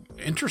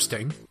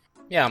interesting.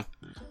 Yeah.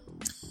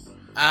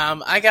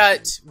 I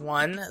got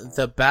one,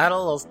 The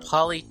Battle of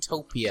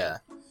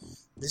Polytopia.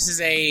 This is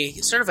a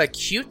sort of a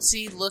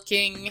cutesy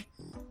looking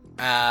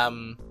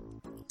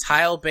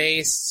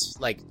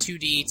tile-based, like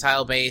 2D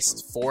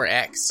tile-based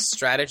 4X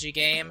strategy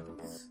game.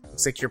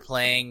 Looks like you're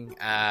playing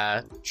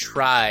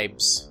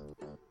tribes,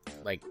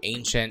 like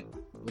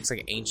looks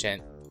like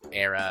ancient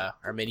era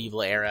or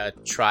medieval era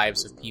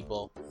tribes of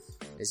people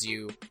as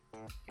you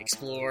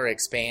explore,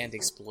 expand,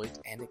 exploit,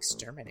 and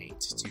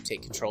exterminate to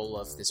take control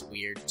of this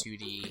weird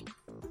 2D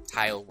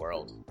tile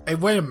world. Hey,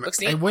 wait a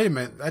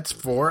minute. That's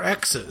 4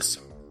 X's.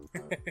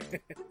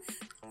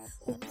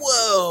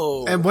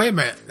 Whoa! And wait a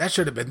minute. That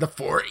should have been the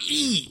 4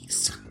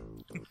 E's.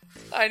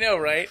 I know,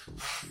 right?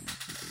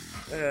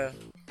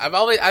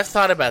 I've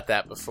thought about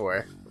that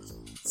before,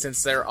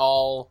 since they're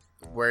all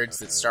words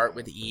that start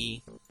with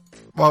E.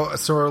 Well,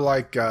 sort of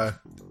like what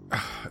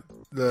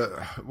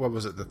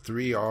was it? The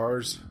 3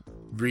 R's: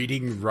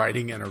 reading,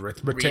 writing, and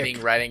arithmetic.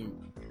 Reading,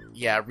 writing,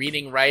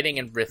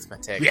 and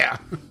arithmetic. Yeah.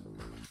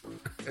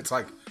 It's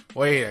like,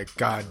 wait a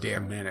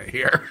goddamn minute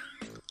here.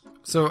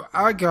 So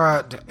I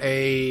got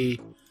a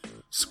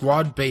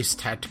squad-based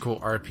tactical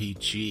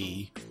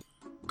RPG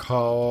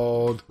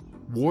called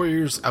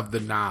Warriors of the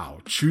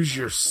Nile. Choose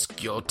your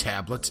skill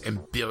tablets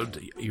and build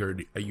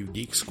a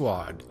unique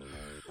squad.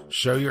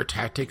 Show your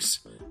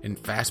tactics in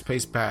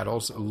fast-paced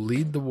battles.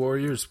 Lead the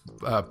warriors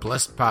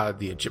blessed by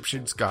the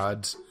Egyptian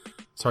gods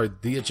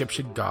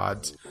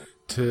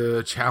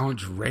to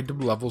challenge random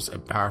levels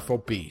and powerful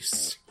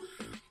beasts.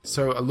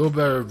 So a little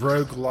bit of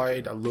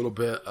roguelite, a little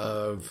bit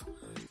of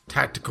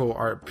tactical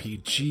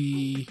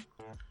RPG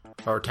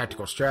or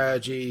tactical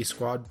strategy,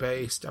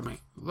 squad-based. I mean,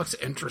 looks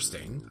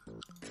interesting.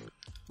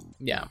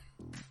 Yeah.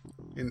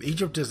 And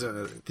Egypt is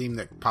a theme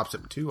that pops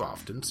up too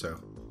often, so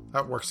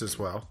that works as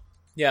well.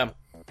 Yeah.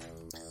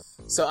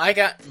 So I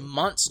got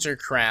Monster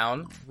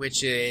Crown,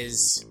 which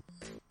is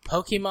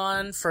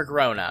Pokemon for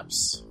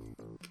grown-ups.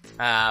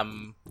 I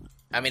mean,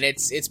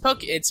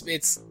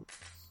 it's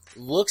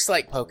looks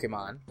like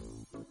Pokemon.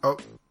 Oh.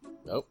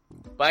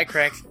 Bye,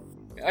 Craig.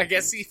 I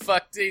guess he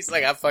fucked. He's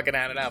like, I've fucking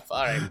had enough.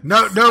 All right.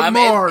 No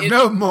more.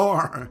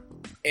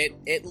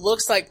 It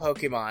looks like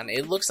Pokemon.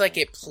 It looks like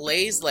it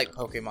plays like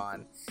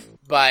Pokemon,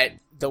 but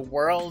the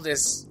world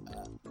is,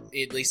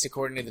 at least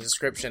according to the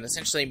description,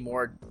 essentially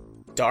more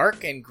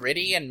dark and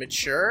gritty and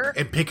mature.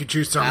 And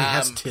Pikachu suddenly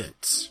has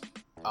tits.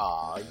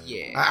 Aw,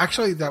 yeah.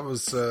 Actually, that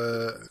was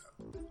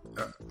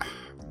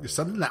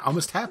something that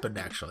almost happened,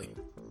 actually.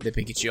 The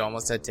Pikachu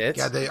almost had tits?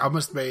 Yeah, they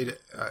almost made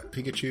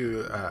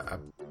Pikachu a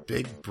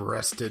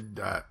big-breasted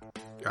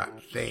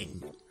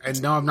thing.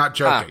 And no, I'm not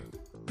joking.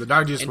 The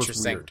 90s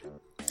was weird.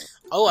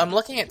 Oh, I'm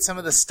looking at some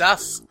of the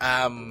stuff,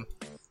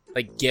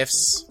 like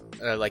GIFs,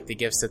 like the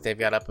GIFs that they've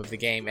got up of the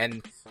game.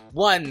 And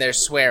one, they're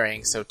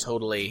swearing, so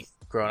totally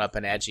grown up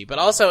and edgy. But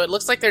also, it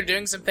looks like they're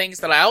doing some things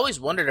that I always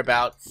wondered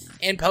about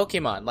in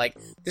Pokemon. Like,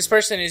 this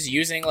person is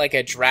using, like,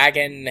 a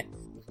dragon,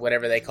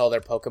 whatever they call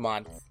their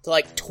Pokemon, to,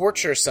 like,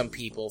 torture some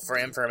people for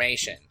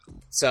information.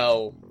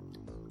 So,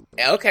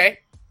 okay.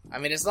 I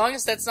mean, as long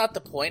as that's not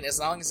the point, as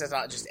long as it's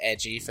not just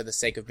edgy for the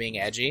sake of being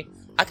edgy,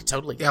 I could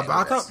totally get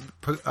into this.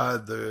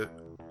 Thought the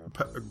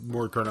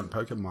more grown-up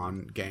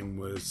Pokemon game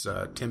was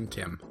Tim.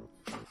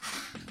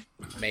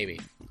 Maybe.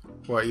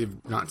 What,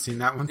 you've not seen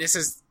that one?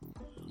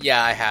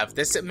 Yeah, I have.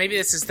 Maybe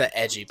this is the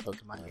edgy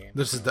Pokemon game.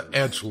 This is the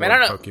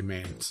edgelord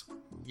Pokemans.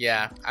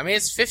 Yeah, I mean,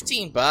 it's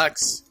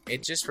 $15.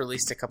 It just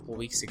released a couple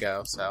weeks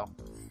ago, so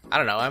I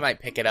don't know. I might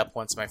pick it up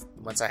once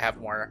I have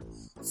more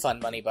fun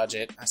money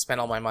budget. I spent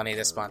all my money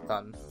this month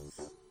on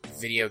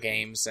video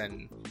games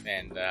and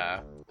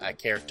a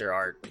character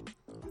art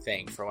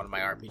thing for one of my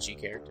RPG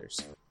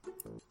characters.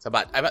 So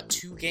I bought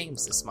 2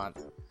 games this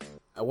month.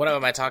 One of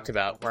them I talked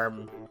about,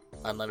 Worm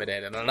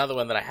Unlimited, and another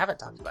one that I haven't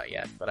talked about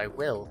yet, but I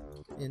will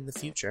in the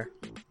future.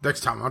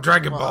 Next time on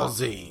Dragon Ball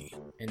Z.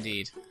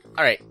 Indeed.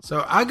 All right.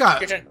 So I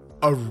got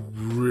a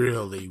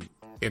really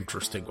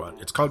interesting one.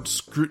 It's called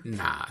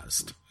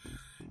Scrutinized.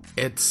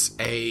 It's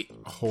a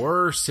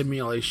horror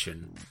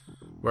simulation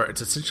where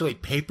it's essentially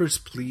Papers,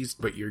 Please,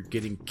 but you're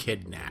getting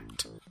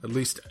kidnapped. At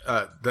least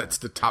that's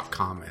the top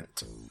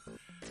comment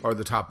or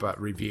the top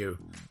review,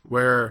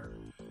 where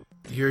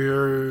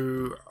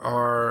you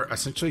are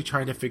essentially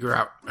trying to figure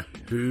out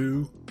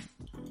who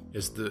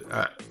is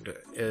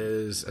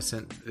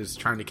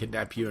trying to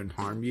kidnap you and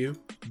harm you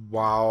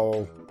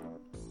while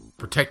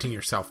protecting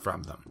yourself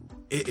from them.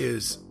 It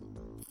is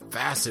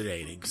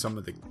fascinating, some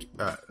of the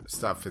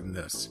stuff in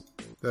this.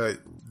 The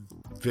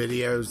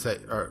videos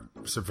that are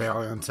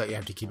surveillance that you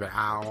have to keep an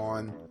eye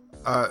on.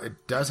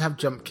 It does have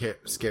jump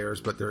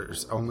scares, but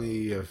there's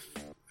only a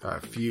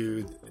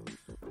few.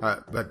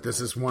 But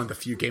this is one of the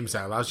few games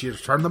that allows you to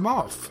turn them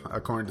off,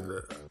 according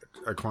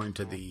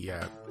to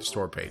the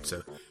store page.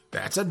 So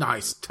that's a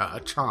nice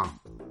touch, huh?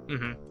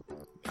 Mm-hmm.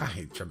 I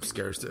hate jump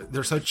scares.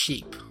 They're so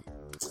cheap.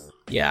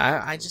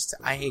 Yeah,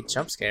 I hate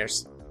jump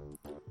scares.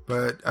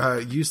 But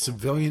use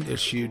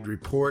civilian-issued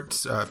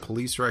reports,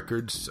 police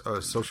records,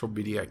 social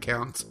media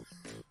accounts,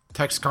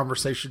 text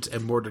conversations,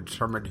 and more to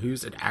determine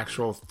who's an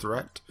actual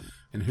threat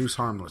and who's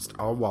harmless,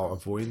 all while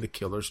avoiding the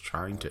killers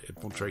trying to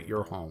infiltrate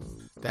your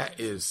home. That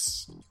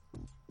is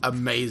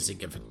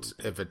amazing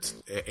if it's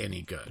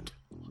any good.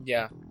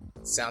 Yeah,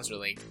 sounds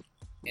really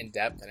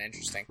in-depth and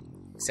interesting,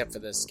 except for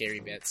the scary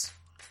bits.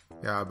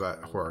 Yeah,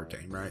 but horror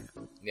game, right?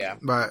 Yeah.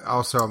 But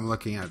also, I'm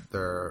looking at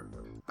their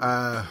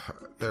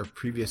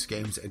previous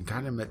games and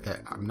kind of admit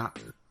that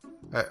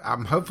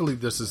I'm hopefully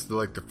this is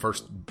the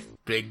first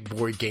big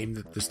boy game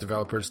that this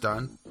developer's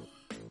done,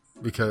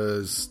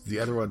 because the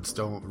other ones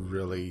don't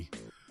really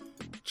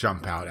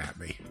jump out at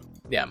me.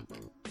 Yeah.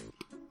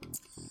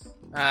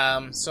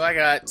 So I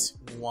got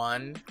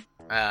one,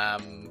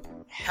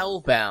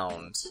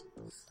 Hellbound.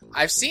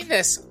 I've seen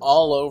this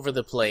all over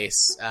the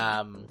place.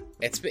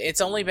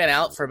 It's only been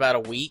out for about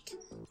a week,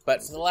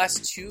 but for the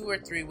last 2 or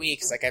 3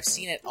 weeks, I've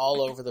seen it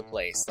all over the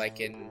place,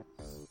 in,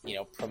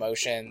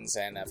 promotions,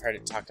 and I've heard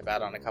it talked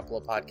about on a couple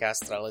of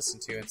podcasts that I listen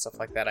to and stuff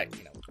like that.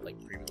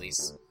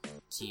 Pre-release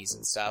keys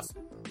and stuff.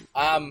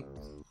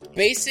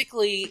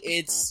 Basically,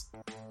 it's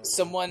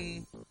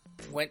someone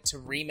went to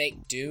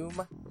remake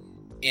Doom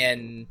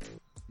in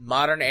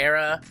modern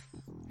era,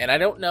 and I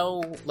don't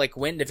know,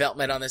 when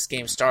development on this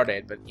game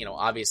started, but,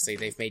 obviously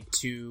they've made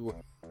 2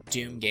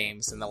 Doom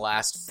games in the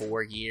last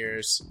 4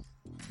 years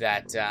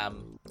that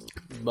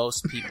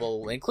most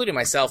people, including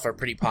myself, are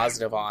pretty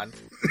positive on.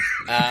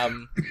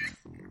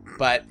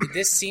 But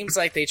this seems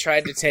like they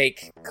tried to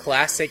take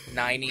classic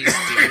 90s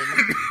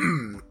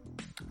Doom.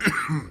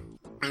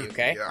 You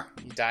okay? Yeah.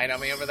 You dying on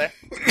me over there?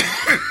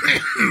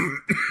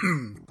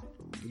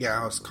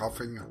 Yeah, I was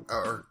coughing,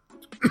 or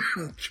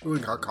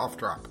chewing a cough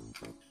drop,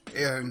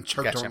 and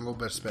choked on a little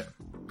bit of spit.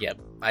 Yep,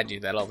 I do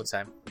that all the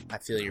time. I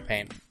feel your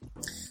pain.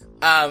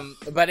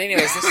 But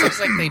anyways, this looks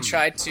like they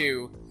tried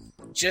to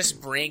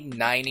just bring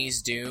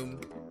 90s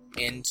Doom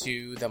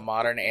into the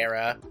modern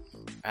era,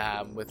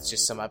 with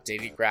just some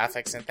updated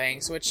graphics and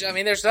things, which,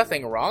 there's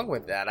nothing wrong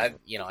with that. I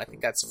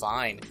think that's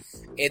fine.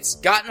 It's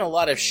gotten a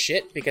lot of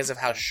shit because of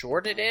how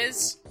short it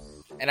is,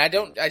 and I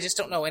just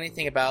don't know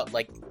anything about,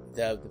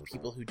 the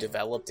people who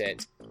developed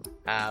it.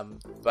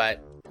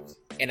 But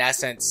in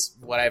essence,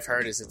 what I've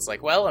heard is it's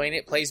like, well, I mean,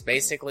 it plays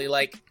basically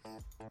like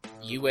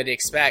you would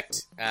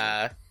expect,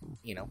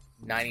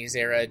 90s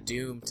era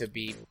Doom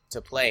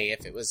to play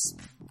if it was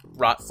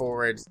brought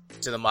forward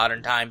to the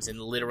modern times and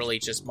literally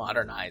just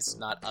modernized,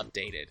 not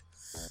updated.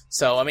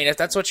 So, I mean, if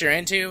that's what you're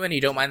into and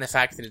you don't mind the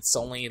fact that it's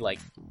only like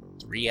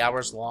 3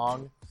 hours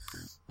long,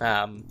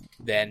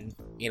 then,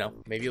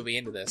 maybe you'll be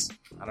into this.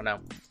 I don't know.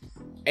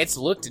 It's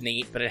looked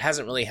neat, but it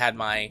hasn't really had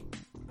my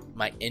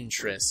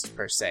interest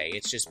per se.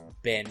 It's just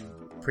been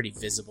pretty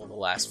visible the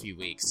last few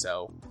weeks,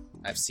 so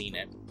I've seen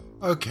it.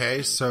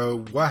 Okay,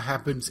 so what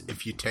happens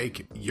if you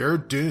take your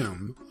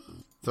Doom,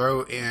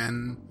 throw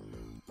in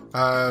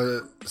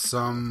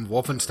some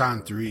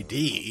Wolfenstein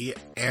 3D,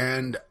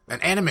 and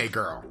an anime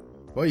girl?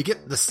 Well, you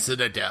get the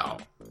Citadel,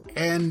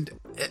 and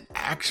it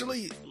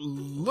actually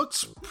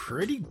looks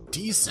pretty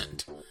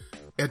decent.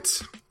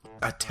 It's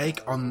a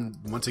take on,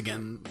 once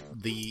again,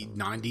 the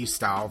 90s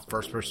style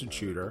first-person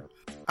shooter,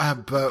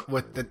 but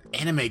with an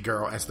anime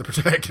girl as the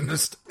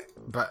protagonist.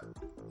 But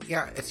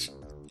yeah,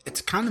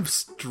 it's kind of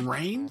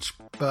strange,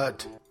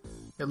 but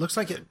it looks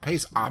like it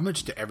pays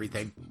homage to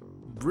everything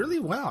really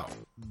well.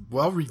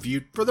 Well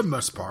reviewed for the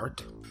most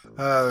part.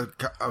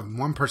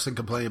 One person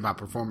complaining about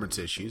performance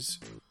issues.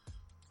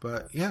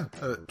 But yeah,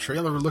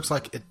 trailer looks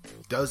like it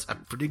does a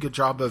pretty good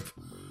job of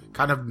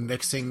kind of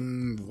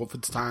mixing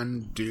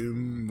Wolfenstein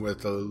Doom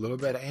with a little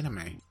bit of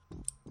anime.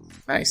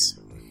 Nice.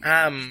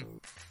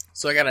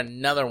 So I got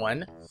another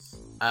one.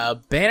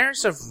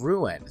 Banners of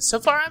Ruin.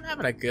 So far, I'm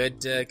having a good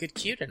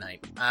queue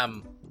tonight.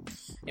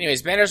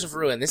 Anyways, Banners of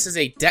Ruin. This is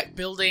a deck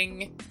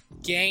building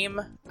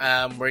game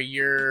where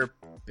you're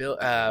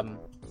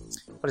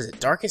what is it?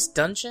 Darkest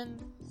Dungeon.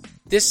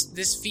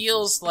 This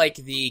feels like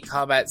the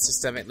combat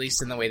system, at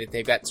least in the way that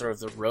they've got sort of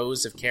the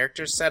rows of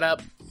characters set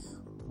up,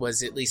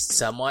 was at least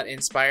somewhat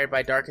inspired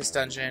by Darkest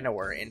Dungeon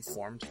or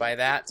informed by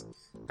that.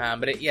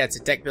 But it's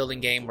a deck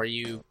building game where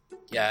you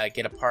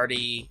get a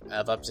party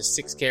of up to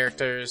 6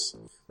 characters,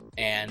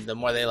 and the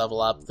more they level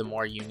up, the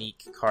more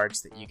unique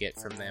cards that you get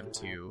from them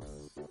to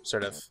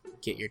sort of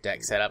get your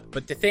deck set up.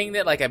 But the thing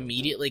that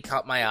immediately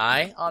caught my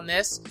eye on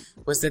this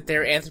was that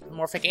they're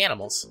anthropomorphic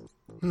animals,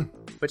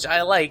 which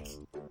I like.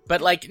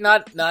 But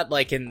not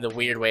like in the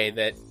weird way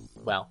that,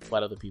 well,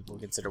 what other people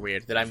consider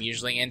weird, that I'm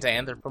usually into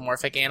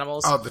anthropomorphic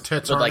animals. Oh, the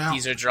tits are out.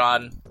 These are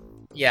drawn.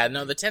 Yeah,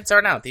 no, the tits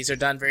aren't out. These are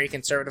done very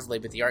conservatively,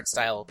 but the art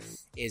style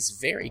is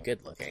very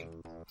good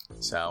looking.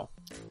 So,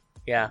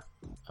 yeah,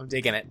 I'm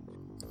digging it.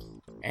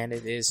 And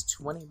it is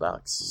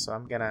 $20, so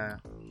I'm gonna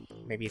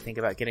maybe think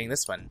about getting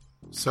this one.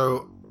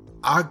 So,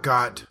 I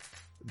got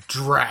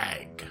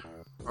Drag.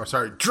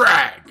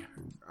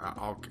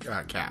 All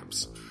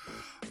caps.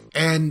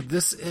 And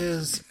this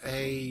is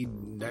a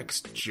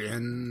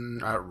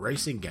next-gen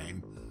racing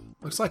game.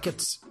 Looks like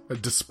it's,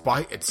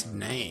 despite its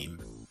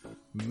name,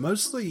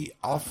 mostly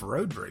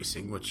off-road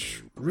racing,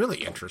 which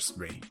really interests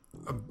me.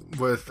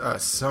 With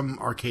some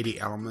arcadey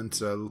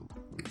elements,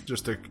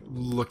 just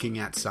looking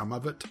at some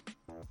of it.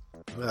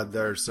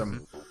 There's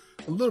a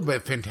little bit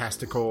of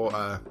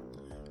fantastical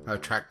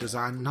track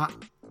design. Not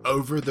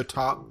over the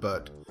top,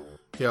 but,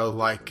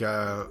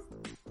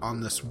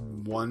 on this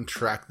one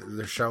track that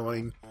they're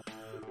showing,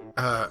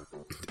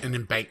 an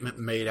embankment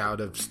made out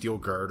of steel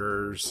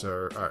girders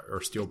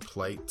or steel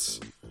plates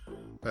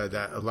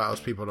that allows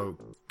people to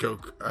go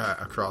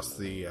across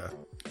the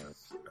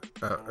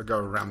go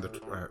around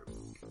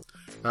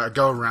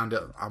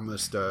it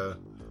almost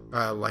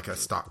like a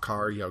stock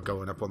car,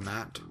 going up on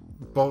that.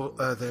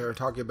 They're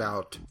talking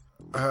about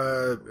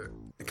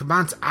it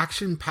combines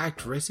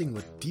action-packed racing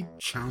with deep,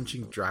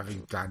 challenging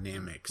driving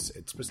dynamics.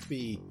 It's supposed to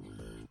be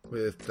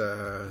with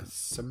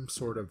some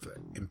sort of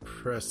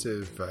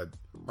impressive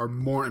or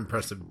more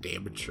impressive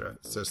damage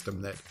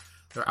system that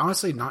they're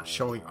honestly not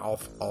showing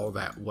off all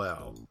that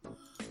well.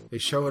 They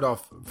show it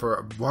off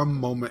for one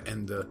moment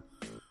in the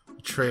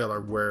trailer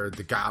where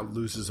the guy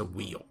loses a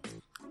wheel.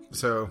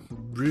 So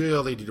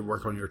really need to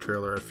work on your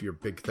trailer if your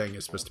big thing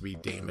is supposed to be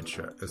damage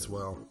as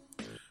well.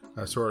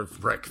 Sort of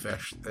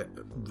Wreckfest-ish.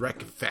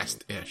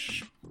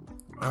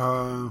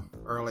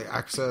 Early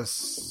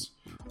access.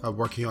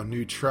 Working on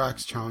new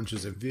tracks,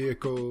 challenges, and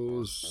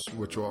vehicles,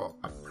 which will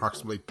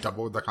approximately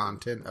double the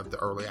content of the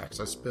early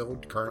access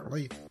build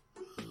currently.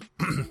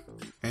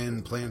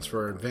 And plans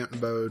for event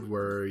mode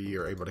where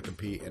you're able to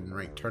compete in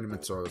ranked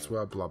tournaments as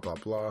well, blah, blah,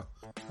 blah.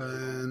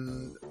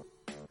 And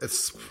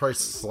it's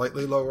priced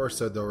slightly lower,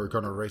 so they're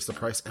going to raise the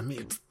price. I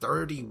mean, it's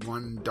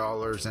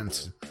 $31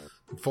 and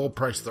full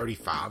price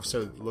 $35,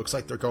 so it looks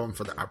like they're going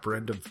for the upper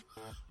end of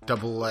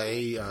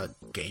AA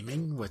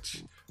gaming,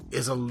 which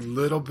is a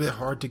little bit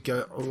hard to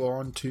get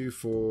on to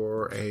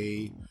for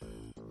a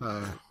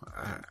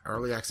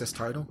early access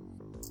title.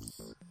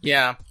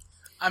 Yeah.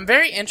 I'm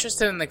very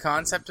interested in the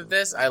concept of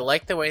this. I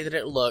like the way that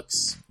it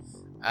looks.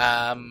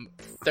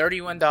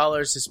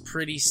 $31 is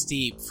pretty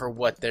steep for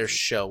what they're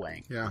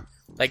showing. Yeah.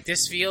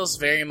 This feels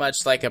very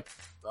much like a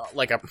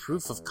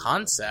proof of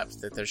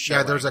concept that they're showing.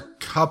 Yeah, there's a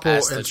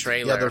couple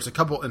trailer. Yeah, there's a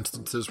couple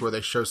instances where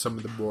they show some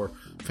of the more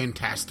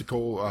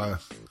fantastical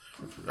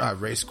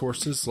race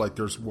courses. Like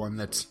there's one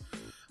that's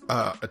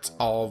it's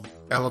all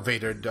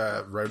elevated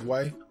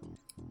roadway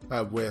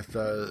with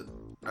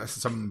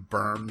some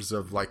berms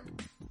of like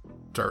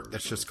dirt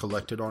that's just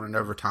collected on it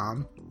over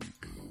time.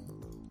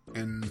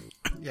 And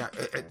yeah,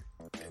 it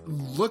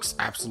looks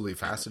absolutely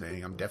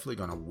fascinating. I'm definitely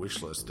going to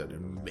wishlist it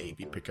and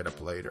maybe pick it up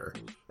later.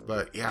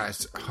 But yeah,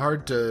 it's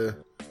hard to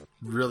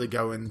really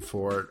go in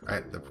for it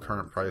at the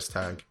current price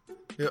tag.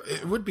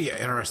 It would be an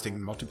interesting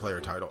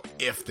multiplayer title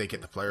if they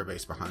get the player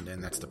base behind it,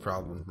 and that's the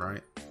problem,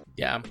 right?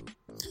 Yeah.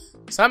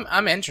 So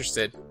I'm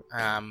interested,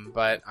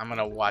 but I'm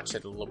gonna watch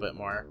it a little bit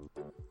more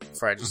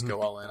before I just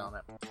go all in on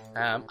it.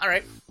 All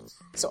right.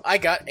 So I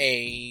got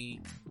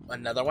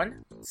another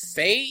one,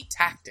 Fae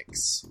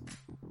Tactics.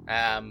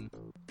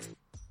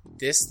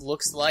 This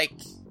looks like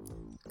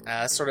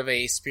sort of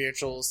a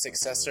spiritual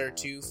successor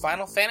to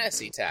Final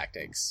Fantasy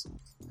Tactics.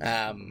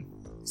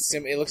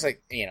 It looks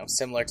like,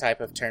 similar type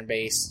of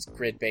turn-based,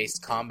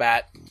 grid-based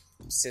combat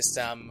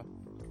system.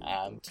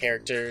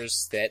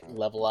 Characters that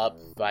level up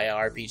via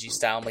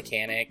RPG-style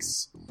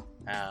mechanics.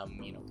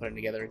 Putting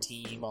together a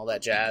team, all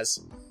that jazz.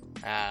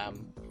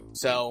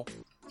 So,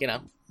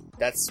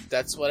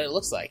 that's what it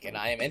looks like, and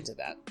I am into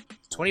that.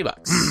 $20.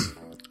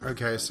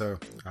 Okay, so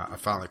I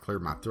finally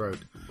cleared my throat.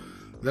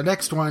 The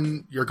next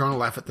one, you're going to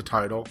laugh at the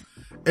title.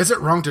 Is it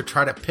wrong to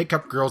try to pick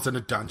up girls in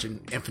a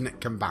dungeon, Infinite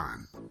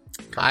Combine?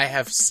 I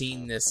have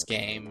seen this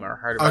game or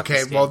heard about this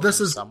game. Okay, well, this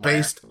is somewhere.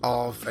 based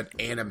off an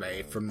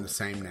anime from the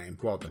same name.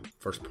 Well, the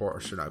first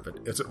portion of it.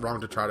 Is it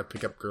wrong to try to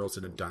pick up girls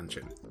in a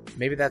dungeon?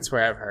 Maybe that's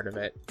where I've heard of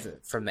it,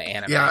 from the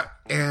anime. Yeah,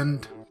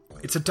 and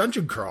it's a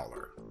dungeon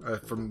crawler,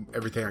 from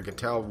everything I can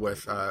tell,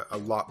 with a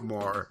lot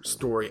more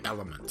story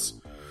elements.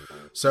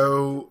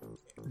 So,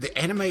 the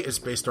anime is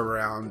based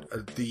around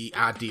the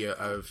idea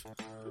of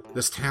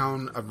this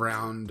town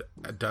around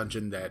a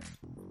dungeon that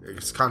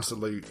is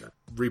constantly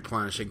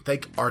replenishing.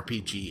 Think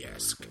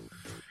RPG-esque.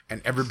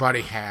 And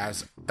everybody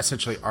has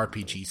essentially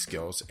RPG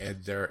skills,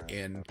 and they're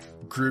in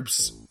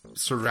groups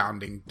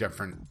surrounding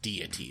different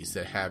deities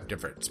that have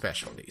different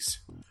specialties.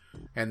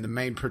 And the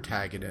main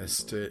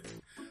protagonist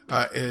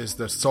is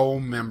the sole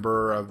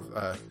member of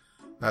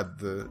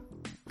the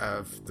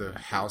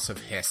House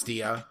of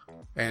Hestia,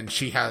 and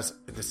she has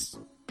this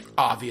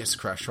obvious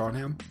crush on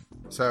him.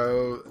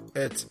 So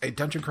it's a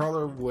dungeon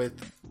crawler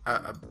with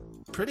a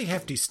pretty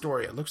hefty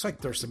story. It looks like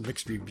there's some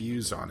mixed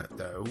reviews on it,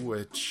 though,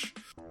 which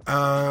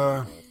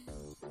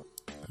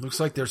looks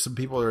like there's some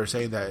people that are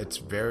saying that it's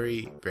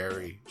very,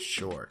 very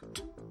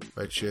short,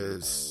 which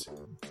is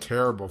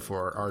terrible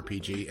for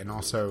RPG, and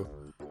also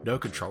no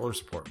controller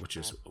support, which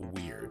is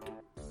weird,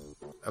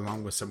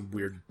 along with some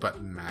weird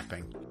button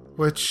mapping,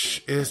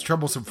 which is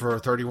troublesome for a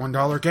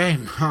 $31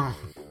 game.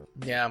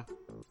 Yeah.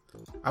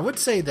 I would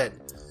say that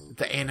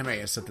the anime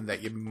is something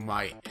that you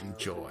might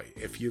enjoy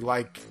if you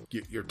like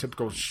your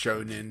typical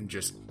shonen,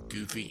 just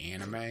goofy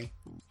anime.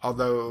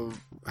 Although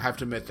I have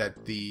to admit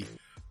that the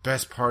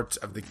best parts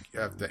of the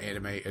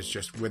anime is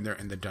just when they're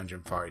in the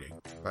dungeon fighting.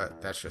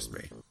 But that's just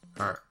me.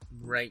 All right.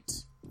 Right.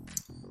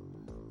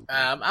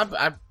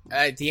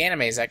 The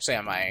anime is actually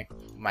on my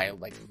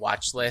like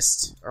watch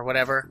list or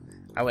whatever.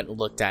 I went and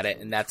looked at it,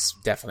 and that's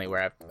definitely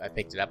where I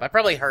picked it up. I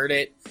probably heard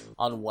it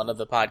on one of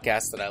the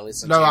podcasts that I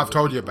listened to. No, I've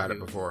told you about it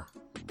before.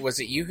 Was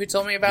it you who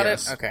told me about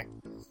it? Okay.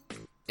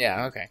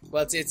 Yeah, okay.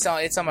 Well, it's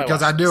on my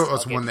because watch I knew list. it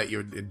was one that you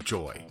would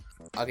enjoy.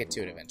 I'll get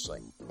to it eventually.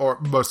 Or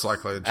most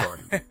likely enjoy.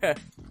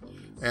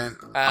 And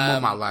I'm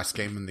on my last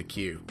game in the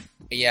queue.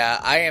 Yeah,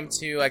 I am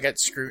too. I got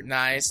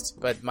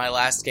scrutinized, but my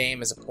last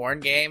game is a porn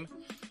game,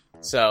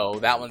 so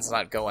that one's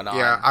not going on.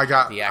 Yeah, I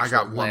got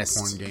one list.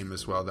 porn game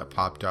as well that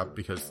popped up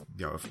because,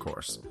 of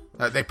course.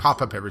 They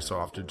pop up every so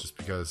often just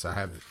because I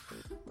have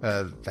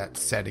that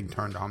setting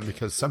turned on,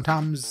 because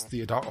sometimes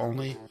the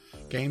adult-only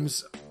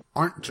games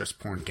aren't just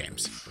porn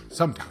games.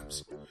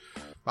 Sometimes.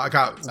 I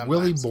got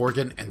Willie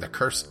Morgan and the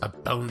Curse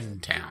of Bone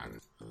Town,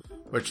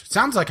 which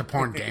sounds like a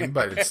porn game,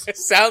 but it's... It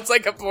sounds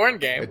like a porn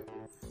game. It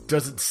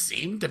doesn't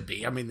seem to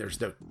be. I mean, there's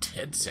no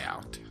tits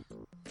out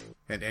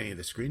in any of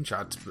the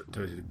screenshots, but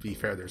to be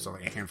fair, there's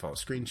only a handful of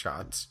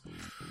screenshots.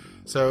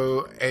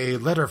 So, a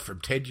letter from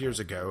 10 years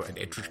ago, an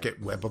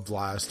intricate web of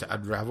lies to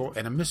unravel,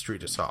 and a mystery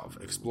to solve.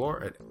 Explore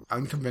an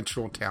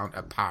unconventional town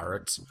of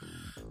pirates,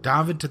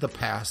 dive into the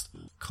past,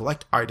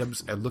 collect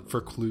items, and look for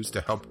clues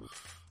to help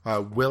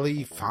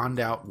Willie find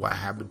out what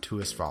happened to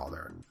his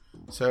father.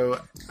 So,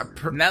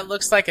 and that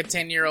looks like a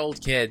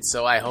 10-year-old kid,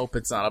 so I hope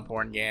it's not a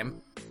porn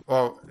game.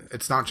 Well,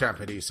 it's not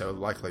Japanese, so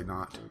likely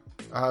not.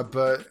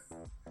 But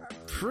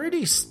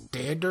pretty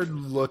standard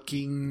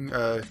looking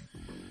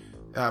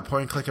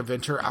point-and-click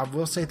adventure. I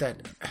will say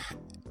that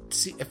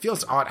it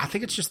feels odd. I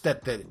think it's just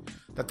that the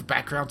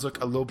backgrounds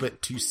look a little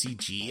bit too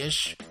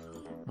CG-ish,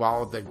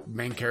 while the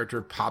main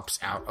character pops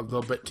out a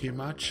little bit too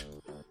much.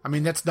 I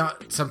mean, that's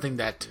not something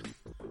that...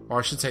 Or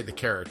I should say the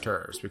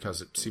characters,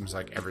 because it seems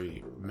like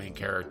every main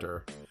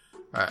character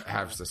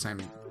has the same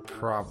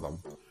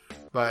problem.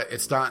 But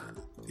it's not,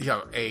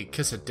 a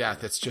kiss of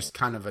death. It's just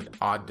kind of an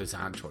odd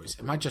design choice.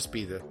 It might just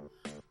be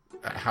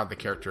how the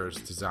character is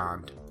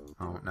designed.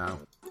 I don't know.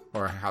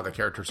 or how the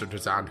characters are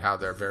designed, how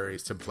they're very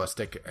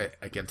simplistic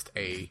against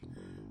a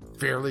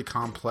fairly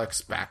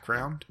complex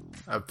background,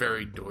 a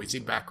very noisy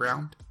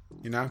background,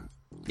 you know?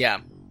 Yeah.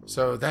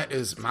 So that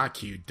is my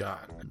cue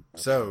done.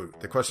 So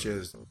the question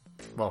is,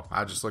 well,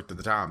 I just looked at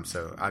the time,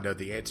 so I know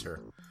the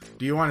answer.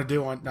 Do you want to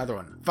do another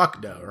one?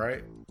 Fuck no,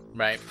 right?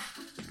 Right.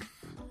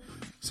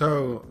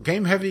 So,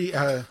 game heavy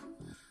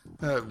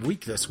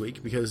week this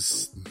week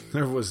because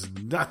there was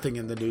nothing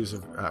in the news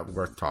of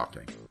worth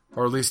talking.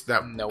 Or at least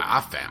that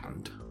I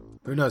found.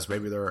 Who knows,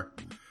 maybe there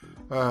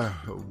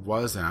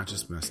was and I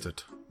just missed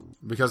it.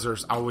 Because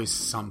there's always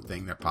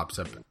something that pops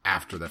up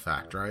after the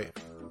fact, right?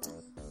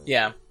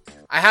 Yeah.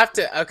 I have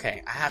to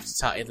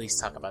at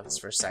least talk about this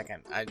for a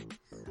second.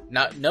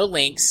 No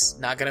links,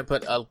 not gonna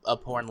put a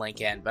porn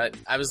link in, but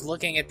I was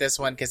looking at this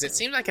one because it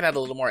seemed like it had a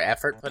little more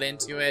effort put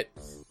into it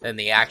than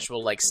the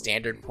actual, like,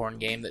 standard porn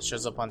game that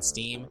shows up on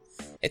Steam.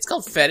 It's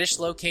called Fetish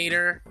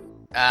Locator,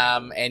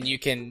 and you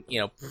can,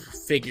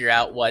 figure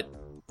out what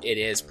it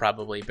is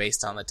probably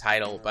based on the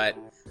title, but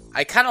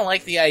I kind of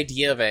like the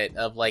idea of it,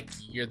 of, like,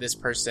 you're this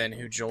person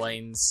who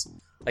joins,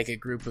 like, a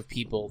group of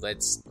people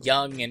that's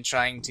young and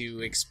trying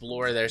to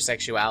explore their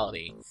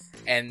sexuality.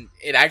 And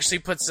it actually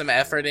puts some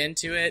effort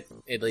into it,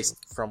 at least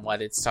from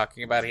what it's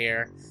talking about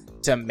here,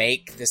 to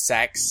make the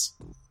sex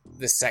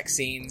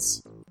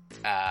scenes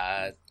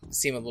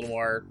seem a little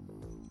more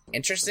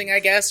interesting, I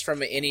guess,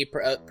 from any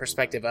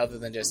perspective other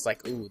than just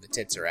like, ooh, the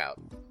tits are out.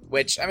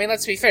 Which, I mean,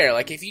 let's be fair,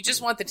 like, if you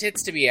just want the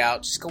tits to be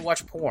out, just go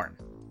watch porn.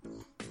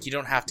 You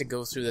don't have to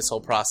go through this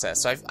whole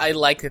process. So I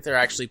like that they're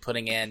actually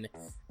putting in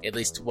at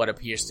least what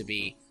appears to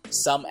be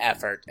some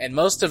effort. And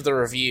most of the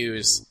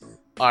reviews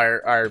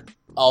are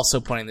also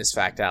pointing this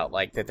fact out,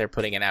 like that they're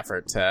putting an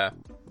effort to,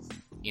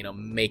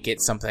 make it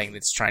something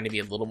that's trying to be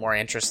a little more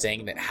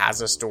interesting, that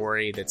has a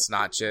story, that's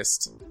not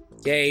just,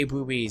 yay,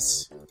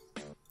 boobies.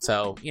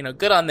 So,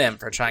 good on them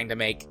for trying to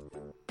make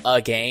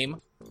a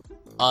game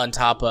on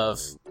top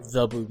of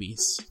the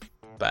boobies.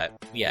 But,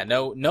 yeah,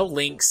 no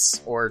links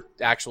or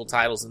actual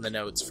titles in the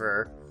notes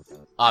for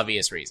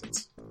obvious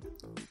reasons.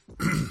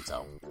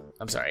 So,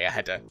 I'm sorry, I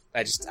had to,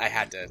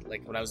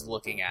 like, when I was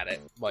looking at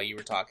it while you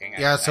were talking.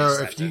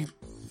 So if you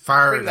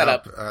fire it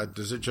up,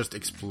 does it just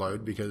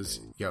explode because,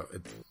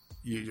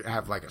 you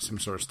have, like, some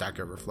sort of Stack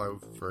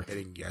Overflow for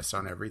hitting yes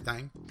on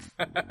everything?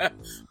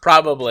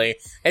 Probably.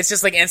 It's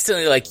just, like,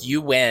 instantly, like, you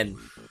win.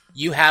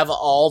 You have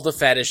all the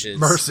fetishes.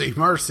 Mercy.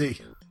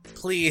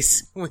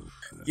 Please.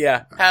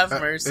 Yeah, have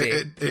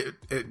mercy.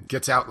 It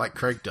gets out like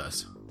Craig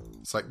does.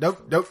 It's like,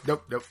 nope.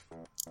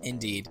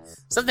 Indeed.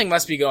 Something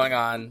must be going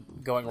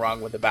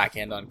wrong with the back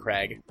end on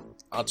Craig.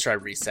 I'll try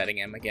resetting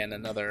him again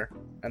another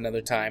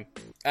time.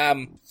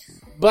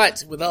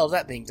 But with all of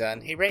that being done,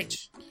 hey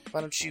Rage,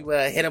 why don't you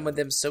hit him with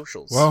them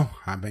socials? Well,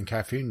 I've been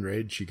Caffeine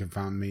Rage. You can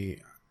find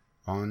me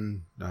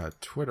on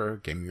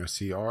Twitter,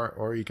 GamingOCR,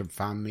 or you can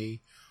find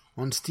me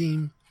on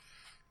Steam,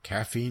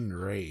 Caffeine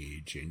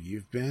Rage. And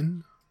you've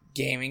been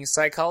Gaming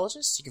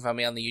Psychologist. You can find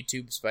me on the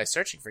YouTubes by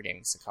searching for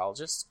Gaming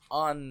Psychologist.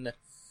 On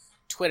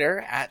Twitter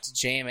at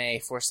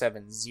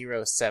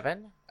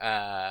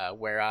JMA4707,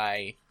 where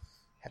I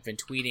have been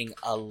tweeting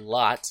a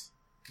lot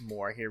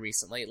more here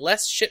recently.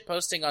 Less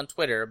shitposting on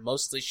Twitter,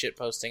 mostly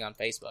shitposting on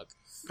Facebook.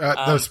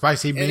 Those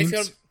spicy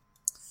memes?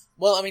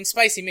 Well, I mean,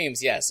 spicy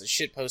memes, yes.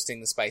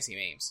 Shitposting the spicy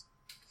memes.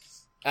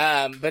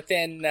 But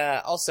then,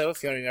 also,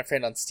 if you want to be my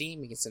friend on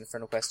Steam, you can send a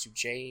friend request to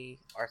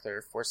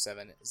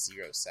JArthur4707.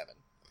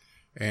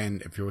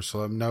 And if you wish to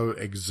let them know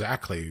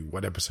exactly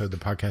what episode of the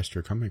podcast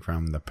you're coming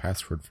from, the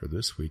password for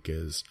this week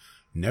is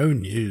no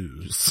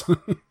news.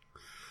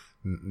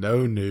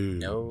 No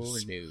news. No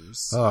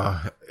news.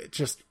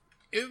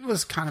 It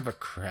was kind of a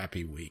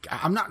crappy week.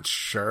 I'm not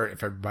sure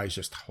if everybody's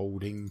just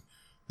holding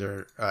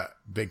their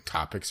big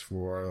topics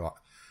for,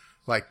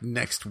 like,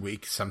 next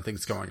week.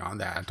 Something's going on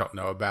that I don't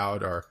know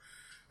about, or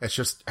it's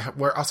just,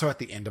 we're also at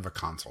the end of a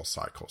console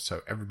cycle,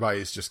 so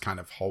everybody's just kind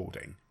of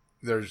holding.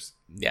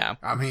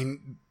 I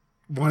mean,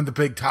 one of the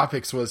big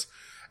topics was,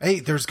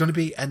 hey, there's going to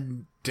be a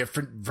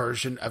different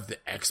version of the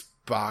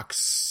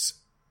Xbox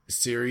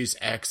Series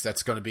X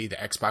that's going to be the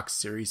Xbox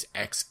Series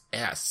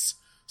XS,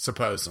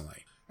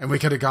 supposedly. And we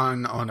could have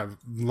gone on a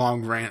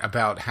long rant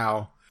about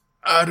how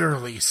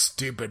utterly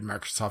stupid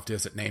Microsoft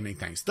is at naming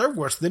things. They're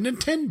worse than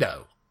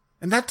Nintendo.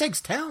 And that takes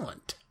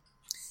talent.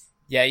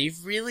 Yeah,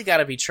 you've really got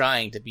to be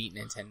trying to beat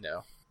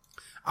Nintendo.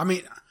 I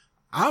mean,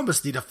 I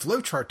almost need a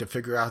flowchart to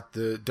figure out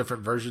the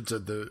different versions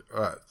of the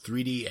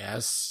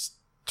 3DS,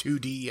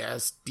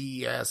 2DS,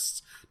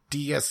 DS,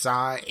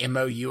 DSi,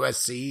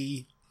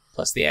 MOUSE.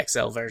 Plus the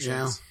XL versions.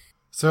 Yeah.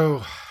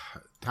 So,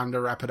 time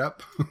to wrap it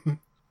up.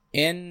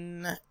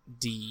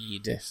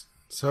 Indeed.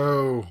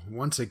 So,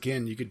 once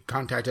again, you could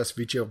contact us,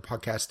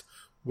 VGOpodcast,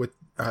 with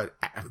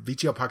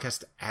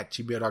VGOpodcast at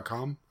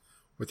gmail.com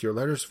with your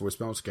letters,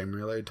 voicemails,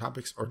 game-related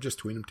topics, or just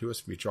tweet them to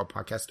us,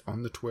 VGOpodcast,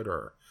 on the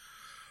Twitter.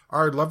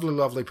 Our lovely,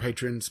 lovely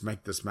patrons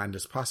make this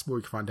madness possible.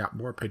 You can find out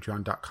more at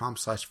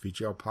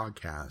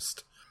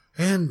patreon.com/VGOpodcast.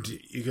 And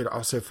you could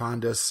also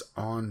find us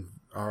on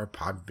our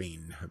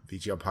Podbean,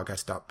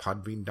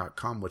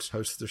 vglpodcast.podbean.com, which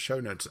hosts the show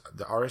notes,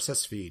 the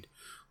RSS feed,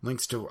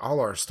 links to all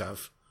our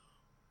stuff.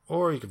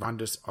 Or you can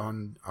find us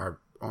on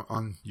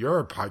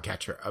your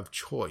podcatcher of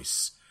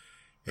choice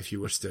if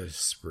you wish to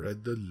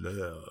spread the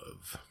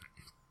love.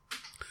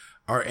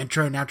 Our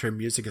intro and outro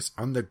music is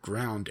On the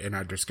Ground, and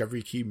our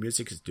Discovery Key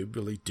music is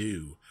Doobly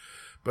Doo,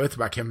 both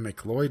by Kevin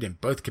MacLeod,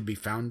 and both can be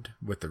found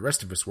with the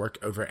rest of his work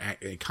over at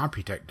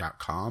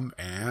Computech.com.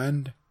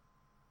 And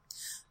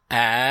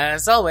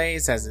as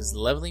always, as his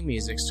lovely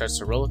music starts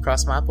to roll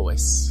across my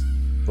voice,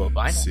 well,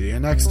 bye now. See you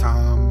next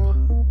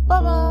time.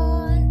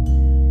 Bye-bye.